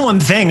that's one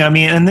thing. I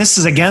mean, and this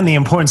is, again, the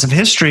importance of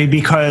history,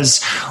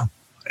 because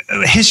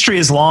history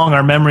is long,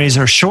 our memories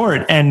are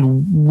short,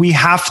 and we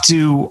have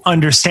to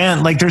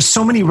understand, there's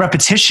so many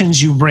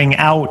repetitions you bring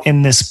out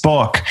in this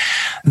book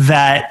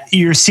that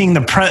you're seeing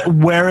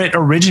where it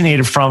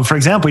originated from. For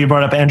example, you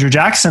brought up Andrew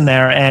Jackson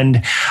there,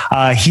 and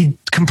he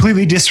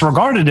completely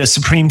disregarded a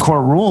Supreme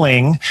Court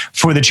ruling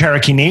for the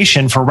Cherokee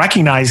Nation for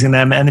recognizing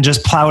them, and then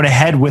just plowed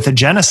ahead with a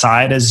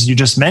genocide, as you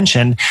just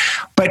mentioned.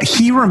 But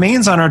he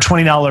remains on our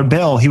 $20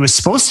 bill. He was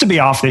supposed to be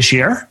off this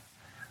year,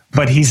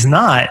 but he's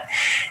not.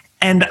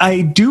 And I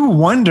do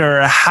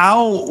wonder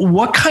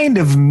what kind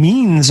of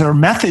means or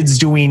methods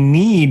do we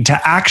need to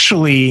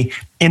actually,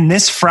 in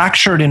this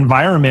fractured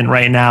environment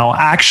right now,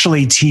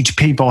 actually teach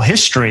people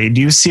history?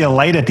 Do you see a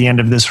light at the end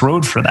of this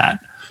road for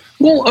that?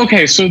 Well,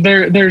 okay, so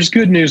there's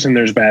good news and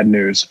there's bad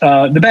news.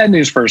 The bad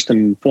news, first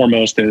and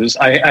foremost, is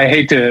I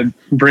hate to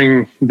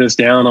bring this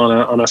down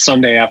on a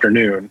Sunday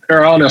afternoon,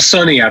 or on a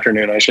sunny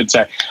afternoon, I should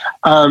say.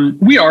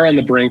 We are on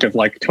the brink of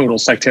total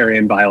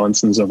sectarian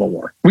violence and civil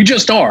war. We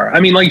just are.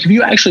 I mean, if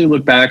you actually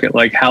look back at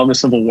how the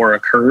Civil War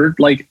occurred,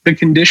 the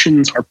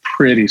conditions are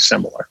pretty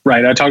similar,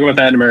 right? I talk about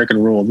that in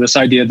American Rule, this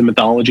idea of the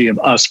mythology of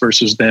us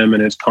versus them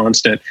and its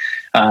constant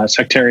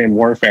sectarian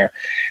warfare.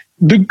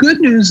 The good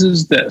news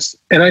is this,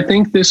 and I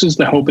think this is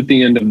the hope at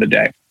the end of the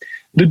day.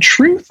 The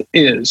truth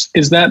is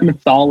that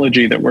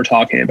mythology that we're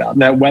talking about,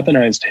 that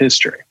weaponized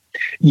history,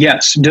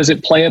 yes, does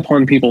it play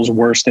upon people's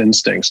worst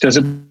instincts? Does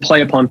it play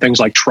upon things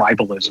like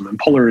tribalism and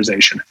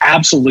polarization?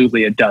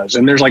 Absolutely it does.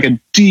 And there's a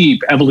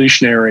deep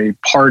evolutionary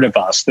part of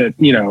us that,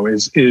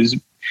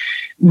 is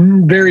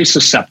very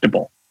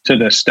susceptible to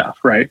this stuff,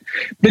 right?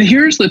 But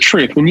here's the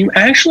truth. When you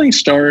actually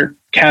start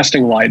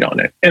casting light on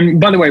it, and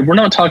by the way, we're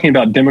not talking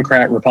about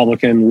Democrat,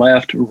 Republican,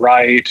 left,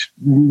 right,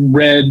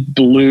 red,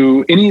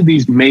 blue, any of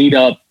these made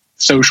up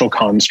social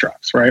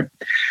constructs, right?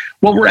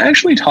 What we're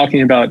actually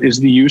talking about is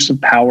the use of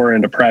power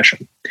and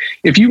oppression.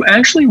 If you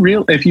actually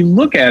if you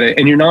look at it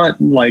and you're not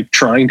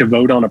trying to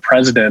vote on a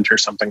president or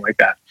something like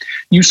that,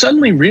 you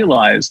suddenly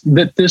realize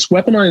that this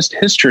weaponized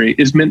history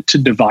is meant to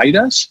divide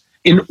us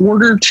in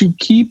order to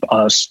keep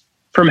us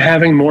from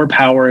having more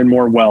power and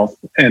more wealth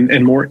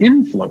and more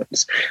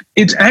influence.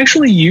 It's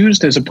actually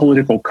used as a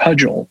political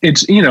cudgel.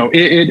 It's,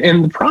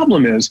 and the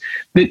problem is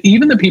that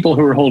even the people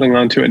who are holding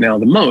on to it now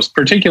the most,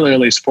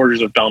 particularly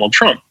supporters of Donald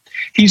Trump,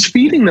 he's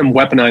feeding them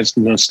weaponized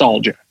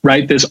nostalgia,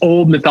 right? This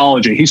old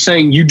mythology. He's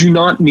saying you do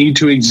not need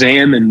to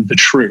examine the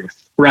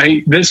truth,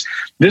 right? This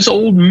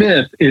old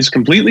myth is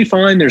completely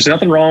fine. There's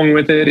nothing wrong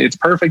with it. It's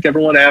perfect.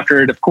 Everyone after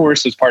it, of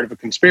course, is part of a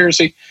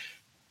conspiracy.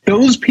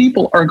 Those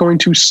people are going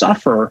to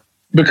suffer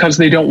because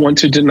they don't want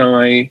to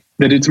deny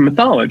that it's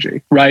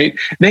mythology, right?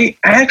 They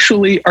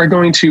actually are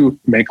going to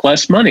make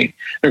less money.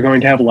 They're going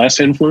to have less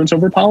influence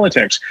over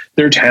politics.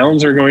 Their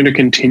towns are going to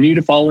continue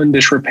to fall in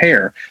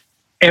disrepair.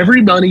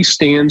 everybody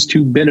stands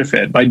to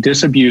benefit by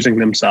disabusing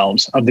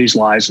themselves of these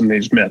lies and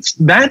these myths.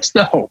 That's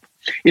the hope.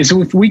 Is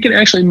if we can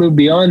actually move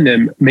beyond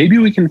them, maybe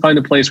we can find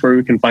a place where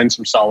we can find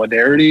some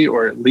solidarity,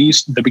 or at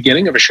least the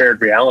beginning of a shared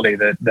reality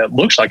that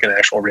looks like an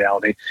actual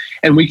reality,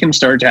 and we can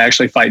start to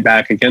actually fight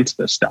back against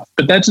this stuff.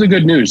 But that's the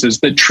good news, is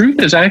that truth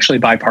is actually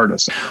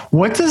bipartisan.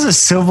 What does a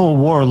civil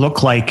war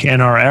look like in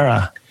our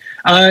era?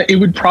 It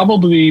would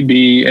probably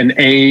be an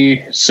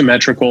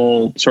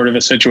asymmetrical sort of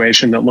a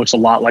situation that looks a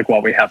lot like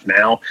what we have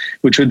now,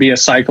 which would be a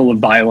cycle of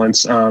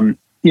violence.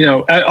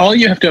 All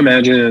you have to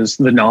imagine is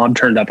the knob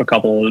turned up a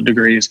couple of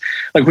degrees.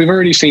 Like, we've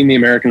already seen the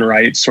American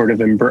right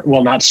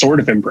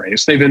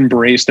embrace. They've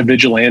embraced a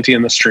vigilante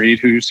in the street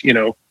who's,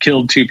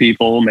 killed 2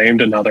 people,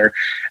 maimed another.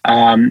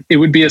 It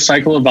would be a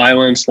cycle of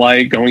violence,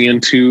 like going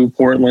into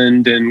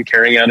Portland and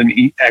carrying out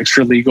an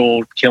extra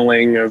legal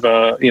killing of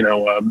a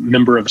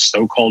member of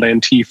so-called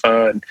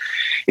Antifa. And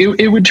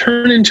it would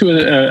turn into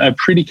a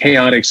pretty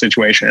chaotic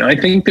situation. And I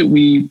think that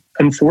we,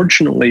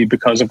 unfortunately,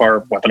 because of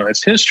our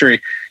weaponized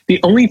history, the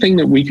only thing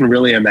that we can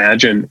really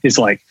imagine is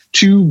like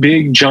 2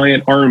 big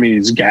giant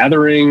armies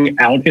gathering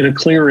out in a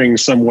clearing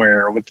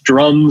somewhere with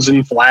drums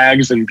and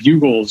flags and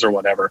bugles or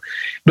whatever.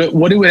 But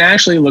what it would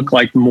actually look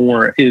like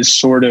more is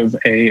sort of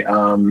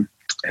an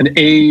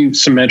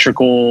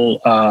asymmetrical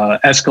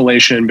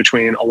escalation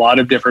between a lot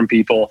of different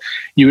people.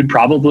 You would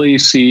probably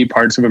see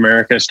parts of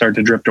America start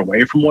to drift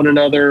away from one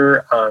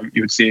another.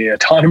 You would see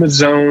autonomous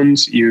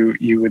zones.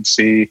 You would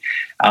see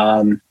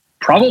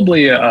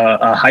probably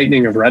a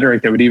heightening of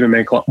rhetoric that would even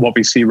make what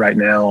we see right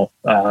now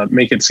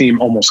make it seem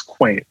almost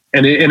quaint.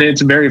 And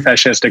it's very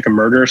fascistic and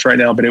murderous right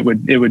now, but it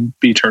would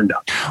be turned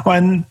up. Well,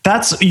 and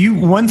that's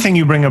one thing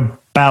you bring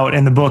about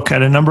in the book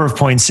at a number of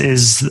points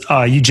is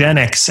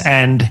eugenics,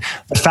 and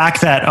the fact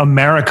that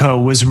America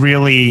was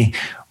really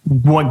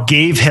what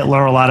gave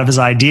Hitler a lot of his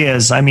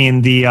ideas. I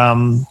mean,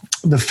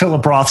 the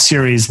Philip Roth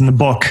series in the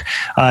book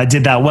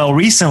did that well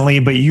recently,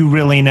 but you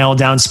really nailed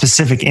down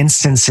specific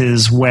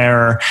instances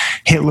where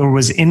Hitler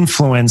was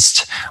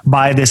influenced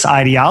by this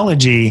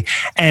ideology.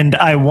 And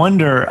I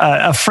wonder,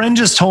 a friend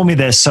just told me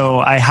this, so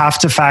I have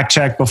to fact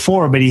check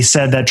before, but he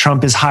said that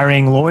Trump is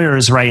hiring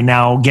lawyers right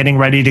now, getting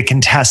ready to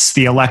contest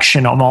the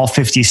election on all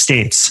 50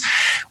 states,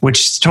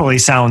 which totally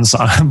sounds,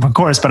 of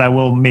course, but I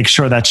will make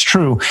sure that's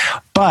true.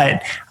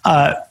 But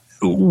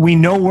we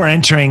know we're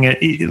entering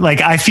it.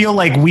 Like, I feel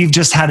like we've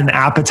just had an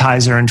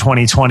appetizer in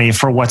 2020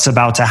 for what's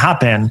about to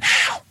happen.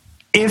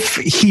 If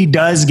he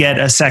does get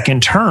a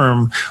second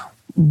term,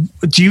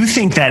 do you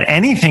think that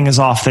anything is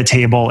off the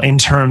table in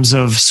terms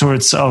of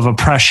sorts of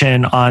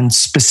oppression on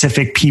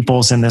specific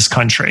peoples in this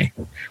country?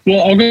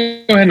 Well, I'll go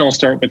ahead and I'll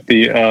start with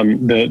the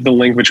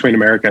link between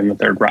America and the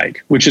Third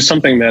Reich, which is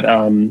something that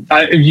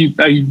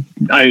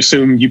I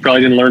assume you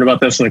probably didn't learn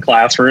about this in the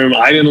classroom.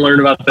 I didn't learn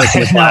about this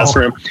in the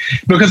classroom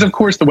because, of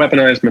course, the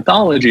weaponized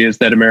mythology is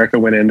that America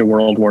went into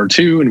World War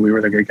II and we were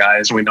the good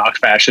guys and we knocked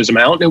fascism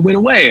out and it went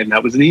away and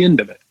that was the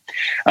end of it.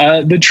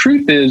 The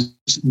truth is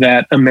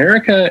that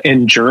America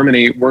and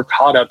Germany were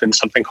caught up in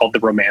something called the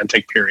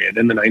Romantic period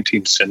in the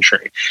 19th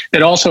century.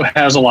 That also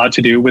has a lot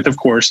to do with, of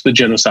course, the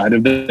genocide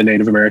of the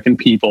Native American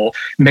people,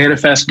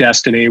 Manifest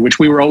Destiny, which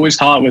we were always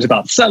taught was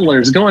about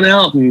settlers going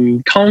out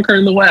and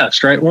conquering the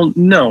West, right? Well,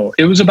 no,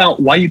 it was about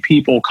white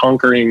people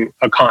conquering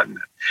a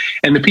continent.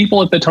 And the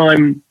people at the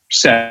time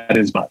said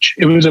as much.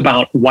 It was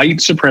about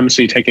white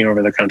supremacy taking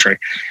over the country.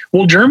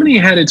 Well, Germany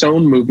had its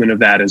own movement of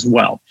that as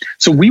well.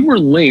 So we were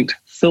linked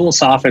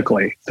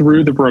philosophically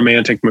through the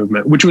Romantic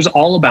movement, which was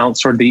all about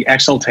sort of the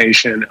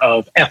exaltation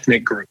of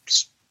ethnic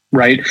groups,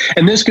 right?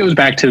 And this goes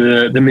back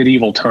to the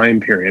medieval time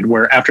period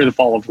where after the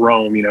fall of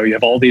Rome, you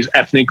have all these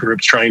ethnic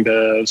groups trying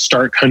to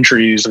start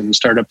countries and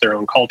start up their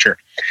own culture.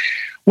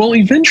 Well,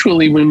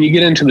 eventually, when you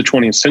get into the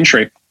 20th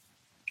century,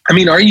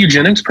 our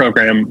eugenics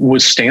program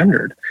was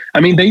standard.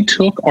 They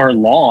took our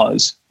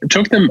laws,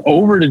 took them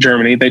over to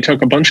Germany. They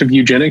took a bunch of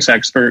eugenics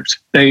experts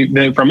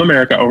they from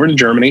America over to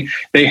Germany.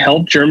 They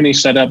helped Germany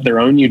set up their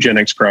own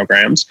eugenics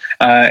programs,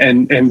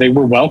 and they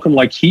were welcomed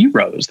like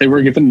heroes. They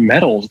were given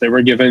medals. They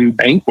were given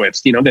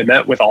banquets. They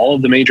met with all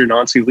of the major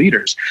Nazi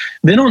leaders.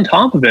 Then on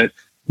top of it,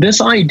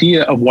 this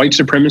idea of white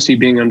supremacy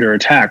being under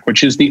attack,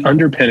 which is the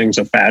underpinnings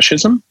of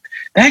fascism,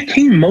 that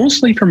came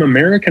mostly from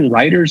American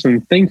writers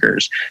and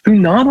thinkers who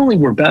not only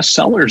were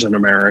bestsellers in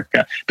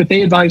America, but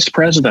they advised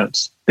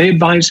presidents, they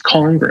advised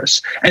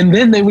Congress, and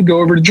then they would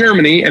go over to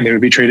Germany and they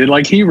would be treated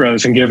like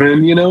heroes and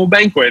given,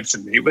 banquets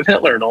and meet with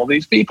Hitler and all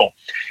these people.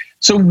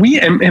 So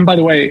and by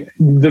the way,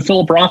 the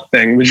Philip Roth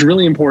thing was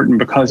really important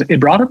because it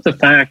brought up the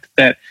fact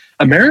that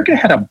America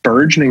had a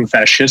burgeoning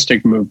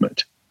fascistic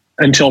movement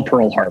until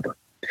Pearl Harbor.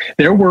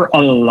 There were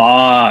a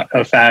lot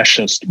of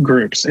fascist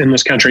groups in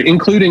this country,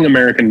 including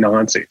American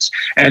Nazis.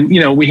 And,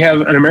 we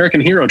have an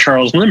American hero,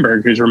 Charles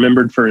Lindbergh, who's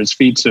remembered for his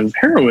feats of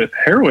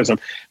heroism.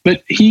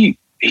 But he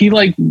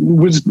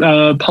was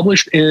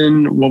published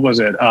in, what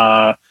was it?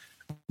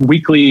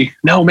 Weekly.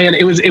 No, man,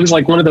 it was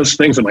like one of those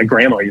things that my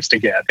grandma used to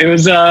get. It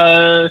was,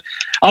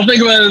 I'll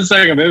think about it in a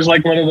second. It was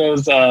like one of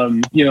those,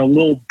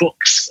 little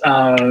books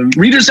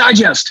Reader's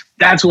Digest.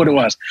 That's what it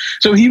was.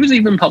 So he was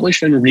even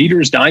published in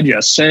Reader's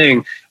Digest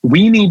saying,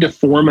 we need to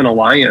form an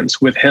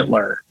alliance with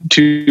Hitler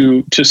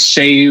to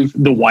save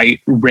the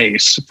white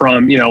race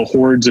from,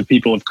 hordes of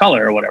people of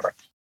color or whatever.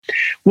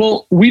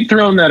 Well, we've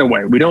thrown that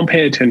away. We don't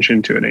pay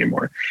attention to it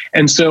anymore.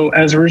 And so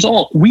as a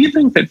result, we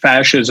think that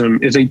fascism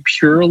is a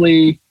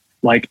purely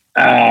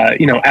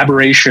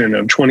aberration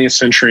of 20th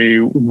century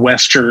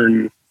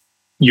Western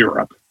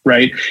Europe,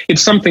 right?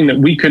 It's something that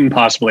we couldn't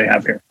possibly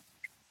have here.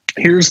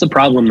 Here's the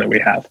problem that we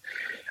have.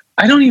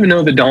 I don't even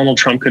know that Donald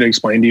Trump could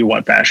explain to you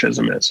what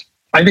fascism is.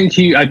 I think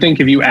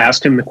if you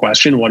asked him the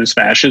question, what is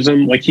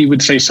fascism? He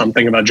would say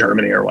something about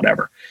Germany or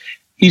whatever.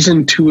 He's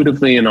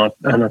intuitively an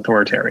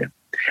authoritarian.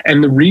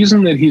 And the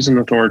reason that he's an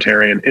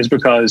authoritarian is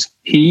because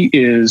he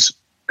is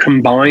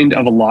combined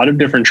of a lot of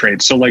different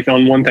traits. So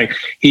on one thing,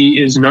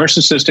 he is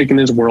narcissistic in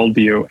his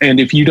worldview. And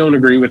if you don't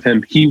agree with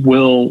him, he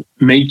will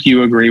make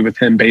you agree with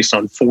him based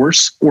on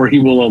force, or he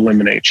will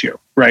eliminate you,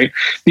 right?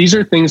 These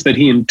are things that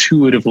he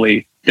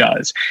intuitively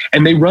does.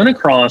 And they run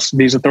across,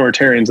 these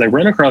authoritarians, they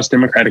run across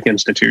democratic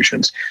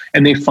institutions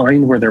and they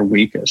find where they're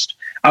weakest.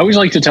 I always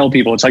like to tell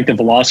people it's like the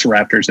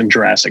velociraptors in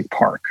Jurassic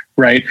Park,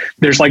 right?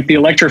 There's the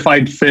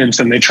electrified fence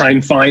and they try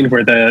and find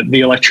where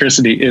the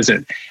electricity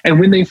isn't. And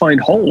when they find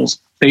holes,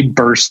 they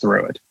burst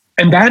through it.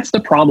 And that's the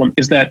problem,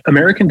 is that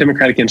American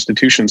democratic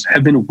institutions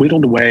have been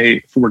whittled away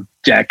for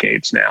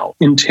decades now,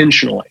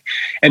 intentionally.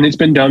 And it's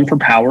been done for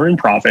power and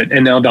profit.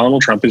 And now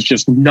Donald Trump is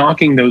just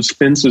knocking those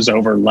fences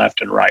over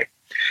left and right.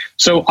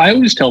 So I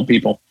always tell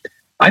people,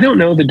 I don't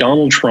know that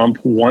Donald Trump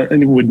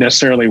would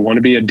necessarily want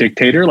to be a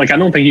dictator. I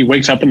don't think he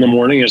wakes up in the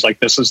morning and is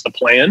this is the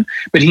plan,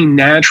 but he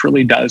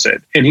naturally does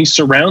it. And he's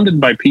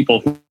surrounded by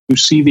people who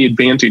see the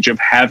advantage of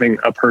having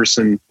a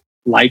person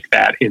like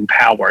that in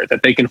power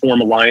that they can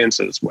form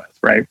alliances with,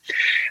 right?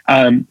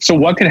 So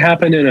what could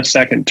happen in a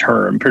second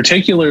term,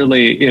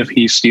 particularly if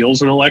he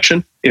steals an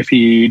election, if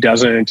he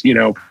doesn't,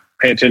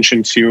 pay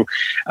attention to,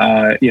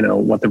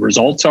 what the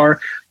results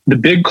are? The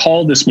big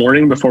call this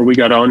morning before we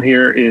got on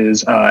here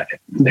is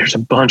there's a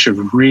bunch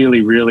of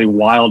really, really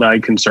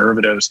wild-eyed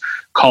conservatives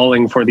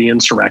calling for the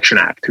Insurrection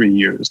Act to be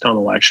used on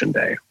Election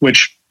Day,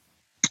 which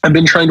I've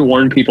been trying to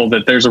warn people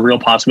that there's a real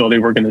possibility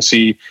we're going to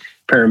see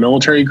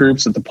paramilitary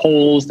groups at the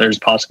polls. There's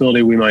a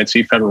possibility we might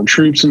see federal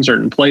troops in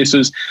certain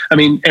places. I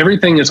mean,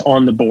 everything is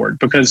on the board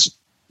because,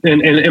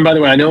 and by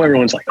the way, I know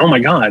everyone's like, oh my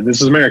God,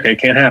 this is America. It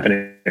can't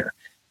happen here.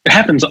 It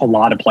happens a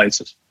lot of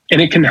places. And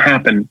it can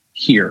happen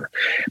here.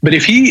 But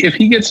if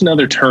he gets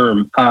another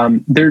term,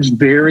 there's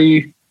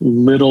very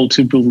little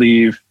to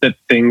believe that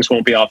things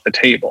won't be off the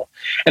table.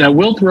 And I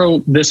will throw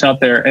this out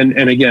there, and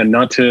again,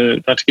 not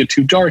to get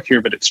too dark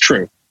here, but it's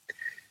true.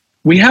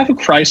 We have a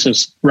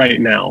crisis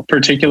right now,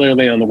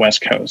 particularly on the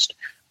West Coast,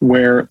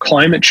 where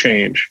climate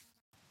change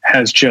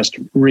has just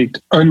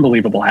wreaked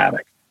unbelievable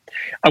havoc.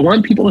 I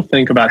want people to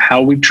think about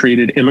how we've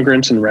treated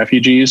immigrants and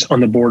refugees on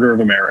the border of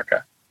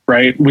America.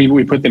 Right?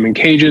 We put them in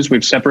cages.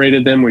 We've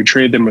separated them. We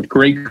treated them with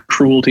great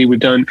cruelty. We've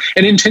done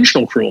an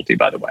intentional cruelty,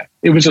 by the way.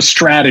 It was a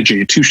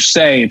strategy to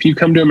say, if you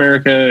come to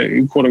America,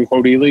 quote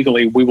unquote,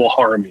 illegally, we will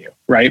harm you.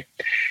 Right?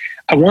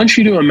 I want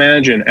you to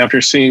imagine,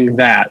 after seeing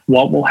that,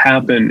 what will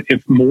happen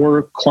if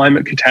more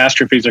climate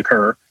catastrophes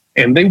occur,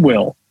 and they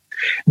will.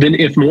 Then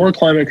if more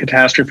climate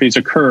catastrophes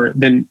occur,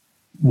 then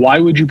why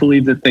would you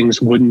believe that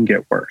things wouldn't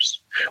get worse?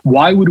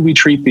 Why would we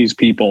treat these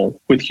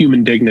people with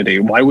human dignity?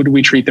 Why would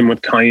we treat them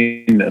with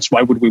kindness?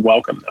 Why would we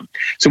welcome them?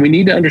 So we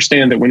need to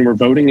understand that when we're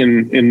voting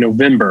in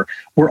November,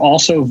 we're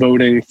also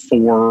voting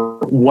for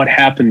what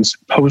happens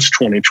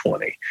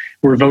post-2020.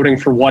 We're voting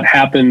for what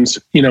happens,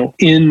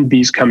 in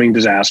these coming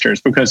disasters,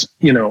 because,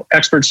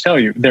 experts tell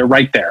you they're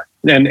right there.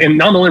 And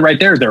not only right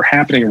there, they're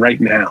happening right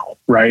now,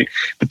 right?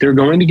 But they're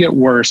going to get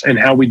worse, and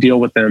how we deal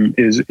with them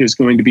is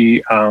going to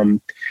be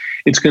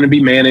it's going to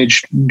be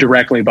managed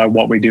directly by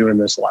what we do in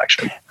this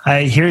election.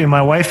 I hear you.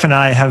 My wife and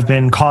I have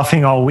been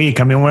coughing all week.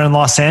 I mean, we're in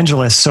Los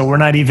Angeles, so we're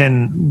not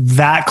even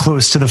that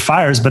close to the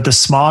fires, but the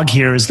smog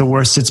here is the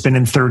worst it's been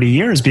in 30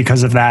 years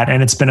because of that.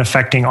 And it's been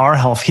affecting our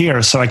health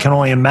here. So I can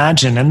only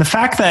imagine. And the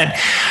fact that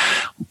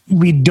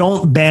we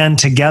don't band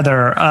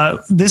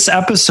together, this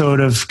episode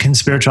of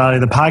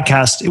Conspirituality, the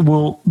podcast,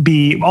 will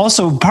be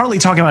also partly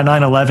talking about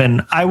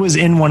 9/11. I was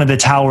in one of the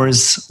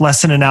towers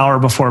less than an hour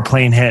before a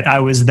plane hit. I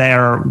was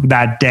there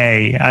that day.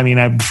 I mean,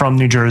 I'm from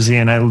New Jersey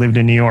and I lived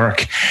in New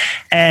York.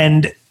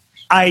 And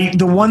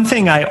the one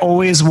thing I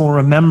always will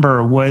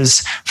remember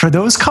was, for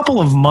those couple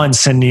of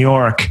months in New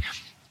York,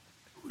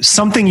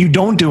 something you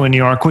don't do in New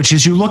York, which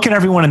is you look at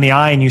everyone in the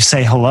eye and you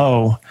say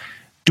hello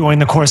during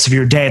the course of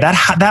your day.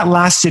 That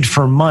lasted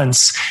for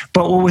months.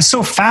 But what was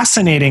so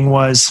fascinating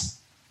was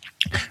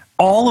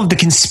all of the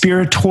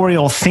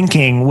conspiratorial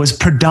thinking was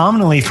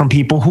predominantly from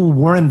people who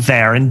weren't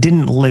there and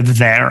didn't live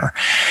there.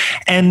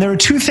 And there are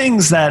two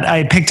things that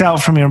I picked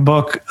out from your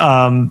book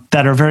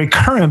that are very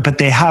current, but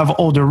they have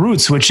older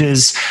roots, which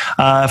is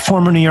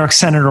former New York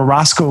Senator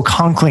Roscoe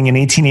Conkling in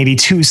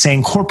 1882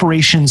 saying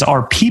corporations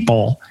are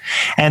people.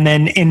 And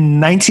then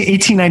in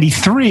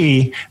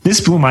 1893,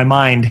 this blew my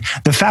mind,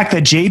 the fact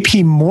that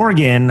J.P.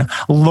 Morgan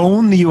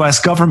loaned the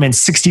U.S. government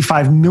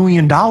 $65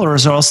 million or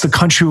else the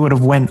country would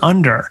have went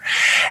under.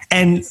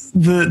 And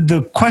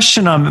the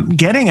question I'm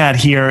getting at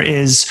here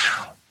is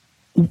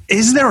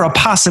there a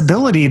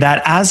possibility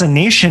that as a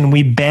nation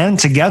we band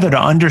together to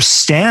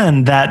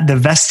understand that the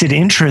vested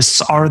interests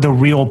are the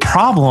real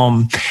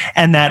problem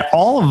and that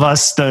all of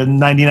us, the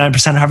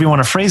 99%, however you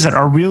want to phrase it,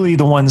 are really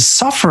the ones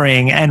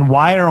suffering? And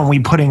why aren't we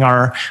putting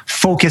our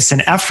focus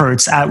and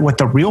efforts at what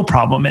the real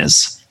problem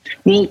is?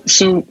 Well,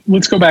 so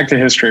let's go back to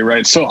history,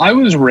 right? So I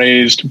was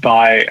raised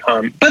by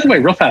the way,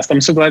 real fast,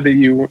 I'm so glad that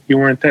you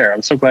weren't there.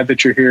 I'm so glad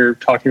that you're here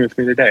talking with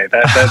me today.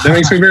 That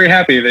makes me very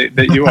happy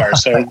that you are.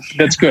 So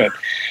that's good.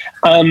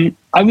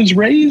 I was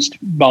raised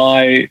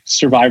by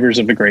survivors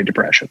of the Great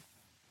Depression,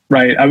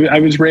 right? I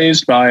was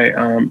raised by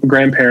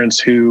grandparents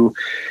who,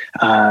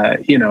 my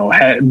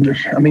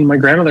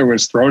grandmother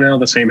was thrown out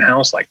of the same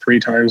house like 3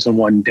 times in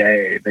one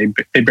day.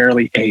 They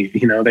barely ate,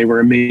 they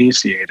were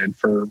emaciated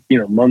for,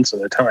 months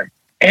at a time.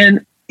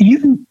 And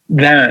even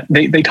that,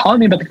 they taught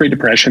me about the Great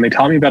Depression. They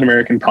taught me about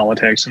American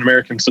politics and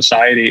American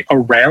society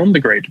around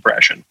the Great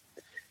Depression.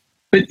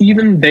 But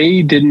even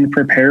they didn't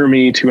prepare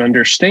me to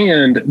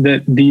understand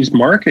that these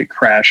market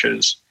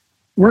crashes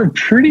were a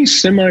pretty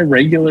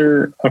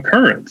semi-regular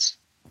occurrence.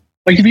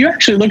 Like if you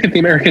actually look at the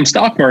American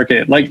stock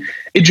market, like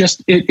it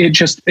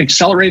just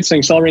accelerates,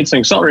 and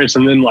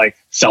then like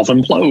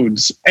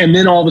self-implodes. And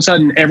then all of a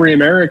sudden every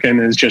American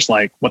is just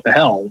like, what the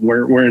hell?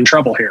 We're in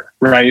trouble here,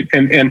 right?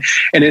 And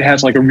it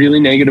has like a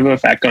really negative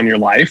effect on your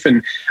life.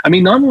 And I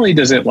mean, not only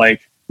does it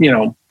like,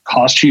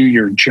 cost you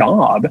your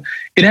job,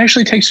 it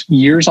actually takes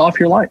years off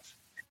your life.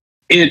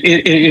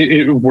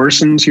 It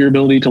worsens your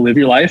ability to live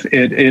your life.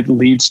 It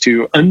leads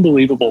to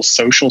unbelievable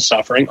social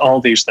suffering,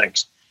 all these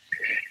things.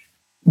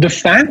 The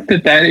fact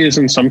that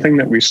isn't something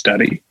that we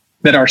study,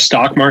 that our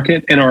stock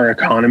market and our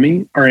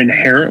economy are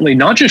inherently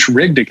not just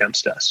rigged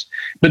against us,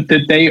 but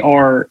that they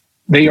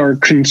are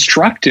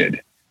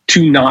constructed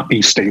to not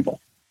be stable,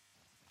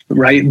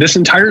 right? This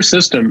entire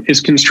system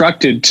is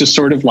constructed to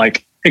sort of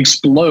like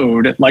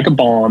explode like a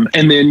bomb,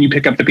 and then you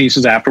pick up the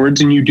pieces afterwards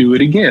and you do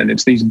it again.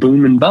 It's these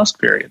boom and bust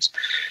periods.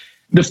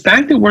 The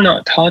fact that we're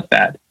not taught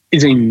that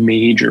is a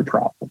major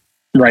problem.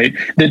 Right.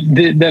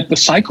 That the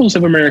cycles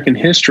of American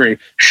history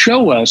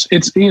show us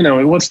it's,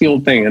 what's the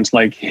old thing? It's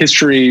like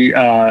history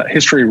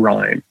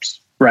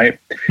rhymes. Right.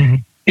 Mm-hmm.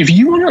 If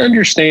you want to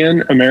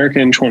understand America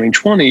in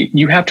 2020,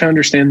 you have to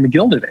understand the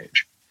Gilded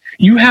Age.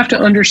 You have to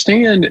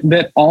understand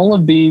that all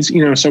of these,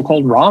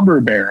 so-called robber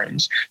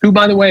barons, who,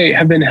 by the way,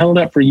 have been held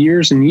up for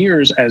years and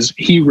years as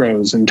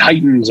heroes and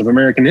titans of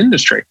American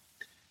industry.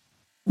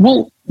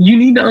 Well, you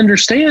need to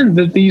understand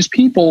that these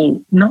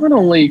people not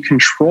only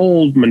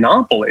controlled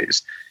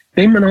monopolies,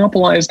 they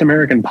monopolized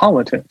American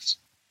politics.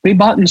 They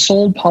bought and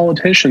sold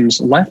politicians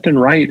left and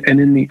right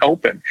and in the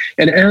open.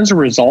 And as a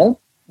result,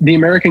 the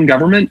American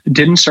government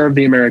didn't serve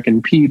the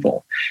American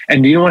people.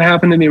 And do you know what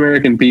happened to the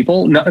American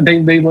people? No,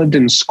 they lived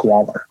in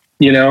squalor.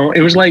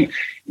 It was like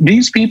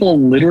these people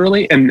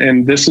literally,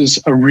 and this is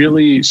a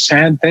really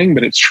sad thing,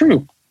 but it's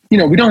true. We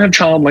don't have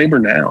child labor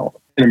now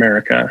in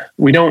America.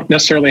 We don't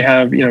necessarily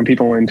have,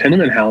 people in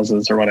tenement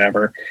houses or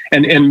whatever.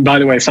 And by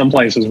the way, some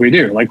places we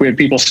do. Like we have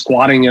people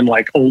squatting in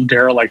like old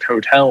derelict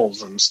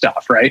hotels and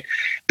stuff, right?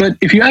 But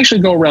if you actually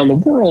go around the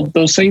world,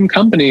 those same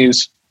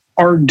companies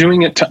are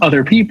doing it to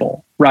other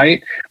people,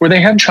 right? Where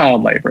they have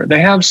child labor, they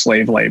have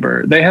slave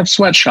labor, they have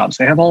sweatshops,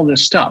 they have all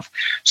this stuff.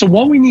 So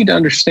what we need to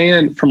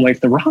understand from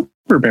like the robber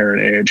baron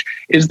age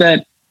is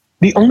that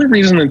the only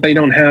reason that they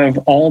don't have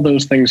all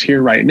those things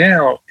here right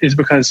now is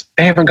because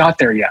they haven't got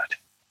there yet.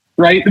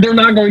 Right? They're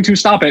not going to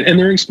stop it. And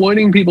they're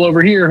exploiting people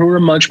over here who are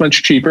much,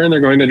 much cheaper, and they're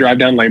going to drive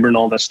down labor and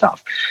all this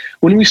stuff.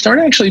 When we start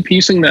actually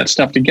piecing that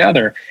stuff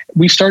together,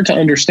 we start to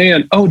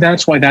understand, oh,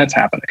 that's why that's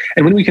happening.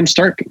 And when we can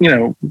start,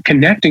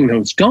 connecting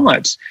those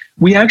dots,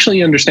 we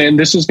actually understand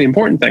this is the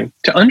important thing.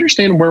 To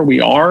understand where we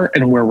are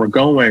and where we're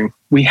going,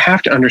 we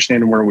have to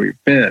understand where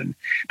we've been.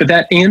 But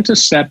that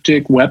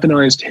antiseptic,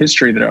 weaponized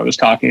history that I was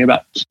talking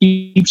about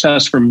keeps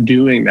us from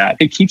doing that.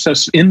 It keeps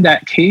us in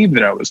that cave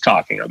that I was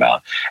talking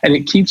about. And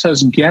it keeps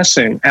us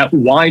guessing at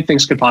why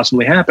things could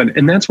possibly happen.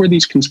 And that's where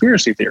these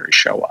conspiracy theories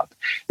show up.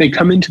 They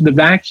come into the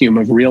vacuum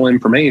of real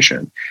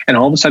information. And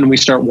all of a sudden we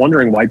start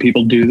wondering why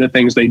people do the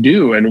things they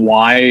do and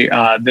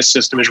why this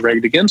system is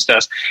rigged against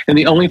us. And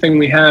the only thing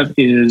we have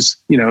is,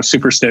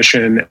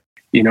 superstition,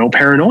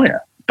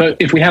 paranoia. But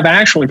if we have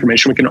actual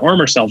information, we can arm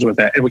ourselves with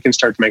it and we can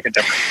start to make a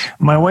difference.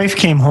 My wife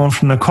came home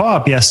from the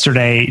co-op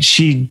yesterday.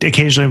 She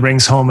occasionally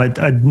brings home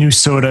a new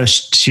soda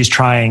she's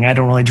trying. I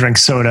don't really drink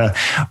soda,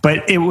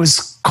 but it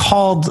was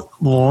called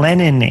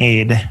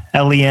Leninade,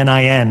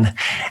 Lenin.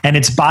 And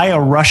it's by a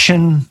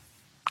Russian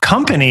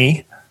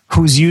company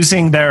who's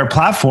using their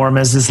platform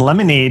as this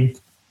lemonade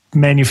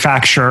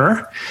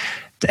manufacturer.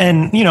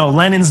 And,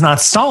 Lenin's not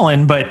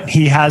Stalin, but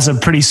he has a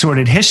pretty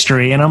sordid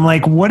history. And I'm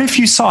like, what if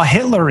you saw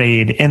Hitler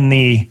Aid in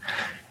the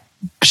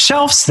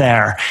shelves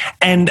there?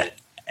 And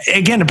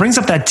again, it brings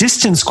up that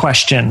distance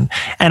question.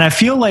 And I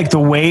feel like the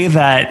way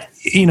that,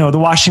 the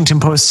Washington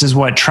Post is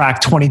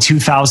tracked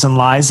 22,000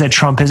 lies that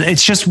Trump is.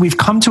 It's just, we've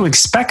come to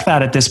expect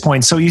that at this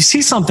point. So you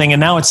see something and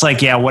now it's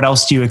like, yeah, what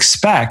else do you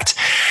expect?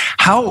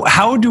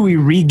 How do we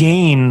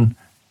regain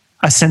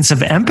a sense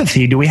of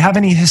empathy? Do we have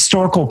any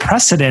historical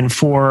precedent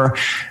for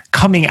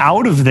coming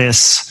out of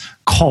this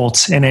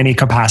cult in any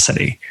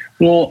capacity?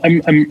 Well,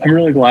 I'm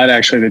really glad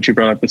actually that you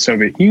brought up the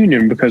Soviet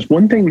Union, because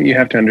one thing that you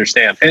have to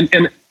understand,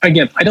 and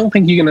again, I don't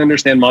think you can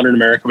understand modern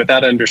America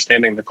without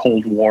understanding the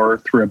Cold War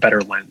through a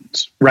better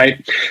lens,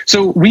 right?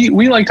 So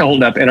we like to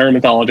hold up in our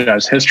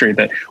mythologized history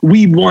that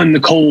we won the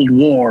Cold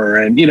War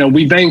and,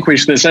 we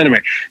vanquished this enemy.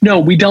 No,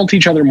 we dealt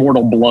each other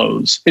mortal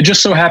blows. It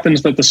just so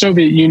happens that the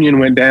Soviet Union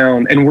went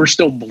down and we're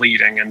still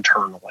bleeding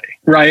internally,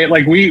 right?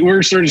 Like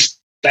we're sort of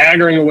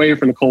staggering away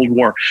from the Cold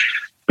War.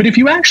 But if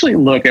you actually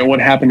look at what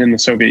happened in the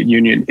Soviet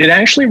Union, it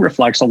actually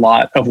reflects a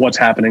lot of what's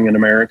happening in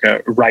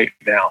America right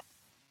now.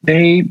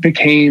 They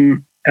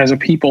became, as a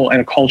people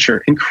and a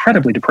culture,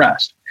 incredibly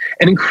depressed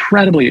and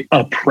incredibly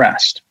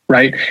oppressed,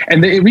 right?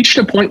 And they reached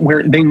a point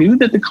where they knew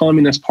that the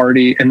Communist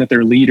Party and that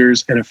their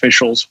leaders and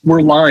officials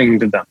were lying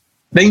to them.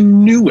 They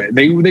knew it.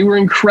 They were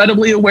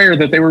incredibly aware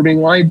that they were being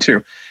lied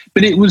to.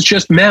 But it was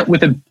just met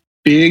with a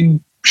big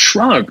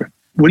shrug.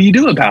 What do you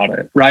do about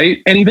it,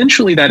 right? And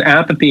eventually that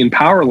apathy and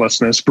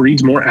powerlessness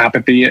breeds more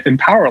apathy and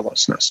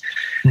powerlessness.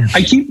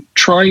 I keep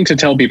trying to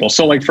tell people.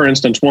 So like, for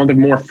instance, one of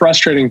the more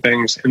frustrating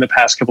things in the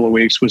past couple of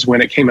weeks was when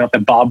it came out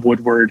that Bob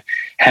Woodward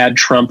had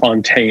Trump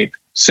on tape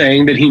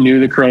saying that he knew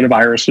the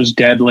coronavirus was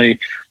deadly.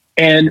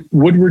 And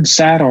Woodward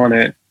sat on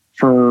it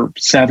for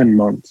 7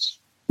 months,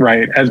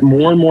 right? As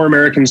more and more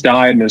Americans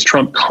died and as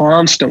Trump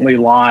constantly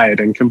lied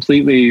and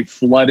completely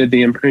flooded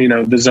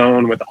the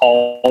zone with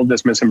all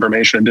this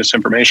misinformation and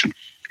disinformation.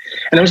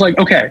 And I was like,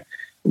 okay,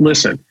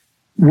 listen,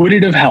 would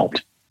it have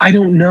helped? I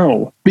don't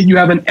know, but you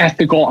have an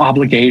ethical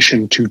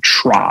obligation to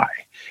try.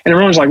 And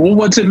everyone's like, well,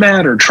 what's it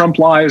matter? Trump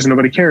lies and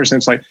nobody cares. And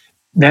it's like,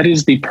 that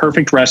is the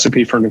perfect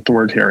recipe for an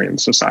authoritarian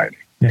society.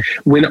 Yeah.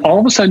 When all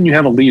of a sudden you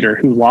have a leader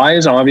who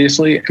lies,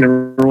 obviously, and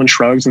everyone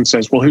shrugs and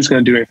says, well, who's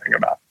going to do anything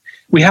about it?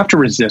 We have to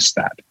resist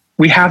that.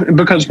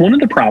 Because one of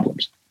the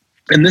problems,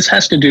 and this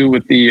has to do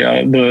with the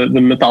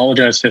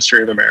mythologized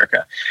history of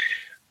America.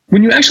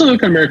 When you actually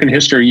look at American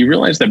history, you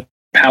realize that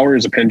power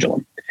is a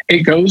pendulum.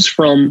 It goes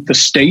from the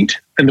state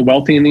and the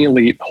wealthy and the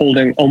elite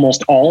holding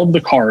almost all of the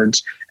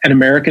cards and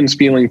Americans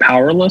feeling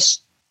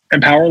powerless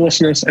and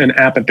powerlessness and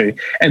apathy.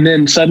 And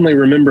then suddenly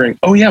remembering,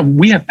 oh yeah,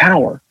 we have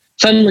power.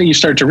 Suddenly you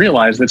start to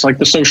realize that it's like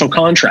the social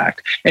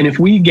contract. And if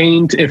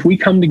we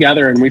come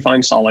together and we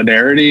find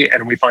solidarity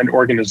and we find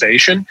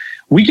organization,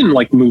 we can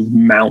like move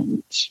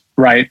mountains,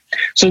 right?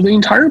 So the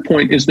entire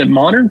point is that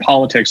modern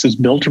politics is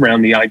built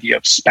around the idea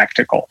of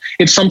spectacle.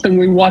 It's something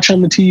we watch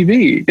on the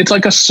TV. It's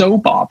like a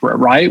soap opera,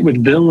 right?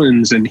 With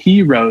villains and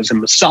heroes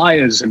and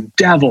messiahs and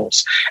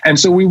devils. And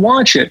so we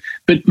watch it,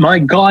 but my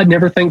God,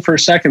 never think for a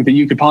second that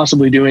you could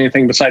possibly do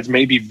anything besides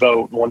maybe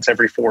vote once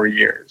every 4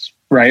 years.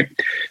 Right.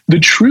 The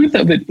truth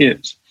of it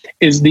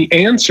is the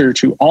answer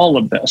to all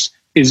of this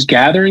is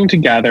gathering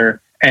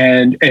together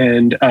and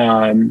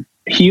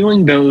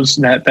healing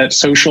that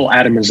social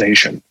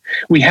atomization.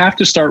 We have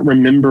to start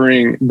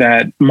remembering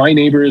that my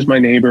neighbor is my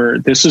neighbor.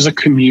 This is a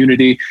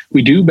community.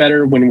 We do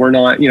better when we're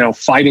not,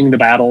 fighting the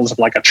battles of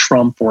like a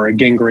Trump or a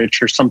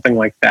Gingrich or something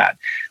like that.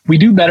 We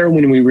do better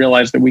when we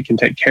realize that we can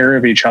take care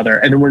of each other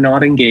and we're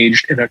not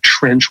engaged in a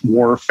trench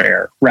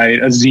warfare,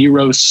 right? A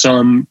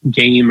zero-sum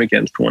game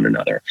against one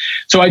another.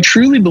 So I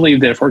truly believe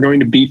that if we're going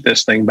to beat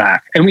this thing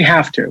back, and we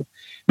have to,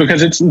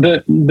 because it's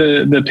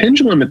the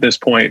pendulum at this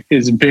point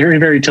is very,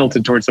 very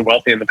tilted towards the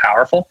wealthy and the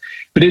powerful,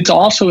 but it's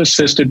also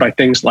assisted by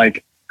things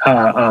like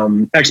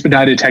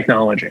expedited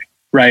technology,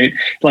 right?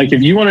 Like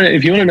if you want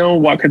to know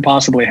what could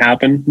possibly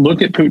happen,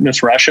 look at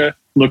Putin's Russia,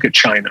 look at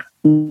China,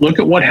 look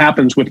at what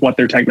happens with what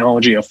their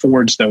technology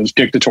affords those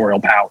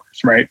dictatorial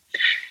powers, right?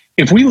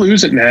 If we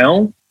lose it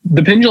now,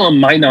 the pendulum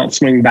might not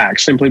swing back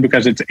simply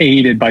because it's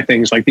aided by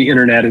things like the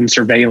internet and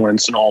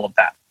surveillance and all of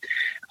that.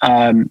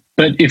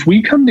 But if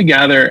we come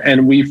together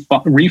and we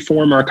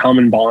reform our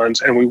common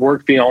bonds and we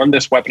work beyond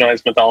this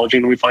weaponized mythology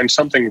and we find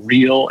something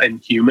real and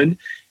human,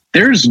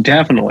 there's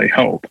definitely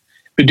hope.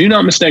 But do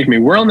not mistake me.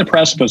 We're on the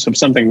precipice of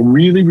something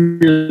really,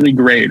 really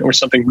great or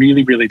something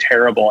really, really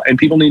terrible. And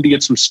people need to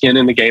get some skin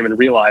in the game and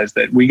realize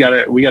that we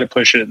gotta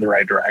push it in the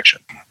right direction.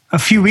 A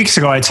few weeks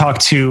ago, I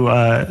talked to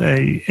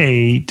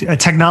a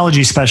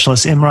technology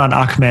specialist, Imran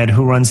Ahmed,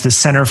 who runs the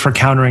Center for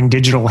Countering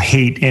Digital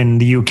Hate in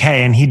the UK.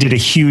 And he did a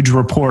huge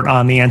report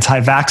on the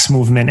anti-vax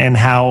movement and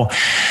how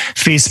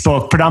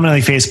Facebook,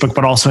 predominantly Facebook,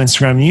 but also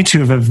Instagram and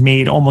YouTube, have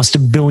made almost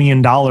 $1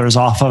 billion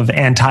off of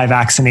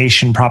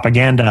anti-vaccination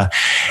propaganda.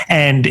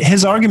 And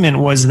his argument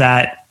was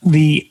that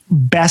the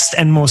best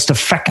and most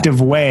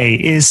effective way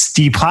is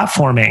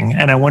deplatforming.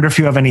 And I wonder if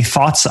you have any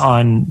thoughts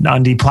on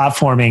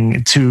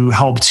deplatforming to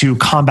help to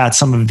combat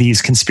some of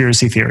these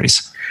conspiracy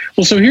theories.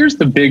 Well, so here's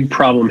the big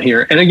problem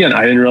here. And again,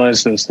 I didn't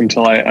realize this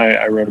until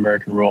I wrote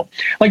American Rule.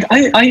 Like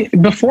I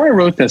before I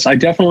wrote this, I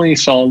definitely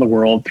saw the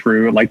world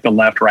through like the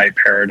left-right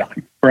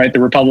paradigm, right? The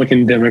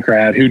Republican,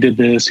 Democrat, who did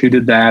this, who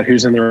did that,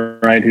 who's in the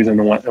right, who's in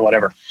the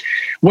whatever.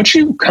 What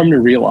you come to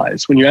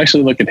realize when you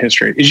actually look at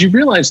history is you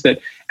realize that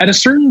at a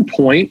certain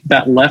point,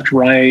 that left,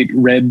 right,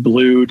 red,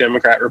 blue,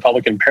 Democrat,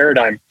 Republican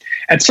paradigm,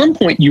 at some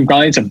point you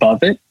rise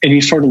above it and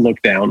you sort of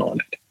look down on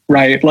it.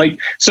 Right. Like,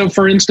 so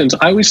for instance,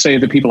 I always say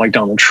that people like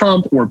Donald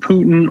Trump or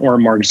Putin or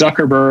Mark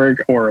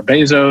Zuckerberg or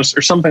Bezos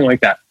or something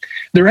like that,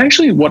 they're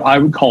actually what I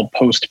would call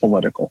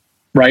post-political,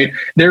 right?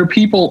 They're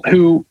people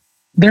who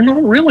they're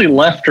not really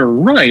left or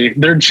right.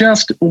 They're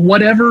just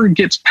whatever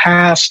gets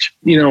past,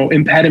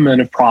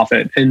 impediment of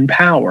profit and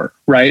power,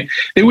 right?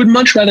 They would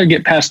much rather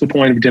get past the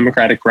point of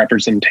democratic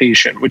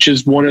representation, which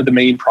is one of the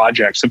main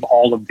projects of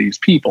all of these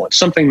people. It's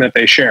something that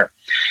they share.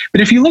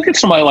 But if you look at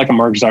somebody like a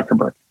Mark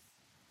Zuckerberg,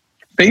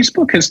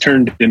 Facebook has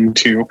turned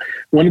into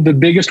one of the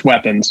biggest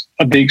weapons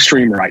of the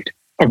extreme right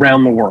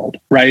around the world,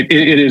 right?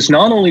 It is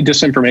not only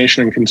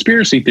disinformation and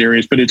conspiracy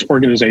theories, but it's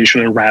organization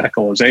and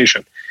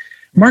radicalization.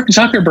 Mark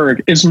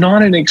Zuckerberg is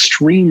not an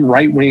extreme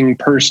right-wing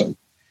person.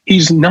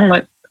 He's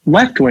not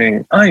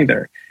left-wing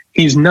either.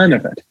 He's none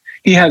of it.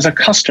 He has a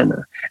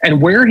customer.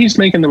 And where he's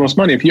making the most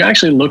money, if you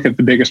actually look at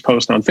the biggest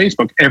post on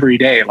Facebook every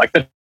day, like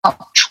the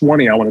top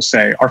 20, I want to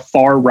say, are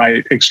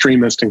far-right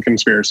extremist and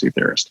conspiracy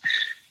theorists.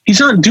 He's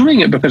not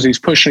doing it because he's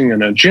pushing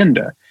an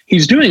agenda.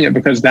 He's doing it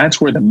because that's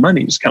where the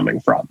money's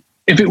coming from.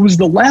 If it was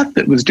the left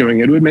that was doing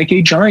it, it would make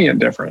a giant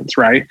difference,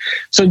 right?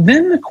 So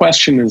then the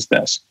question is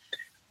this.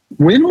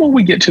 When will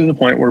we get to the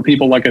point where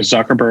people like a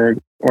Zuckerberg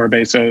or a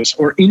Bezos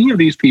or any of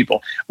these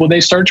people, will they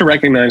start to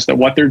recognize that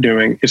what they're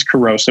doing is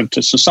corrosive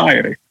to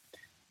society?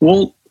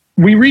 Well,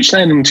 we reached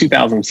that in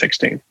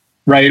 2016,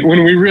 right?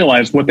 When we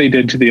realized what they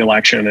did to the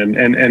election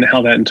and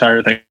how that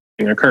entire thing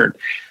occurred.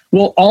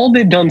 Well, all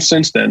they've done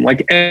since then,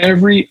 like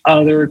every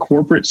other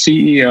corporate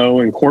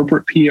CEO and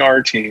corporate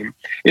PR team,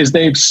 is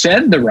they've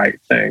said the right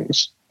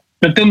things,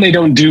 but then they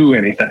don't do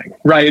anything,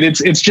 right?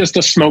 It's just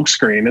a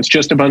smokescreen. It's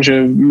just a bunch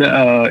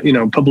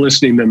of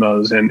publicity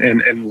memos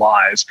and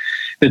lies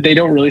that they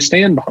don't really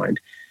stand behind.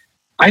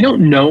 I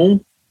don't know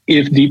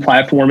if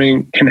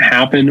deplatforming can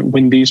happen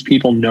when these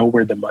people know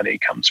where the money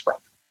comes from.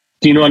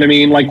 Do you know what I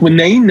mean? Like when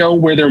they know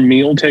where their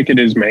meal ticket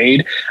is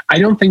made, I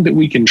don't think that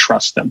we can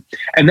trust them.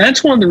 And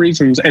that's one of the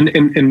reasons,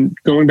 and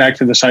going back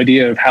to this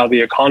idea of how the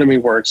economy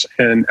works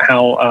and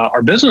how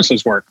our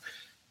businesses work,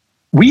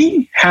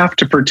 we have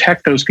to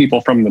protect those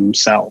people from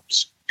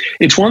themselves.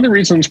 It's one of the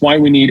reasons why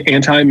we need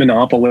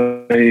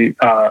anti-monopoly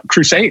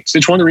crusades.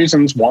 It's one of the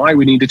reasons why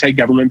we need to take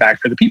government back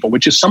for the people,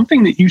 which is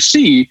something that you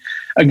see,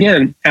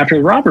 again, after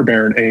the robber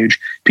baron age,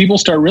 people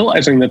start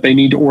realizing that they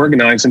need to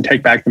organize and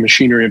take back the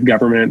machinery of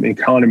government and the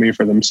economy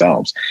for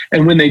themselves.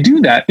 And when they do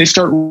that, they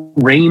start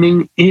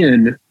reining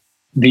in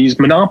these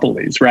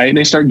monopolies, right? And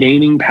they start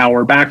gaining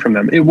power back from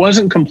them. It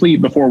wasn't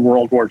complete before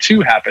World War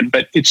II happened,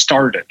 but it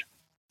started.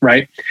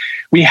 Right?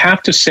 We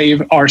have to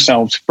save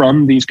ourselves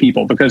from these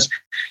people because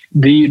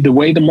the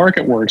way the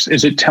market works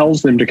is it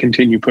tells them to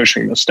continue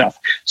pushing this stuff.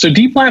 So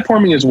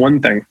deplatforming is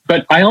one thing,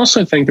 but I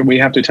also think that we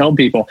have to tell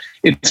people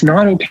it's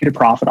not okay to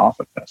profit off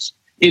of this.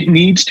 It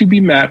needs to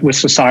be met with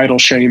societal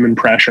shame and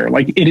pressure.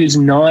 Like it is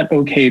not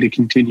okay to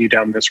continue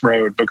down this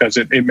road because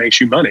it makes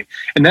you money.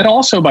 And that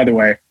also, by the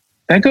way,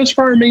 that goes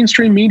for our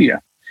mainstream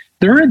media.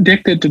 They're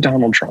addicted to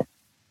Donald Trump.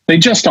 They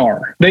just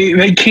are.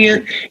 They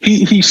can't.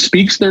 He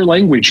speaks their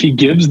language. He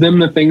gives them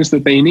the things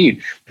that they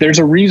need. There's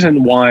a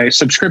reason why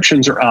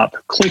subscriptions are up,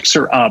 clicks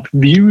are up,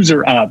 views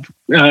are up,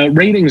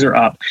 ratings are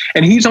up.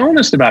 And he's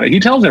honest about it. He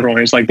tells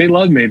everyone, he's like, they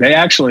love me. They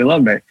actually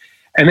love me.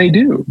 And they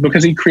do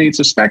because he creates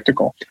a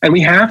spectacle. And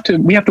we have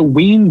to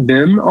wean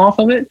them off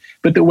of it.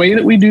 But the way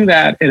that we do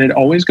that, and it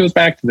always goes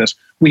back to this,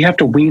 we have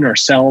to wean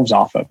ourselves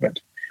off of it.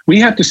 We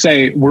have to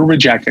say, we're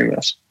rejecting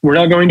this. We're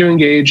not going to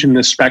engage in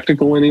this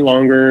spectacle any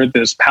longer,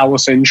 this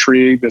palace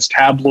intrigue, this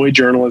tabloid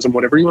journalism,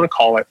 whatever you want to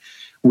call it.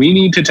 We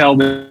need to tell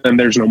them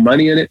there's no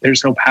money in it,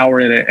 there's no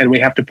power in it, and we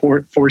have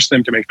to force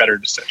them to make better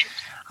decisions.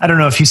 I don't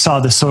know if you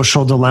saw The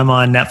Social Dilemma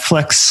on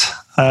Netflix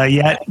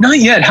yet. Not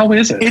yet. How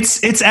is it?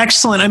 It's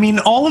excellent. I mean,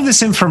 all of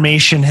this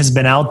information has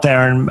been out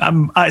there.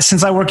 And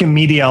since I work in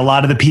media, a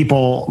lot of the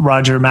people,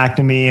 Roger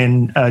McNamee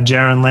and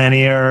Jaron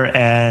Lanier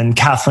and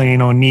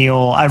Kathleen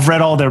O'Neill, I've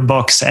read all their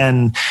books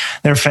and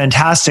they're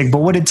fantastic. But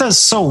what it does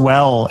so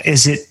well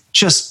is it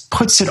just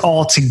puts it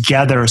all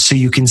together so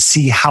you can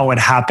see how it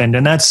happened.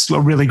 And that's a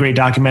really great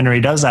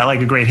documentary does that,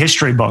 like a great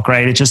history book,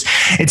 right?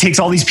 It takes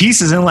all these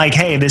pieces and like,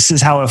 hey, this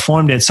is how it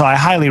formed it. So I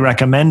highly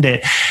recommend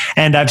it.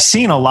 And I've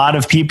seen a lot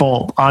of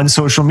people on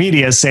social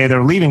media say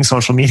they're leaving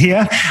social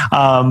media.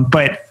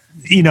 But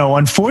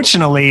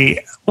unfortunately,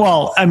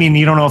 well, I mean,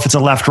 you don't know if it's a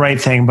left-right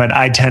thing, but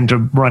I tend to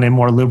run in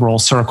more liberal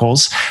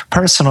circles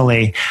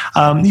personally.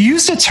 You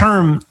used a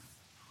term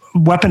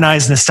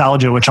weaponized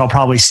nostalgia, which I'll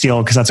probably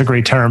steal because that's a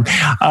great term.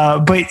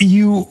 But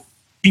you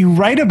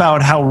write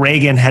about how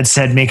Reagan had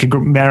said, "Make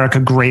America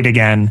great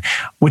again,"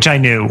 which I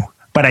knew,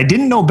 but I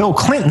didn't know Bill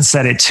Clinton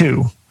said it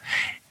too.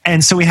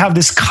 And so we have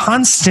this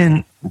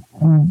constant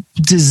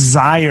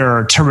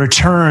desire to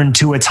return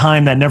to a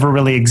time that never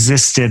really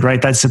existed,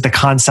 right? That's the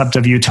concept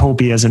of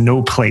utopia as a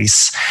no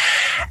place.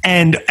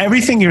 And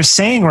everything you're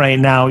saying right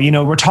now,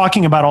 we're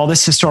talking about all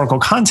this historical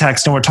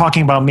context and we're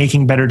talking about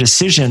making better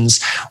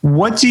decisions.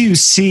 What do you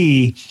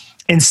see,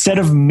 instead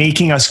of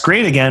making us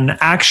great again,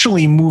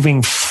 actually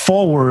moving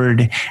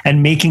forward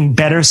and making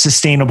better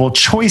sustainable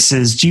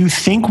choices? Do you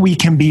think we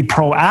can be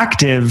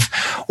proactive,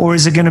 or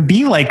is it going to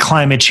be like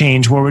climate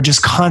change where we're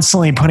just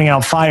constantly putting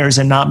out fires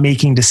and not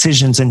making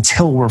decisions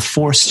until we're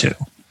forced to?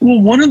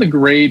 Well, one of the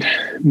great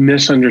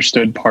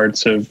misunderstood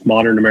parts of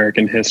modern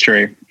American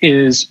history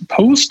is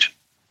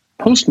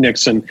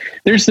post-Nixon,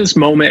 there's this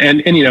moment,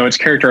 and it's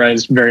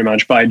characterized very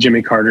much by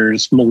Jimmy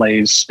Carter's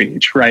malaise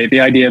speech, right?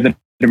 The idea that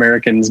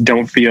Americans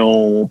don't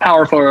feel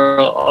powerful,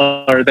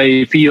 or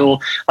they feel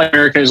like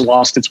America has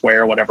lost its way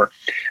or whatever.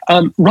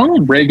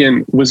 Ronald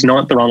Reagan was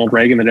not the Ronald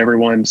Reagan that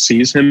everyone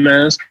sees him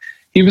as.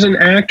 He was an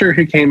actor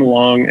who came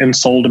along and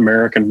sold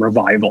American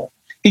revival.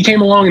 He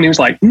came along and he was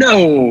like,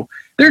 no,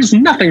 there's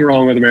nothing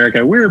wrong with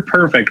America. We're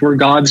perfect. We're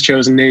God's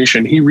chosen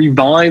nation. He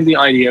revived the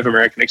idea of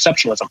American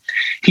exceptionalism.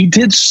 He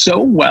did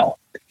so well.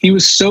 He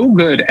was so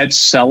good at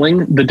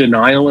selling the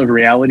denial of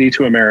reality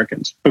to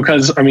Americans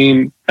because,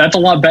 that's a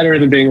lot better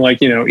than being like,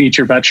 eat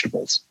your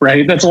vegetables,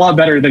 right? That's a lot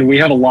better than we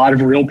have a lot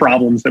of real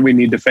problems that we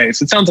need to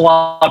face. It sounds a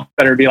lot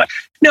better to be like,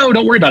 no,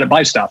 don't worry about it.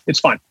 Buy stuff. It's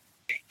fine.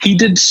 He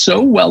did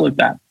so well at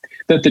that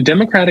the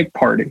Democratic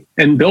Party,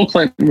 and Bill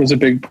Clinton was a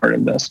big part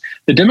of this,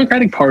 the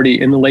Democratic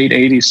Party in the late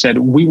 80s said,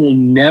 we will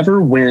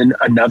never win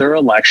another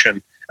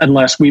election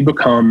unless we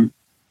become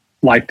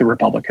like the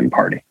Republican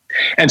Party.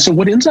 And so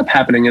what ends up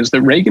happening is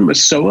that Reagan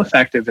was so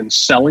effective in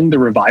selling the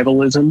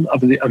revivalism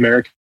of the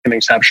American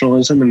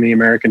exceptionalism and the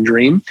American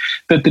dream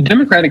that the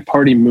Democratic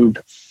Party moved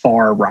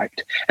far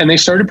right. And they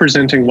started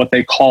presenting what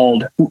they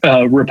called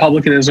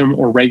Republicanism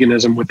or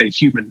Reaganism with a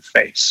human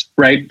face,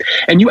 right?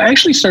 And you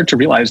actually start to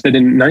realize that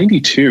in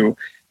 92,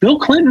 Bill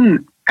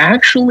Clinton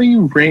actually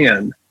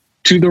ran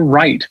to the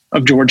right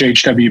of George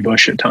H.W.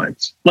 Bush at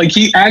times. Like,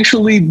 he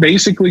actually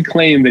basically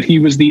claimed that he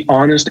was the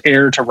honest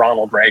heir to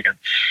Ronald Reagan.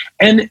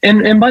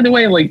 And by the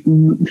way, like,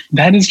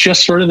 that is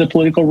just sort of the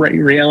political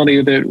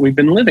reality that we've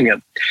been living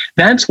in.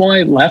 That's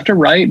why left or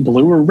right,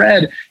 blue or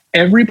red,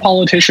 every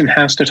politician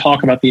has to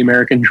talk about the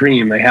American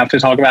dream. They have to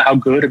talk about how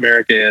good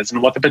America is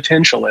and what the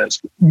potential is.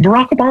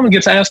 Barack Obama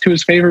gets asked who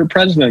his favorite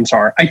presidents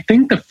are. I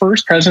think the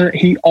first president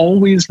he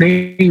always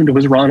named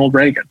was Ronald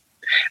Reagan.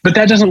 But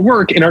that doesn't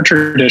work in our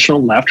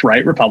traditional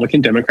left-right Republican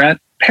Democrat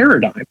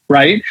paradigm,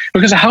 right?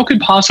 Because how could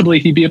possibly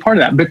he be a part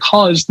of that?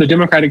 Because the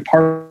Democratic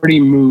Party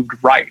moved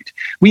right.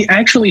 We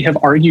actually have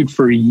argued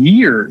for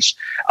years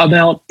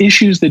about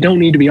issues that don't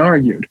need to be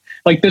argued.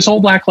 Like this whole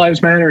Black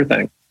Lives Matter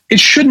thing. It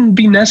shouldn't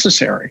be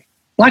necessary.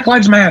 Black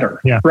Lives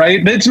Matter,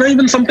 right? It's not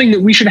even something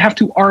that we should have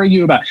to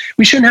argue about.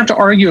 We shouldn't have to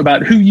argue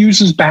about who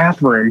uses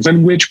bathrooms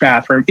and which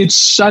bathroom. It's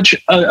such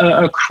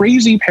a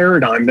crazy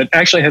paradigm that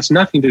actually has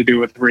nothing to do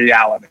with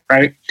reality,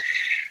 right?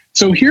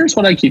 So here's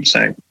what I keep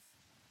saying,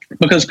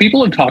 because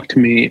people have talked to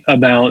me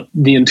about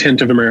the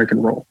intent of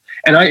American rule.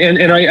 And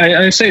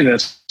I say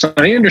this,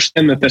 I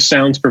understand that this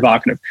sounds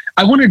provocative.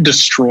 I want to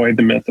destroy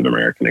the myth of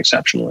American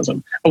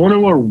exceptionalism. I want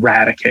to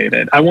eradicate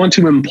it. I want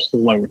to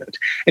implode it.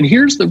 And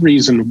here's the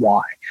reason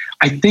why.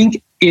 I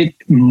think it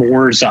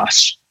moors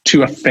us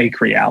to a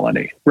fake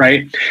reality,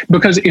 right?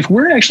 Because if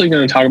we're actually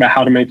going to talk about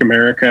how to make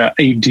America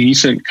a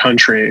decent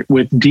country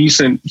with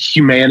decent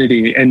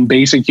humanity and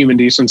basic human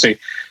decency,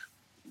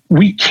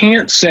 we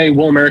can't say,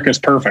 well, America is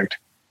perfect.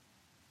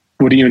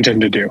 What do you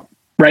intend to do?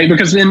 Right?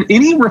 Because then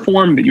any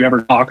reform that you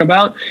ever talk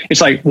about,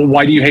 it's like, well,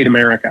 why do you hate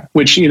America?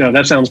 Which,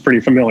 that sounds pretty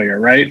familiar,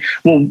 right?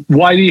 Well,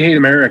 why do you hate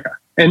America?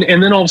 And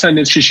then all of a sudden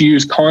it's just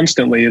used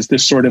constantly as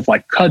this sort of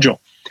like cudgel.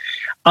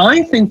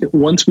 I think that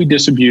once we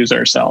disabuse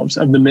ourselves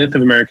of the myth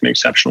of American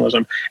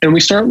exceptionalism and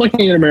we start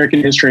looking at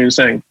American history and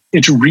saying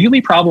it's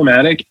really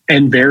problematic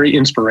and very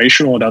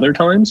inspirational at other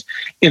times,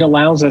 it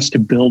allows us to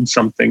build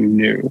something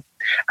new.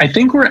 I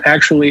think we're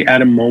actually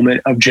at a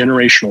moment of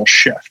generational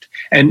shift.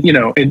 And,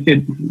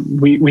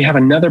 we have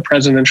another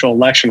presidential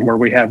election where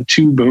we have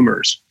two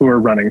boomers who are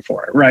running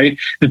for it, right?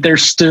 That they're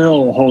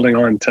still holding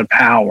on to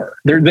power.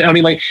 And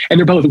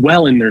they're both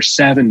well in their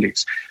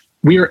 70s.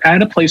 We are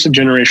at a place of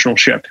generational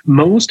shift.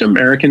 Most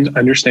Americans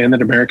understand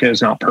that America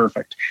is not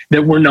perfect,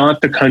 that we're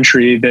not the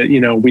country that,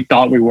 we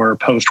thought we were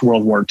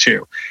post-World War II.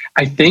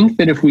 I think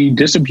that if we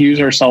disabuse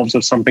ourselves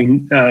of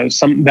something,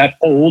 that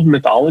old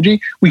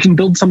mythology, we can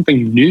build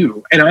something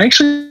new. And I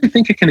actually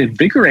think it can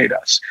invigorate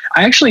us.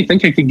 I actually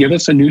think it could give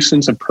us a new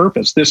sense of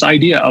purpose, this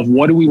idea of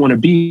what do we want to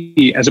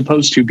be as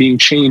opposed to being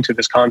chained to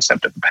this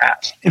concept of the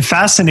past. It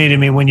fascinated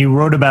me when you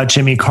wrote about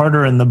Jimmy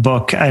Carter in the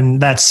book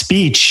and that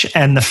speech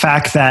and the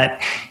fact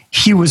that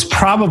he was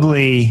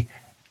probably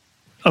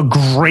a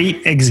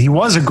great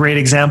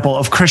example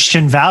of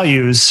Christian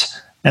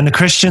values And the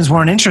Christians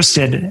weren't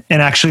interested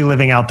in actually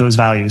living out those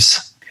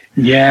values.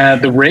 Yeah,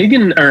 the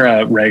Reagan.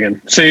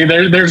 See,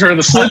 there's where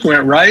the slip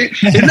went, right?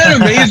 Isn't that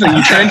amazing?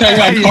 You try and talk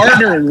about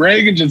Carter and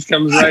Reagan just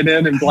comes right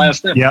in and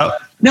blasts him.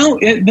 Yep. No,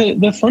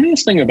 the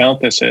funniest thing about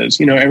this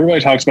is,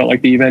 everybody talks about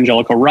like the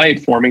evangelical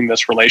right forming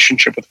this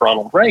relationship with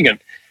Ronald Reagan.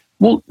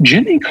 Well,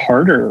 Jimmy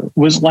Carter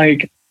was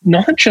like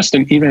not just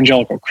an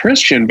evangelical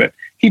Christian, but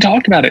he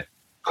talked about it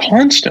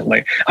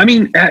constantly. I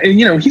mean,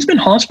 he's been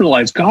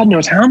hospitalized God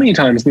knows how many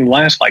times in the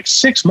last like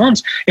 6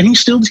 months, and he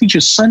still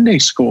teaches Sunday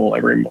school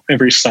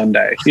every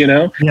Sunday,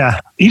 Yeah.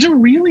 He's a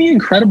really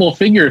incredible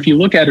figure if you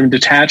look at him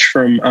detached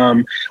from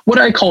what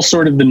I call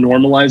sort of the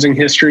normalizing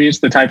history. It's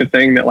the type of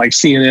thing that like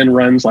CNN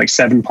runs like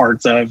 7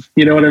 parts of,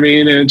 you know what I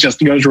mean? And it just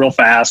goes real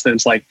fast. And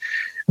it's like,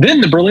 then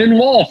the Berlin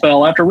Wall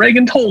fell after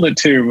Reagan told it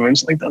to. And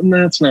it's like,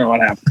 that's not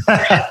what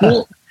happened.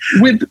 Well,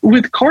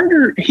 with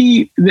Carter,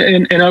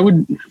 I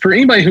would, for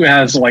anybody who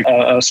has like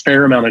a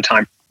spare amount of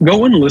time,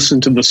 go and listen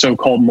to the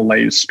so-called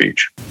malaise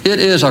speech. It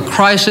is a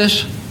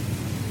crisis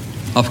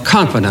of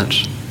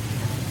confidence.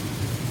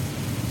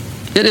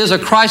 It is a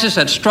crisis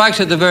that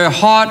strikes at the very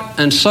heart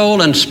and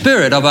soul and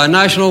spirit of our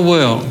national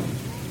will.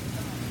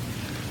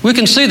 We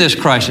can see this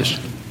crisis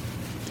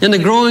in the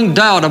growing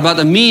doubt about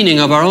the meaning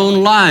of our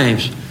own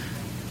lives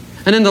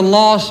and in the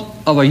loss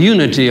of a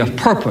unity of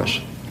purpose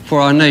for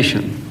our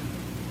nation.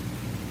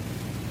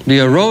 The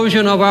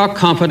erosion of our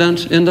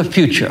confidence in the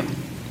future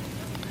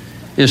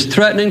is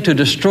threatening to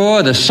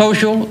destroy the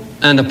social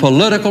and the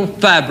political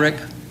fabric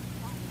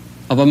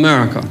of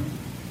America.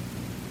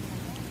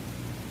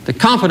 The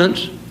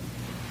confidence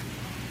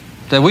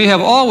that we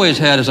have always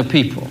had as a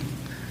people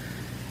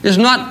is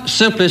not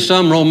simply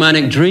some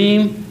romantic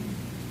dream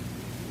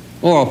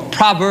or a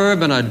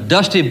proverb in a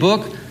dusty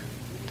book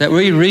that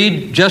we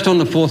read just on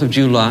the 4th of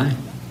July.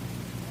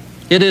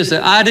 It is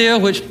the idea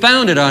which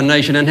founded our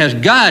nation and has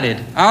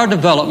guided our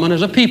development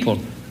as a people.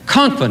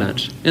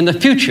 Confidence in the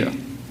future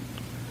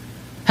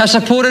has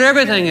supported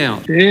everything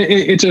else.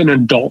 It's an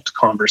adult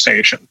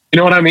conversation. You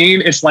know what I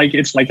mean? It's like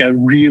a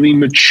really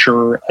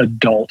mature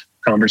adult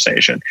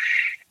conversation.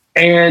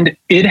 And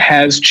it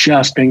has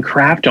just been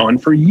crapped on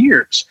for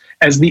years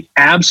as the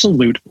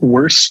absolute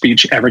worst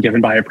speech ever given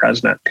by a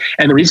president.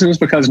 And the reason is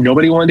because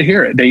nobody wanted to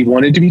hear it. They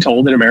wanted to be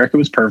told that America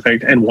was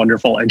perfect and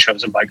wonderful and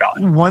chosen by God.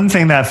 One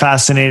thing that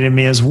fascinated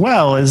me as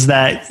well is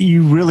that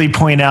you really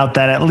point out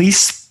that at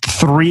least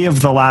 3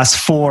 of the last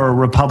 4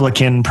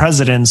 Republican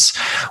presidents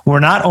were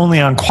not only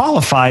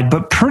unqualified,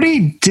 but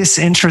pretty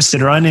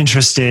disinterested or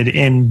uninterested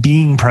in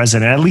being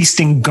president, at least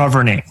in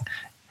governing,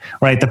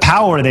 right? The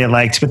power they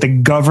liked, but the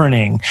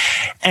governing.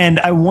 And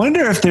I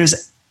wonder if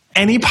there's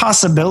any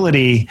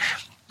possibility,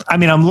 I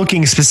mean, I'm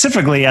looking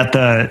specifically at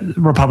the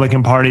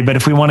Republican Party, but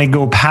if we want to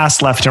go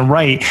past left and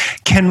right,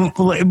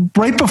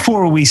 right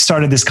before we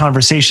started this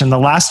conversation, the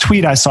last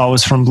tweet I saw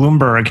was from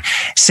Bloomberg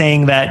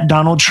saying that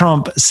Donald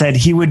Trump said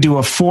he would do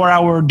a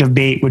 4-hour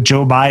debate with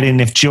Joe Biden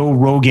if Joe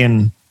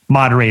Rogan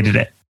moderated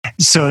it.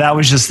 So that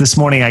was just this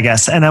morning, I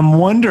guess. And I'm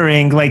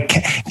wondering, like,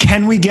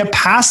 can we get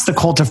past the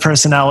cult of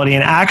personality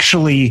and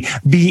actually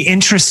be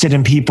interested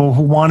in people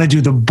who want to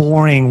do the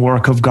boring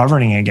work of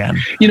governing again?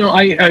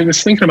 I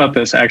was thinking about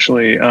this,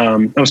 actually. I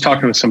was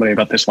talking with somebody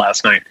about this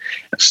last night.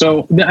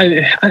 So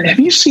have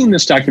you seen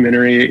this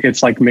documentary?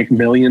 It's like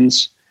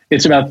McMillions.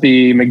 It's about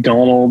the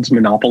McDonald's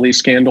monopoly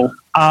scandal.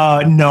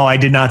 No, I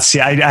did not see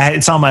it.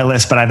 It's on my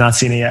list, but I've not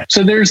seen it yet.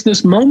 So there's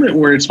this moment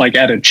where it's like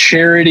at a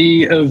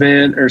charity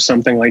event or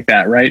something like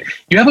that, right?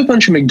 You have a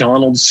bunch of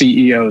McDonald's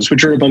CEOs,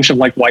 which are a bunch of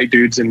like white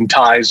dudes in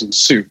ties and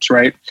suits,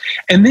 right?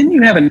 And then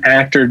you have an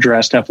actor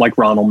dressed up like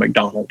Ronald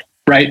McDonald,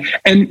 right?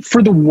 And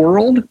for the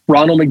world,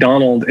 Ronald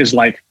McDonald is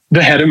like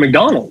the head of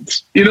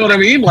McDonald's. You know what I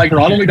mean? Like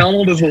Ronald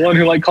McDonald is the one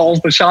who like calls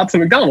the shots at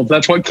McDonald's.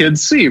 That's what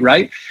kids see,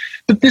 right?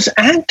 But this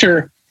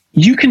actor,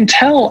 you can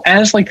tell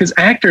as like this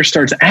actor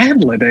starts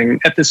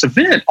ad-libbing at this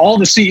event, all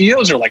the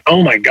CEOs are like,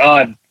 oh my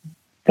God,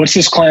 what's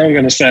this clown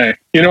going to say?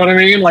 You know what I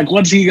mean? Like,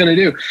 what's he going to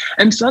do?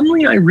 And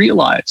suddenly I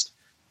realized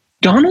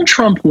Donald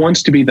Trump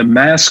wants to be the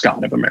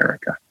mascot of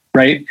America,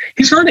 right?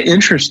 He's not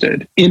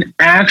interested in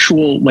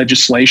actual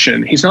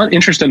legislation. He's not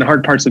interested in the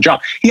hard parts of the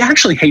job. He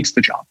actually hates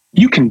the job.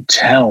 You can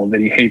tell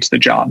that he hates the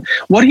job.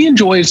 What he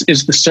enjoys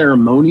is the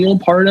ceremonial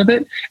part of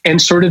it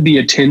and sort of the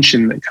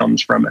attention that comes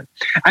from it.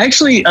 I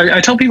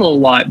tell people a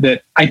lot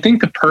that I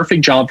think the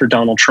perfect job for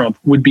Donald Trump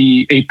would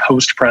be a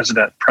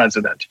post-president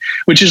president,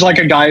 which is like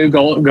a guy who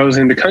goes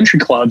into country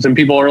clubs and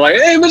people are like,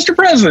 hey, Mr.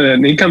 President.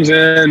 And he comes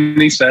in and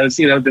he says,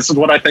 this is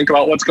what I think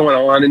about what's going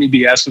on. And he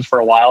BS's for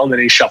a while and then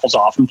he shuffles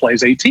off and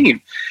plays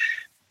 18.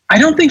 I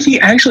don't think he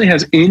actually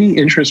has any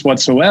interest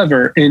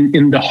whatsoever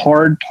in the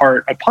hard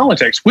part of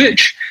politics,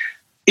 which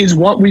is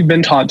what we've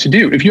been taught to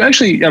do. If you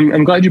actually,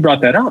 I'm glad you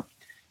brought that up.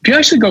 If you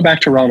actually go back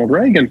to Ronald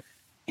Reagan,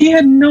 he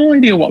had no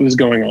idea what was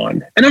going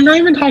on. And I'm not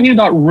even talking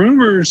about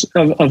rumors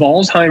of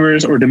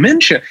Alzheimer's or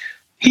dementia.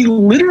 he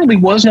literally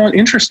was not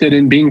interested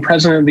in being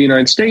president of the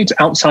United States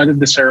outside of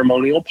the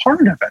ceremonial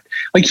part of it.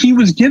 Like, he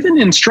was given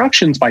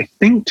instructions by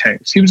think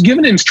tanks. He was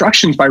given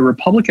instructions by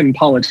Republican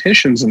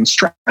politicians and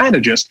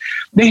strategists.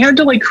 They had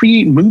to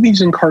create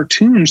movies and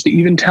cartoons to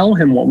even tell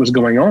him what was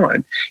going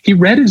on. He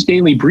read his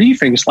daily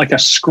briefings like a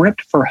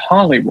script for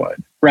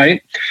Hollywood,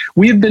 right?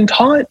 We have been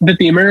taught that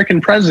the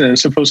American president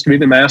is supposed to be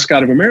the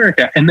mascot of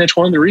America, and that's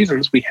one of the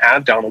reasons we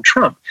have Donald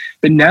Trump.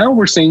 But now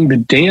we're seeing the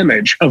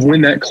damage of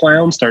when that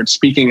clown starts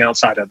speaking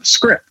outside of the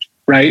script,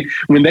 right?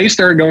 When they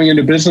start going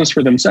into business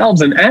for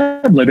themselves and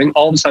ad-libbing,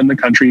 all of a sudden the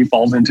country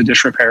falls into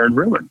disrepair and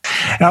ruin.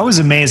 I was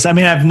amazed. I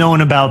mean, I've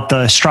known about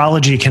the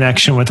astrology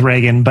connection with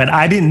Reagan, but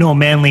I didn't know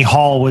Manly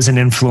Hall was an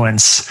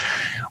influence,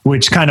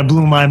 which kind of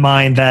blew my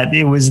mind that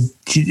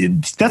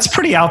that's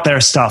pretty out there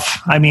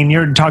stuff. I mean,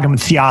 you're talking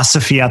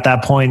theosophy at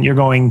that point. You're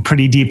going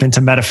pretty deep into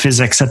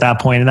metaphysics at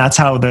that point, and that's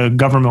how the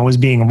government was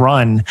being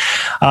run,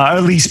 or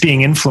at least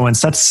being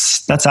influenced.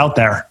 That's out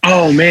there.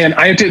 Oh man,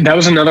 that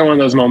was another one of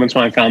those moments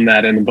when I found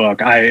that in the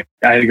book. I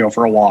had to go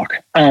for a walk.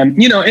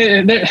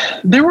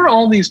 There were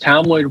all these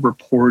tabloid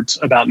reports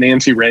about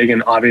Nancy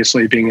Reagan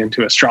obviously being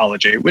into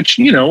astrology, which,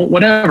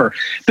 whatever.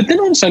 But then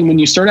all of a sudden, when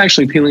you start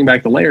actually peeling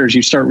back the layers,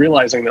 you start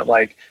realizing that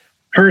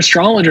her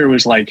astrologer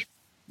was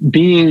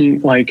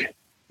being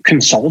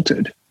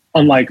consulted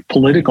on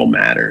political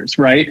matters,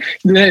 right?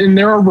 And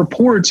there are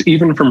reports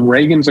even from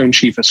Reagan's own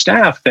chief of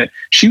staff that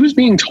she was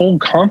being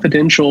told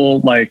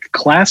confidential,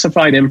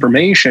 classified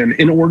information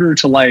in order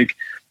to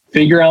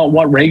figure out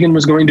what Reagan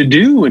was going to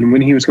do and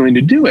when he was going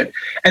to do it.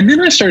 And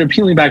then I started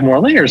peeling back more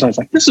layers. I was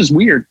like, this is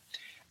weird.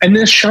 And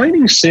this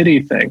shining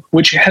city thing,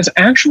 which has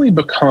actually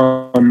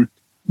become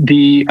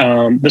the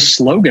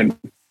slogan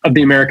of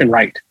the American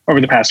right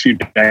over the past few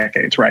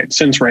decades, right?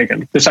 Since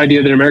Reagan, this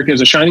idea that America is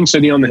a shining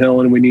city on the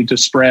hill and we need to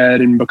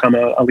spread and become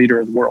a leader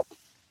of the world.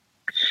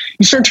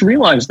 You start to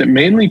realize that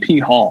Manly P.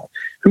 Hall,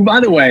 who, by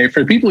the way,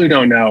 for people who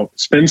don't know,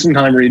 spend some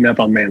time reading up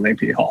on Manly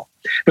P. Hall,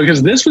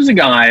 because this was a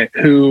guy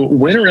who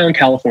went around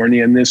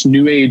California in this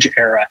New Age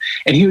era,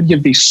 and he would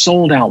give these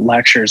sold out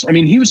lectures. I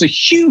mean, he was a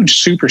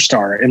huge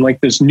superstar in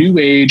this New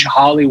Age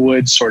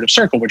Hollywood sort of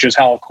circle, which is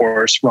how, of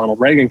course, Ronald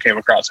Reagan came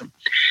across him.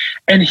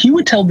 And he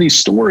would tell these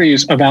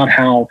stories about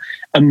how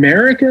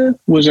America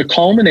was a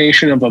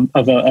culmination of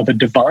a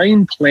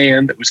divine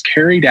plan that was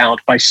carried out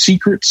by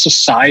secret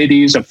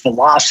societies of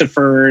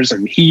philosophers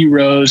and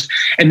heroes,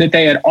 and that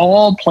they had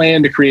all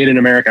planned to create an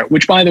America,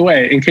 which, by the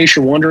way, in case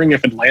you're wondering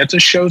if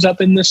Atlantis shows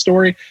up in this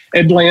story,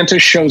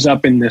 Atlantis shows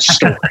up in this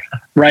story,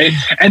 right?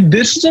 And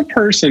this is a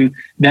person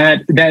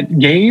that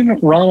gave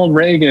Ronald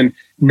Reagan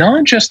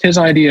not just his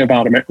idea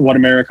about what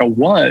America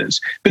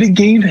was, but it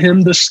gave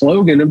him the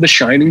slogan of the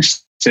shining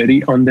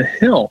city on the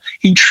hill.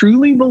 He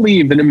truly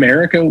believed that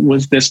America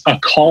was this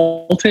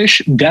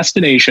occultish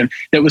destination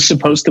that was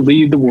supposed to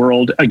lead the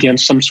world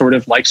against some sort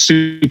of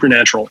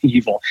supernatural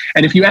evil.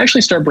 And if you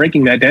actually start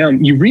breaking that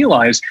down, you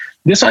realize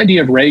this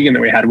idea of Reagan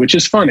that we had, which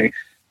is funny.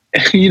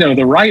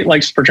 The right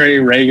likes to portray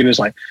Reagan as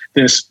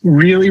this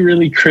really,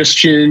 really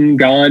Christian,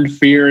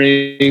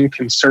 God-fearing,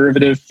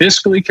 conservative,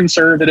 fiscally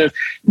conservative.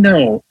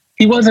 No,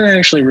 he wasn't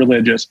actually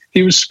religious.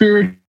 He was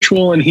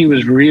spiritual, and he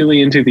was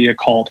really into the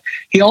occult.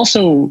 He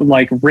also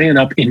ran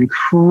up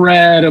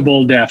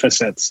incredible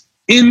deficits.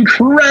 And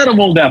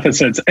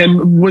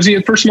was he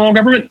for small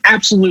government?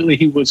 Absolutely,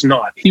 he was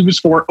not. He was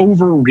for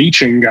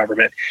overreaching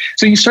government.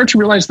 So you start to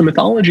realize the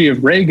mythology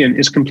of Reagan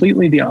is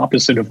completely the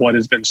opposite of what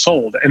has been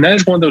sold. And that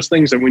is one of those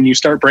things that when you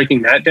start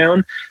breaking that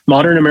down,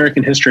 modern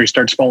American history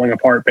starts falling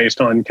apart based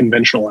on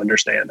conventional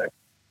understanding.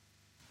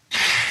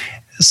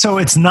 So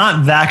it's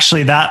not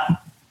actually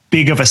that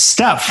big of a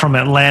step from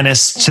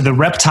Atlantis to the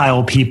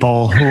reptile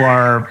people who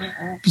are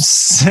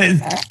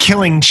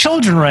killing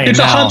children right now. It's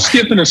a hop,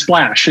 skip, and a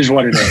splash is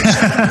what it is.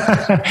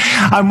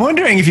 I'm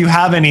wondering if you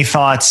have any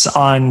thoughts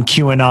on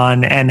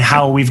QAnon and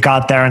how we've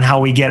got there and how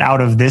we get out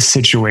of this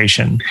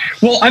situation.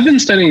 Well, I've been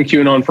studying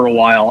QAnon for a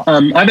while.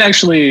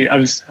 I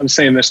was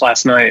saying this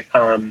last night.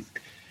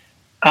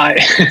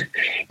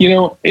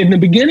 In the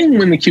beginning,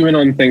 when the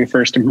QAnon thing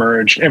first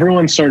emerged,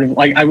 everyone sort of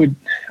I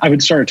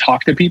would sort of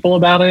talk to people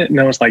about it. And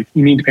I was like,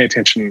 you need to pay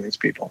attention to these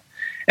people.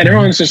 And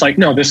everyone's just like,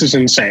 no, this is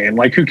insane.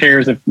 Who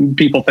cares if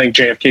people think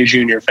JFK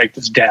Jr. faked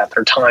his death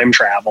or time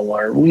travel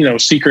or,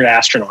 secret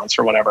astronauts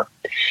or whatever.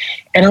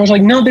 And I was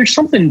like, no, there's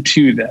something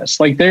to this.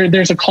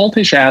 There's a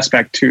cultish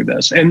aspect to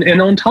this.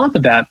 And on top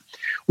of that,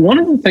 one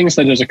of the things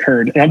that has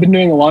occurred, and I've been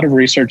doing a lot of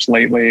research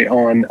lately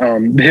on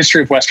the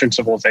history of Western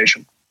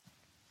civilization.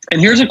 And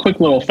here's a quick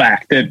little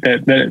fact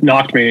that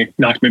knocked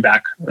me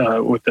back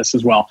with this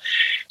as well.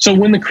 So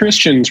when the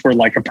Christians were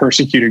a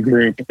persecuted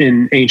group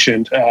in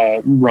ancient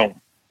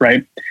Rome,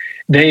 right?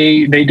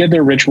 They did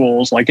their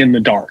rituals in the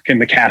dark, in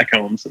the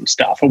catacombs and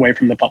stuff, away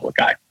from the public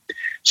eye.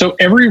 So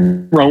every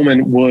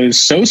Roman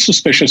was so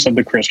suspicious of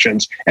the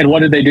Christians. And what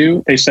did they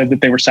do? They said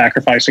that they were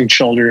sacrificing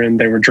children,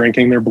 they were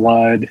drinking their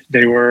blood,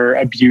 they were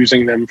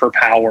abusing them for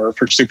power,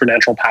 for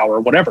supernatural power,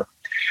 whatever.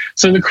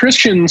 So the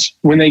Christians,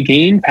 when they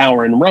gained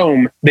power in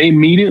Rome, they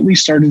immediately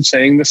started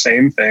saying the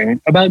same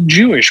thing about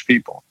Jewish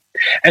people.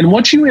 And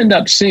what you end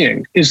up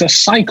seeing is a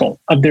cycle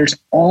of there's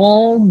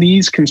all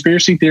these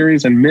conspiracy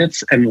theories and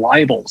myths and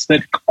libels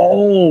that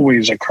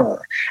always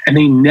occur, and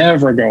they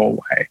never go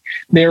away.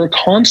 They are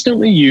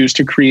constantly used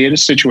to create a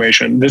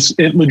situation.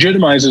 It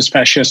legitimizes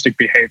fascistic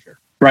behavior,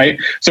 right?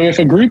 So if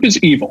a group is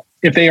evil,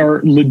 if they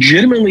are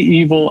legitimately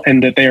evil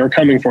and that they are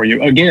coming for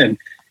you, again,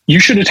 you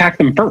should attack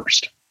them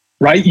first,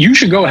 right? You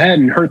should go ahead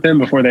and hurt them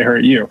before they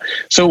hurt you.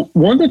 So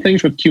one of the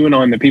things with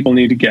QAnon that people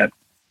need to get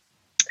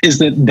is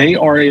that they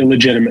are a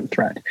legitimate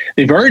threat.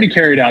 They've already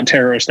carried out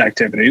terrorist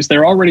activities.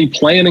 They're already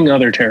planning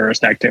other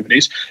terrorist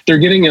activities. They're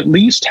getting at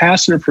least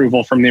tacit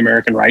approval from the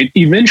American right.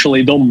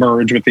 Eventually, they'll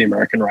merge with the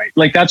American right.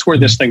 Like, that's where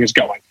this thing is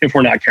going if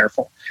we're not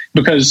careful.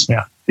 Because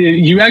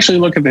you actually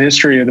look at the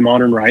history of the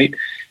modern right,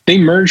 they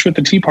merged with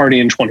the Tea Party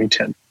in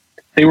 2010.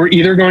 They were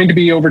either going to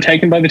be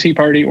overtaken by the Tea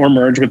Party or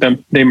merge with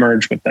them. They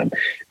merged with them.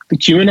 The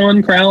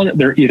QAnon crowd,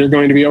 they're either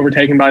going to be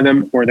overtaken by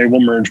them or they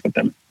will merge with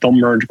them. They'll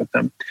merge with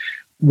them.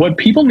 What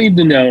people need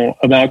to know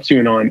about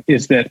QAnon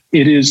is that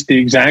it is the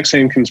exact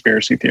same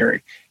conspiracy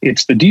theory.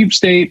 It's the deep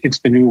state, it's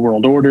the New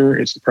World Order,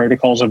 it's the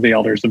protocols of the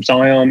Elders of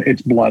Zion,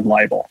 it's blood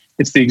libel.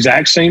 It's the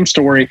exact same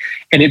story,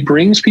 and it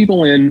brings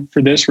people in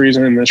for this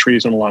reason and this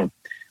reason alone.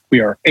 We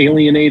are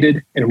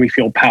alienated and we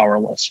feel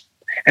powerless.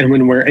 And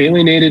when we're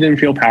alienated and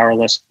feel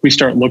powerless, we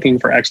start looking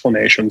for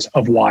explanations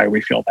of why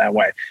we feel that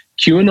way.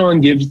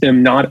 QAnon gives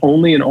them not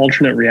only an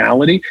alternate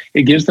reality,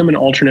 it gives them an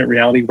alternate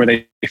reality where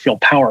they feel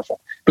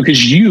powerful.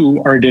 Because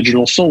you are a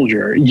digital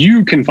soldier.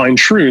 You can find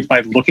truth by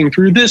looking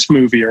through this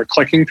movie or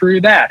clicking through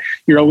that.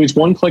 You're always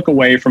one click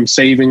away from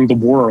saving the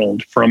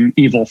world from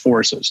evil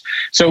forces.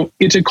 So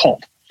it's a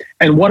cult.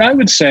 And what I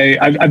would say,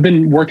 I've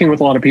been working with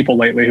a lot of people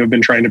lately who have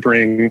been trying to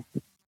bring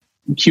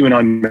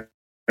QAnon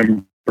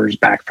members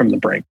back from the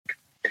brink.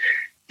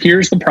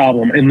 Here's the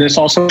problem, and this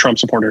also Trump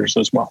supporters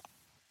as well.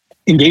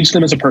 Engage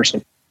them as a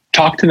person.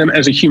 Talk to them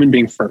as a human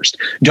being first.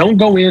 Don't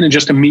go in and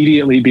just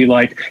immediately be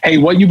like, hey,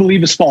 what you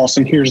believe is false,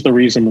 and here's the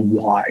reason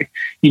why.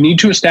 You need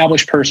to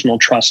establish personal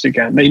trust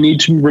again. They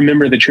need to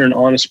remember that you're an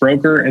honest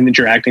broker and that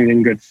you're acting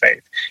in good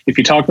faith. If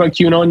you talk about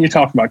QAnon, you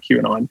talk about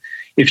QAnon.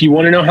 If you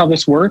want to know how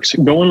this works,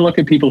 go and look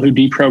at people who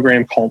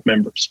deprogram cult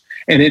members.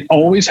 And it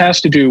always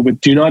has to do with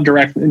do not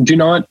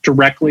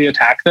directly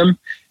attack them.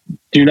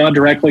 Do not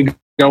directly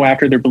go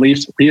after their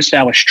beliefs.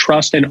 Reestablish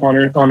trust and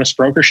honest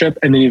brokership,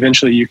 and then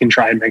eventually you can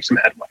try and make some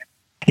headway.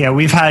 Yeah,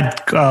 we've had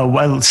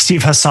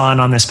Steve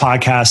Hassan on this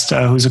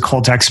podcast, who's a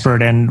cult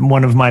expert, and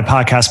one of my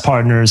podcast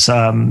partners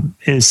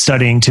is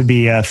studying to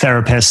be a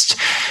therapist.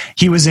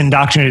 He was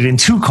indoctrinated in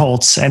 2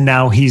 cults, and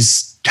now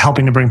he's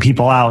helping to bring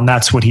people out, and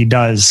that's what he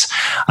does.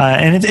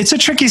 And it's a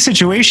tricky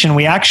situation.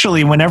 We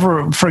actually,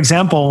 whenever, for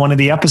example, one of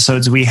the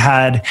episodes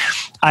I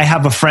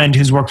have a friend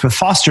who's worked with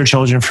foster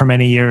children for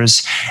many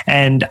years,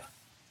 and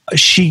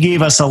she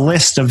gave us a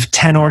list of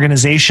 10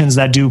 organizations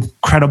that do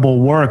credible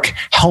work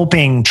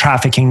helping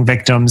trafficking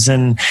victims.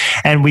 And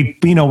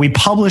we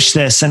publish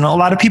this, and a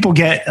lot of people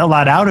get a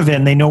lot out of it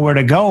and they know where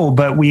to go.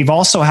 But we've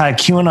also had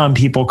QAnon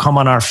people come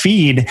on our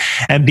feed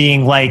and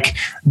being like,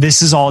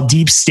 this is all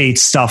deep state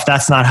stuff.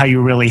 That's not how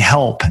you really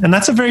help. And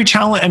that's a very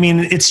challenge. I mean,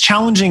 it's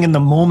challenging in the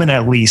moment,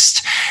 at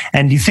least.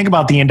 And you think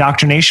about the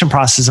indoctrination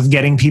process of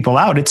getting people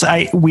out.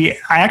 I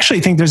actually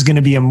think there's going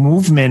to be a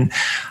movement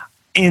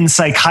in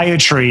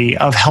psychiatry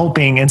of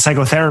helping, and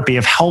psychotherapy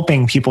of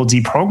helping people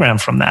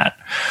deprogram from that.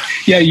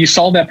 Yeah, you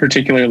saw that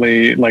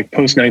particularly like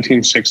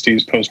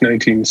post-1960s,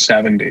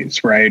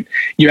 post-1970s, right?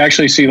 You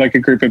actually see like a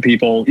group of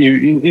people,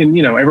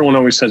 everyone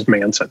always says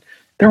Manson.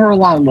 There were a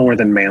lot more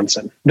than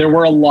Manson. There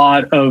were a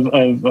lot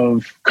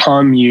of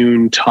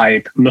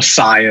commune-type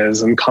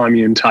messiahs and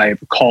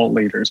commune-type cult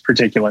leaders,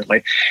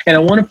 particularly. And I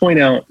want to point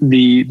out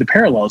the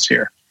parallels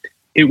here.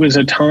 It was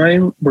a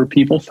time where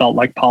people felt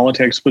like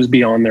politics was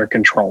beyond their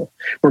control,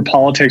 where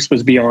politics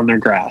was beyond their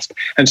grasp.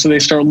 And so they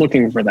started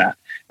looking for that.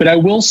 But I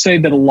will say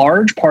that a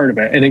large part of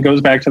it, and it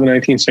goes back to the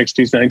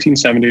 1960s,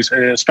 1970s,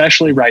 and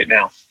especially right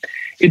now,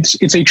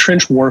 it's a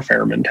trench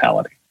warfare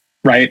mentality,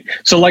 right?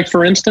 So like,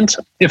 for instance,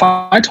 if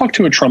I talk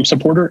to a Trump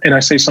supporter and I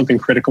say something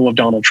critical of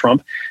Donald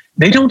Trump,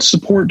 they don't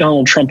support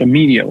Donald Trump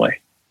immediately.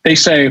 They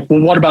say, well,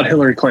 what about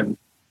Hillary Clinton?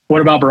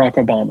 What about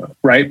Barack Obama,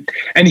 right?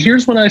 And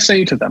here's what I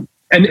say to them.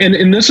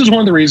 And this is one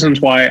of the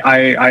reasons why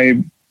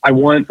I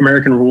want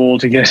American rule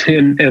to get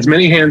in as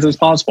many hands as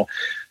possible.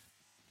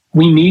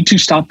 We need to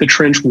stop the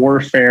trench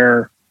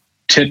warfare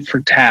tit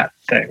for tat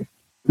thing,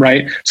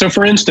 right? So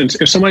for instance,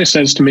 if somebody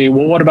says to me,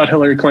 well, what about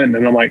Hillary Clinton?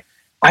 And I'm like,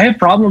 I have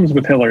problems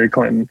with Hillary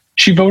Clinton.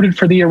 She voted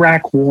for the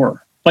Iraq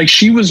War. Like,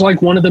 she was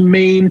like one of the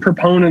main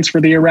proponents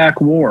for the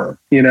Iraq War.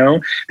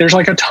 There's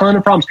like a ton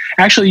of problems.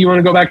 Actually, you want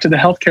to go back to the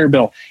healthcare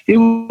bill. It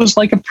was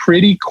like a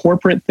pretty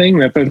corporate thing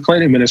that the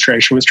Clinton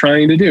administration was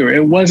trying to do.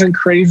 It wasn't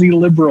crazy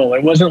liberal.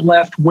 It wasn't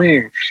left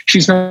wing.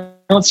 She's not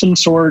some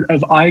sort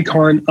of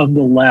icon of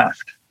the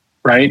left,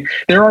 right?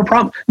 There are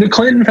problems. The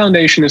Clinton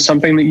Foundation is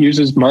something that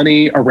uses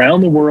money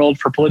around the world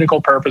for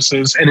political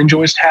purposes and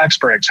enjoys tax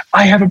breaks.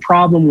 I have a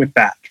problem with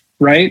that.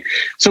 right?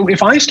 So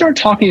if I start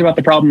talking about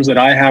the problems that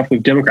I have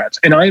with Democrats,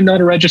 and I am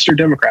not a registered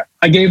Democrat,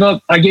 I gave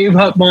up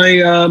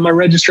my my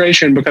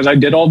registration because I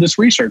did all this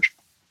research.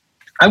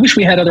 I wish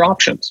we had other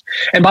options.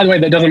 And by the way,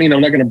 that doesn't mean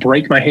I'm not going to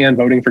break my hand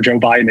voting for Joe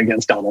Biden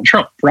against Donald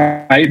Trump,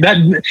 right?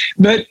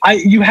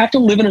 You have to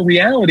live in a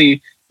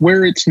reality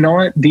where it's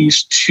not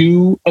these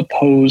two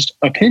opposed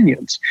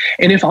opinions.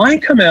 And if I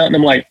come out and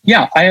I'm like,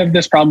 yeah, I have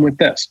this problem with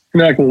this. And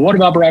they're like, well, what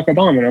about Barack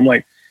Obama? And I'm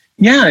like,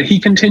 yeah, he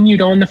continued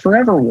on the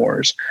forever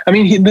wars. I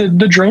mean,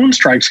 the drone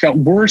strikes got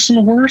worse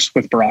and worse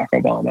with Barack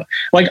Obama.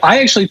 Like,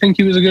 I actually think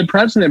he was a good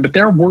president, but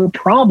there were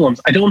problems.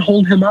 I don't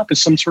hold him up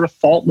as some sort of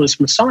faultless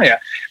messiah.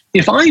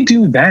 If I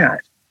do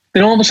that,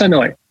 then all of a sudden they're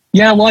like,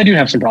 yeah, well, I do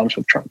have some problems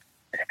with Trump.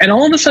 And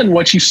all of a sudden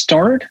what you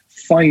start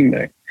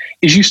finding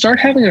is you start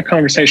having a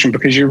conversation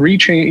because you're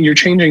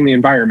changing the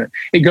environment.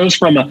 It goes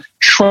from a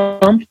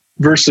Trump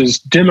versus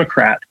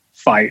Democrat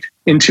fight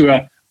into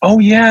a, oh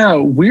yeah,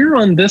 we're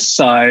on this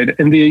side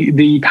and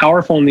the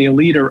powerful and the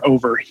elite are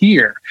over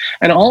here.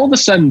 And all of a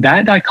sudden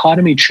that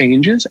dichotomy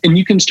changes and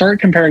you can start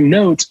comparing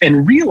notes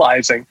and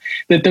realizing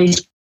that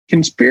those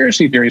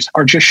conspiracy theories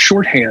are just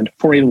shorthand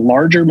for a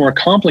larger, more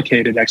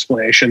complicated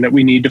explanation that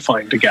we need to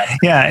find together.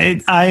 Yeah,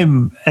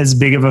 I'm as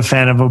big of a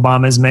fan of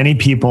Obama as many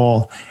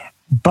people,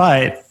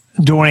 but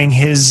during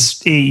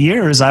his 8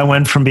 years, I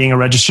went from being a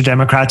registered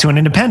Democrat to an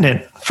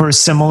independent for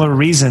similar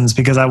reasons,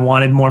 because I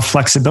wanted more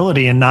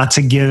flexibility and not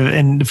to give,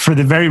 and for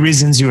the very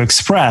reasons you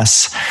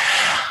express.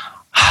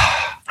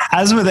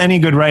 As with any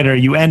good writer,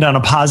 you end on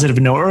a positive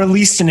note, or at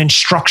least an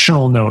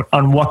instructional note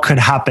on what could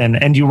happen.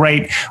 And you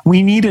write,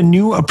 we need a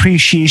new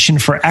appreciation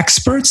for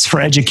experts, for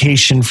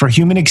education, for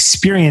human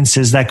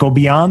experiences that go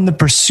beyond the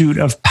pursuit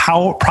of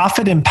power,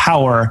 profit and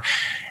power,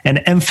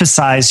 and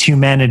emphasize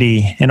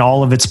humanity in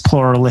all of its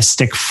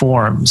pluralistic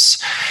forms.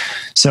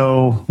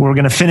 So we're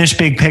going to finish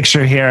big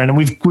picture here. And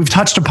we've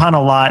touched upon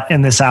a lot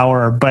in this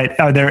hour, but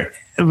are there,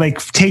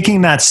 like,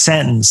 taking that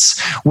sentence,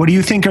 what do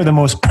you think are the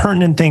most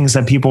pertinent things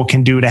that people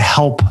can do to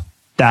help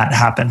that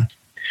happen?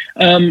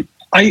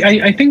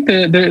 I think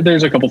that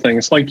there's a couple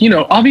things. Like,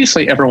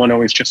 obviously everyone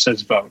always just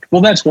says vote.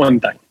 Well, that's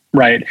one thing,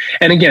 right?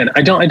 And again,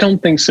 I don't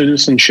think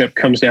citizenship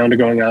comes down to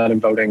going out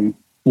and voting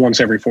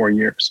once every 4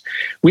 years.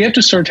 We have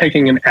to start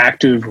taking an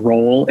active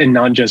role in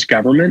not just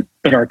government,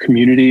 but our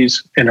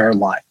communities and our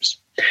lives.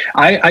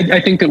 I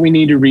think that we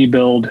need to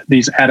rebuild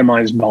these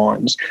atomized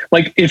bonds.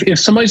 Like, if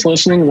somebody's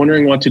listening,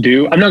 wondering what to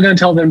do, I'm not going to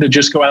tell them to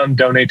just go out and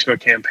donate to a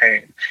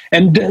campaign.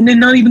 And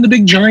not even the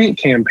big giant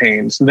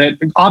campaigns that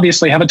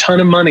obviously have a ton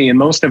of money and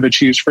most of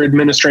it's used for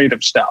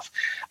administrative stuff.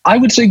 I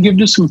would say give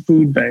to some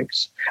food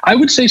banks. I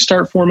would say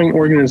start forming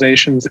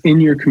organizations in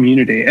your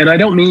community. And I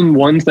don't mean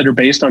ones that are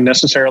based on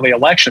necessarily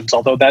elections,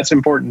 although that's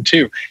important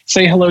too.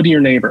 Say hello to your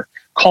neighbor.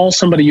 Call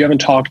somebody you haven't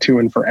talked to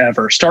in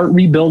forever. Start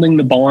rebuilding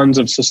the bonds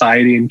of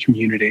society and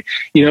community.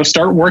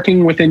 Start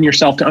working within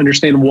yourself to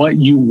understand what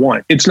you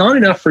want. It's not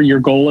enough for your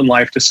goal in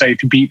life to say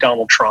to beat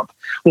Donald Trump.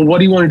 Well, what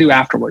do you want to do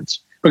afterwards?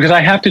 Because I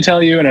have to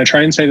tell you, and I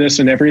try and say this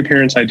in every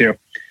appearance I do,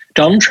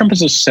 Donald Trump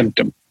is a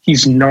symptom.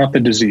 He's not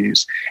the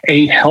disease.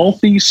 A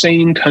healthy,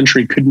 sane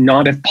country could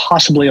not have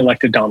possibly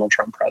elected Donald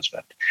Trump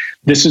president.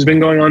 This has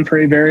been going on for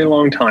a very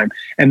long time.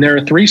 And there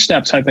are 3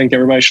 steps I think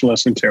everybody should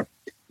listen to.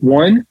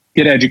 1,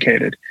 get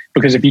educated.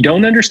 Because if you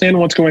don't understand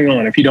what's going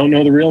on, if you don't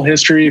know the real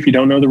history, if you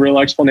don't know the real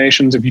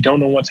explanations, if you don't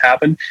know what's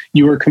happened,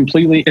 you are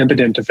completely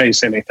impotent to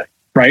face anything,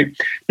 right?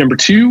 Number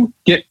 2,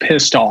 get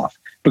pissed off.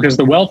 Because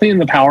the wealthy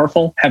and the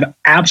powerful have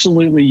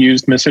absolutely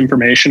used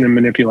misinformation and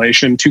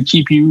manipulation to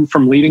keep you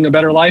from leading a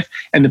better life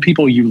and the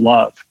people you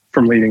love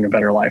from leading a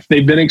better life.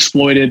 They've been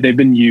exploited. They've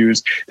been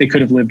used. They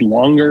could have lived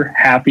longer,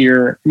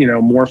 happier,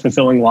 more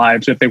fulfilling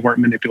lives if they weren't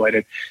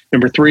manipulated.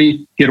 Number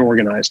 3, get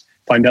organized.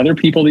 Find other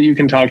people that you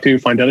can talk to.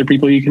 Find other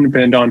people you can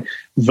depend on.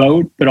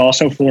 Vote, but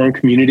also form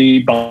community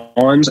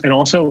bonds, and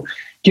also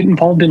get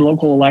involved in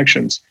local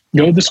elections.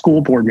 Go to the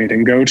school board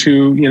meeting. Go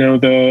to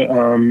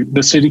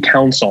the city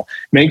council.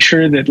 Make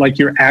sure that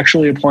you're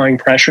actually applying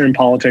pressure in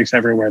politics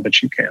everywhere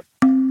that you can.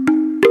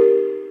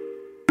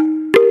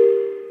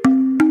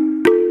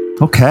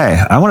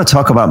 Okay, I want to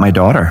talk about my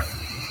daughter.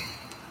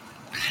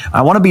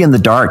 I want to be in the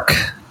dark,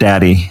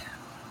 Daddy.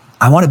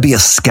 I want to be a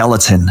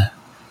skeleton.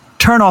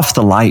 Turn off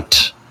the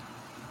light,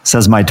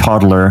 says my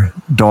toddler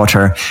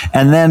daughter.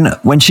 And then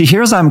when she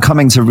hears I'm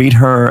coming to read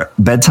her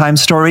bedtime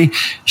story,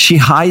 she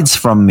hides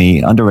from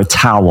me under a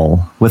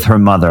towel with her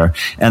mother.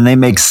 And they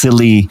make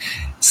silly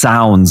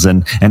sounds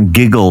and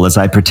giggle as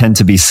I pretend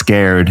to be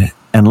scared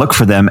and look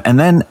for them. And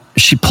then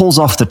she pulls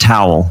off the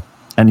towel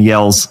and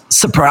yells,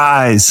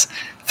 "Surprise!"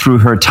 through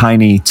her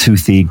tiny,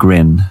 toothy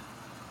grin.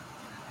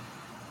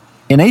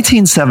 In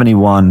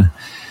 1871,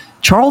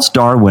 Charles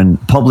Darwin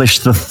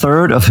published the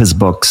 3rd of his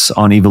books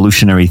on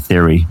evolutionary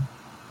theory.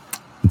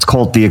 It's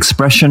called The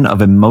Expression of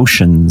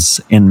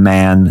Emotions in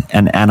Man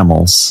and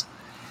Animals.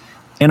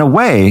 In a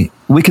way,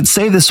 we could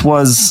say this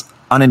was,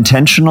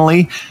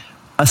 unintentionally,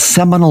 a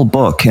seminal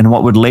book in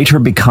what would later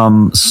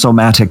become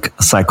somatic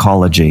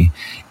psychology,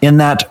 in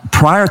that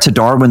prior to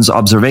Darwin's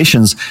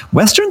observations,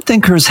 Western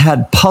thinkers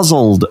had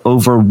puzzled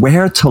over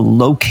where to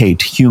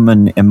locate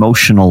human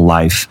emotional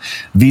life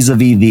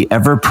vis-a-vis the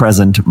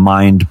ever-present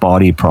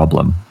mind-body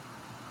problem.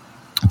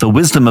 The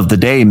wisdom of the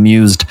day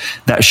mused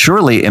that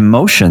surely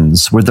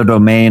emotions were the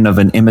domain of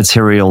an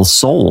immaterial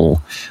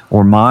soul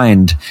or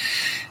mind.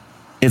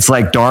 It's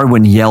like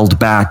Darwin yelled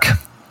back,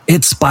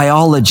 "It's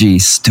biology,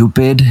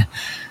 stupid."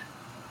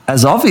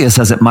 As obvious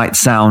as it might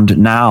sound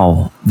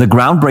now, the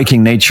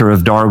groundbreaking nature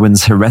of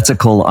Darwin's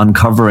heretical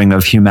uncovering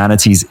of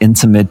humanity's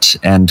intimate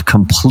and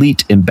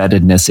complete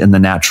embeddedness in the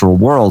natural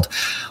world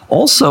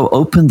also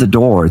opened the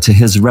door to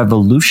his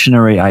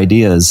revolutionary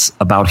ideas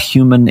about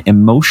human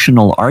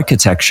emotional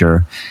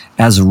architecture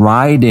as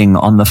riding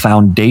on the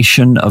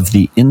foundation of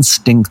the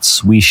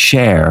instincts we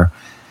share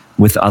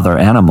with other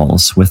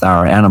animals, with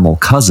our animal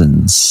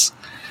cousins.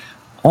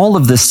 All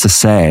of this to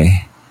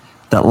say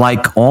that,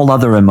 like all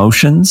other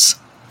emotions,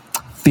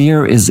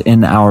 fear is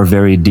in our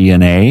very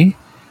DNA.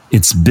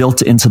 It's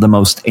built into the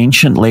most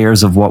ancient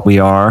layers of what we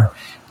are,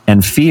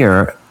 and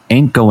fear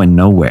ain't going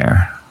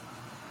nowhere.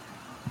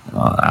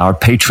 Our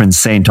patron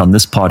saint on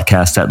this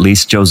podcast, at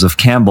least, Joseph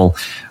Campbell,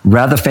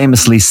 rather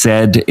famously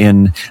said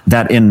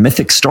that in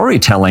mythic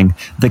storytelling,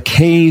 the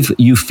cave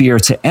you fear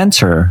to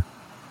enter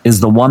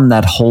is the one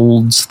that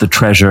holds the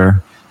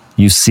treasure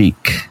you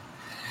seek.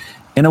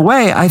 In a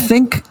way, I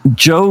think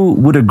Joe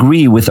would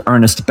agree with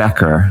Ernest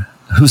Becker,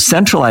 whose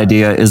central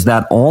idea is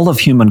that all of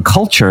human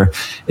culture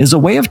is a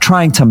way of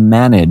trying to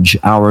manage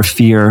our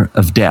fear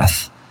of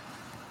death.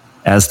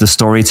 As the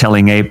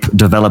storytelling ape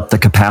developed the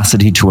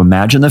capacity to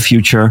imagine the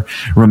future,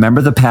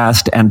 remember the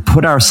past, and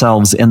put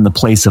ourselves in the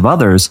place of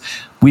others,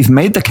 we've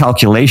made the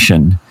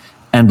calculation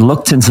and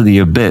looked into the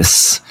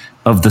abyss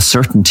of the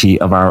certainty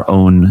of our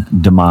own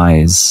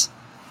demise,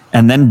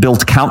 and then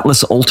built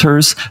countless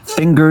altars,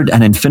 fingered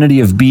an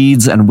infinity of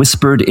beads, and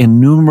whispered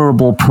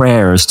innumerable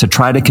prayers to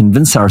try to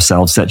convince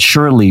ourselves that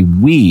surely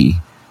we,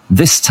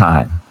 this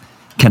time,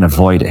 can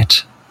avoid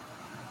it.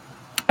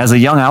 As a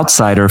young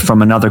outsider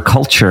from another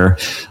culture,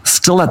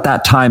 still at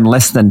that time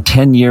less than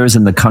 10 years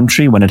in the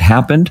country when it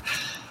happened,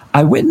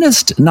 I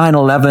witnessed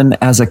 9/11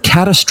 as a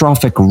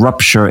catastrophic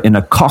rupture in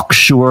a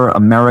cocksure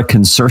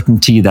American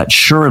certainty that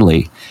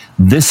surely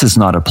this is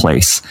not a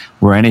place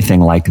where anything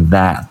like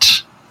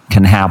that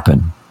can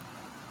happen.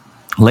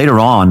 Later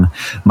on,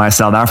 my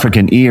South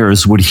African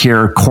ears would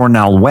hear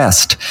Cornel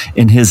West,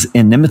 in his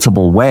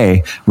inimitable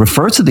way,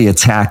 refer to the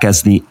attack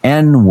as the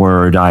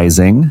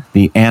N-wordizing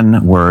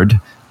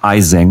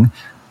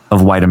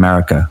of white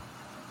America.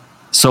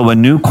 So a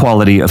new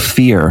quality of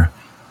fear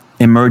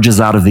emerges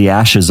out of the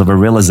ashes of a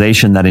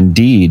realization that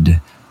indeed,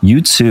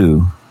 you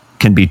too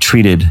can be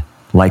treated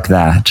like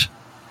that.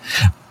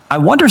 I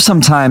wonder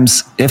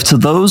sometimes if to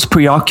those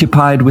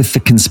preoccupied with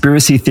the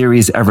conspiracy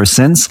theories ever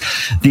since,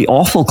 the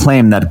awful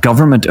claim that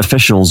government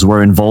officials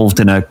were involved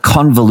in a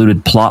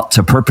convoluted plot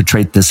to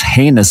perpetrate this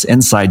heinous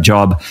inside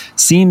job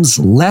seems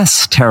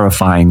less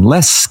terrifying,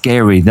 less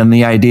scary than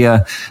the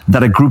idea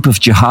that a group of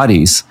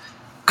jihadis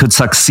could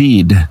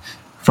succeed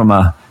from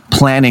a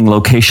planning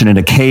location in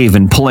a cave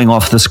and pulling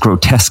off this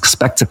grotesque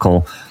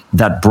spectacle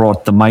that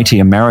brought the mighty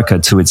America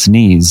to its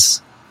knees.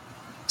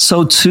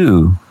 So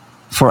too,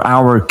 for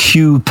our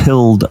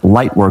Q-pilled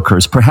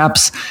lightworkers,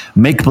 perhaps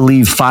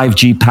make-believe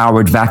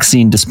 5G-powered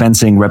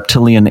vaccine-dispensing,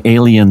 reptilian,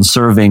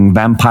 alien-serving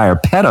vampire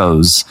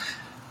pedos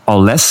are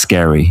less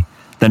scary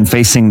than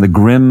facing the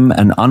grim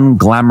and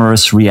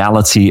unglamorous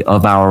reality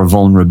of our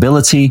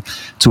vulnerability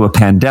to a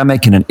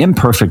pandemic in an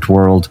imperfect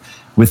world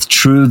with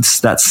truths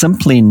that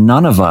simply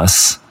none of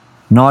us,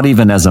 not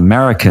even as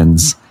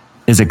Americans,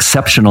 is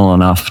exceptional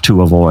enough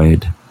to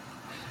avoid.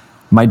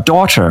 My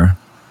daughter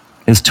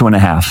is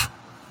 2.5.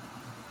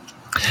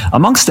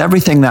 Amongst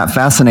everything that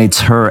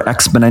fascinates her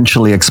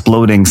exponentially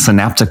exploding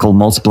synaptical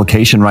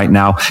multiplication right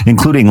now,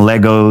 including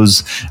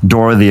Legos,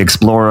 Dora the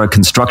Explorer,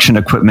 construction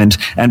equipment,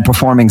 and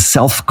performing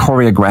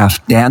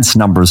self-choreographed dance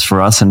numbers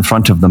for us in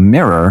front of the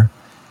mirror,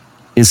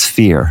 is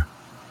fear.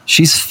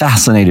 She's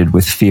fascinated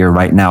with fear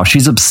right now.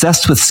 She's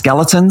obsessed with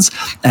skeletons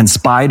and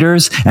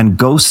spiders and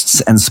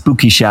ghosts and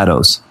spooky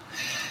shadows.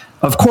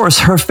 Of course,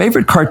 her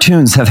favorite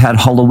cartoons have had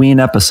Halloween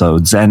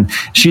episodes, and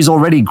she's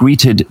already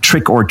greeted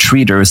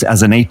trick-or-treaters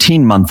as an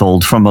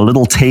 18-month-old from a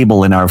little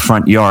table in our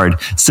front yard,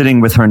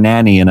 sitting with her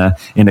nanny in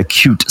a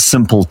cute,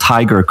 simple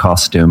tiger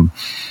costume.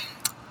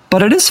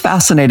 But it is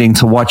fascinating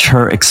to watch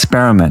her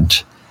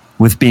experiment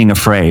with being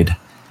afraid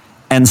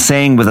and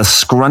saying with a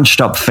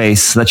scrunched-up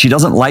face that she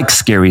doesn't like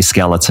scary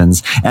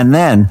skeletons. And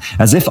then,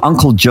 as if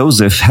Uncle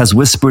Joseph has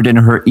whispered in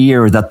her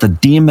ear that the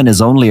demon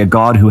is only a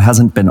god who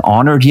hasn't been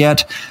honored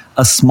yet,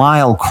 a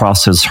smile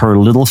crosses her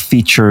little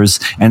features,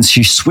 and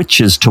she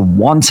switches to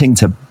wanting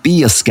to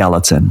be a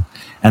skeleton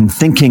and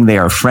thinking they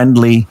are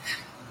friendly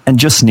and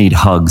just need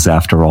hugs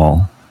after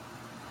all.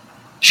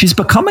 She's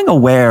becoming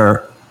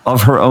aware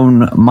of her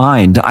own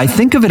mind. I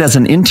think of it as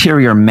an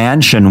interior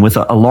mansion with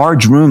a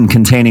large room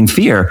containing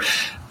fear,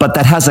 but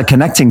that has a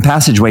connecting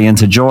passageway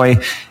into joy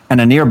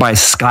and a nearby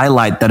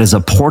skylight that is a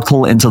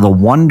portal into the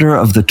wonder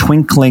of the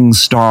twinkling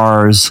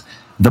stars,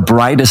 the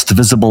brightest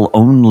visible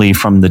only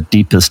from the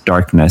deepest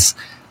darkness.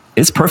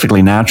 It's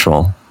perfectly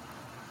natural.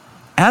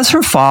 As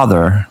her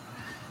father,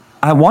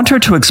 I want her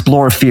to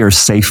explore fear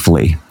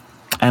safely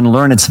and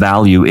learn its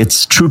value,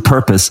 its true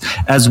purpose,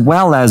 as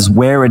well as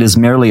where it is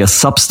merely a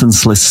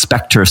substanceless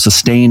specter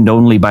sustained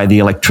only by the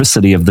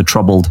electricity of the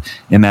troubled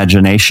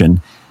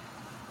imagination.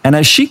 And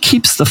as she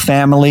keeps the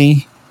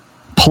family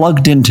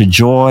plugged into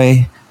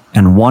joy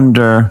and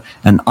wonder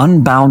and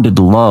unbounded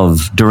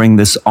love during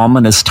this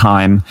ominous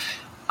time,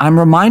 I'm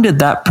reminded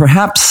that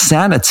perhaps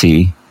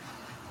sanity,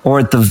 or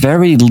at the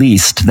very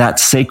least that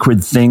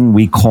sacred thing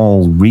we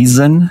call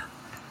reason,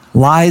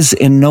 lies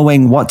in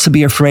knowing what to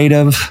be afraid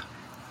of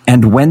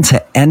and when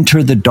to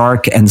enter the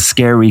dark and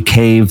scary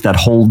cave that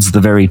holds the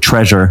very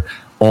treasure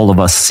all of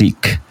us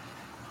seek.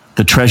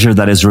 The treasure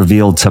that is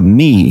revealed to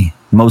me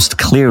most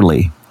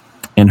clearly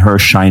in her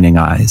shining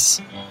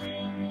eyes.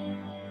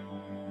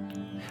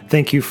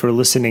 Thank you for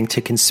listening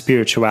to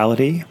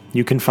Conspirituality.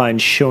 You can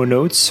find show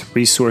notes,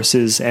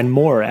 resources, and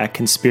more at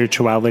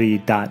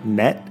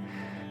conspirituality.net.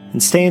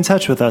 And stay in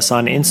touch with us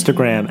on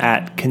Instagram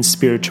at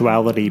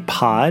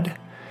conspiritualitypod,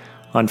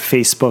 on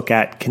Facebook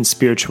at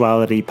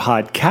Conspirituality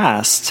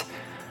Podcast,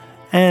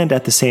 and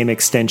at the same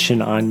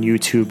extension on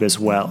YouTube as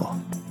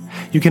well.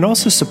 You can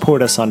also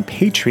support us on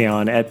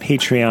Patreon at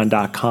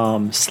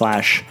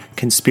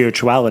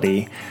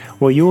patreon.com/conspirituality,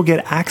 where you will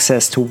get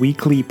access to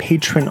weekly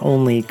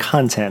patron-only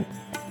content,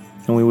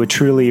 and we would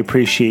truly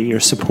appreciate your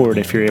support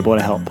if you're able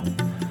to help.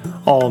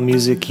 All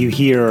music you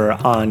hear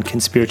on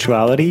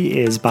Conspirituality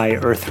is by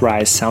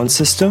Earthrise Sound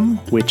System,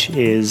 which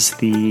is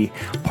the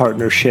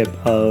partnership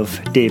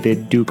of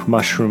David Duke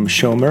Mushroom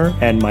Schomer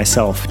and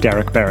myself,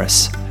 Derek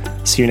Barris.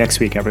 See you next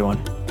week, everyone.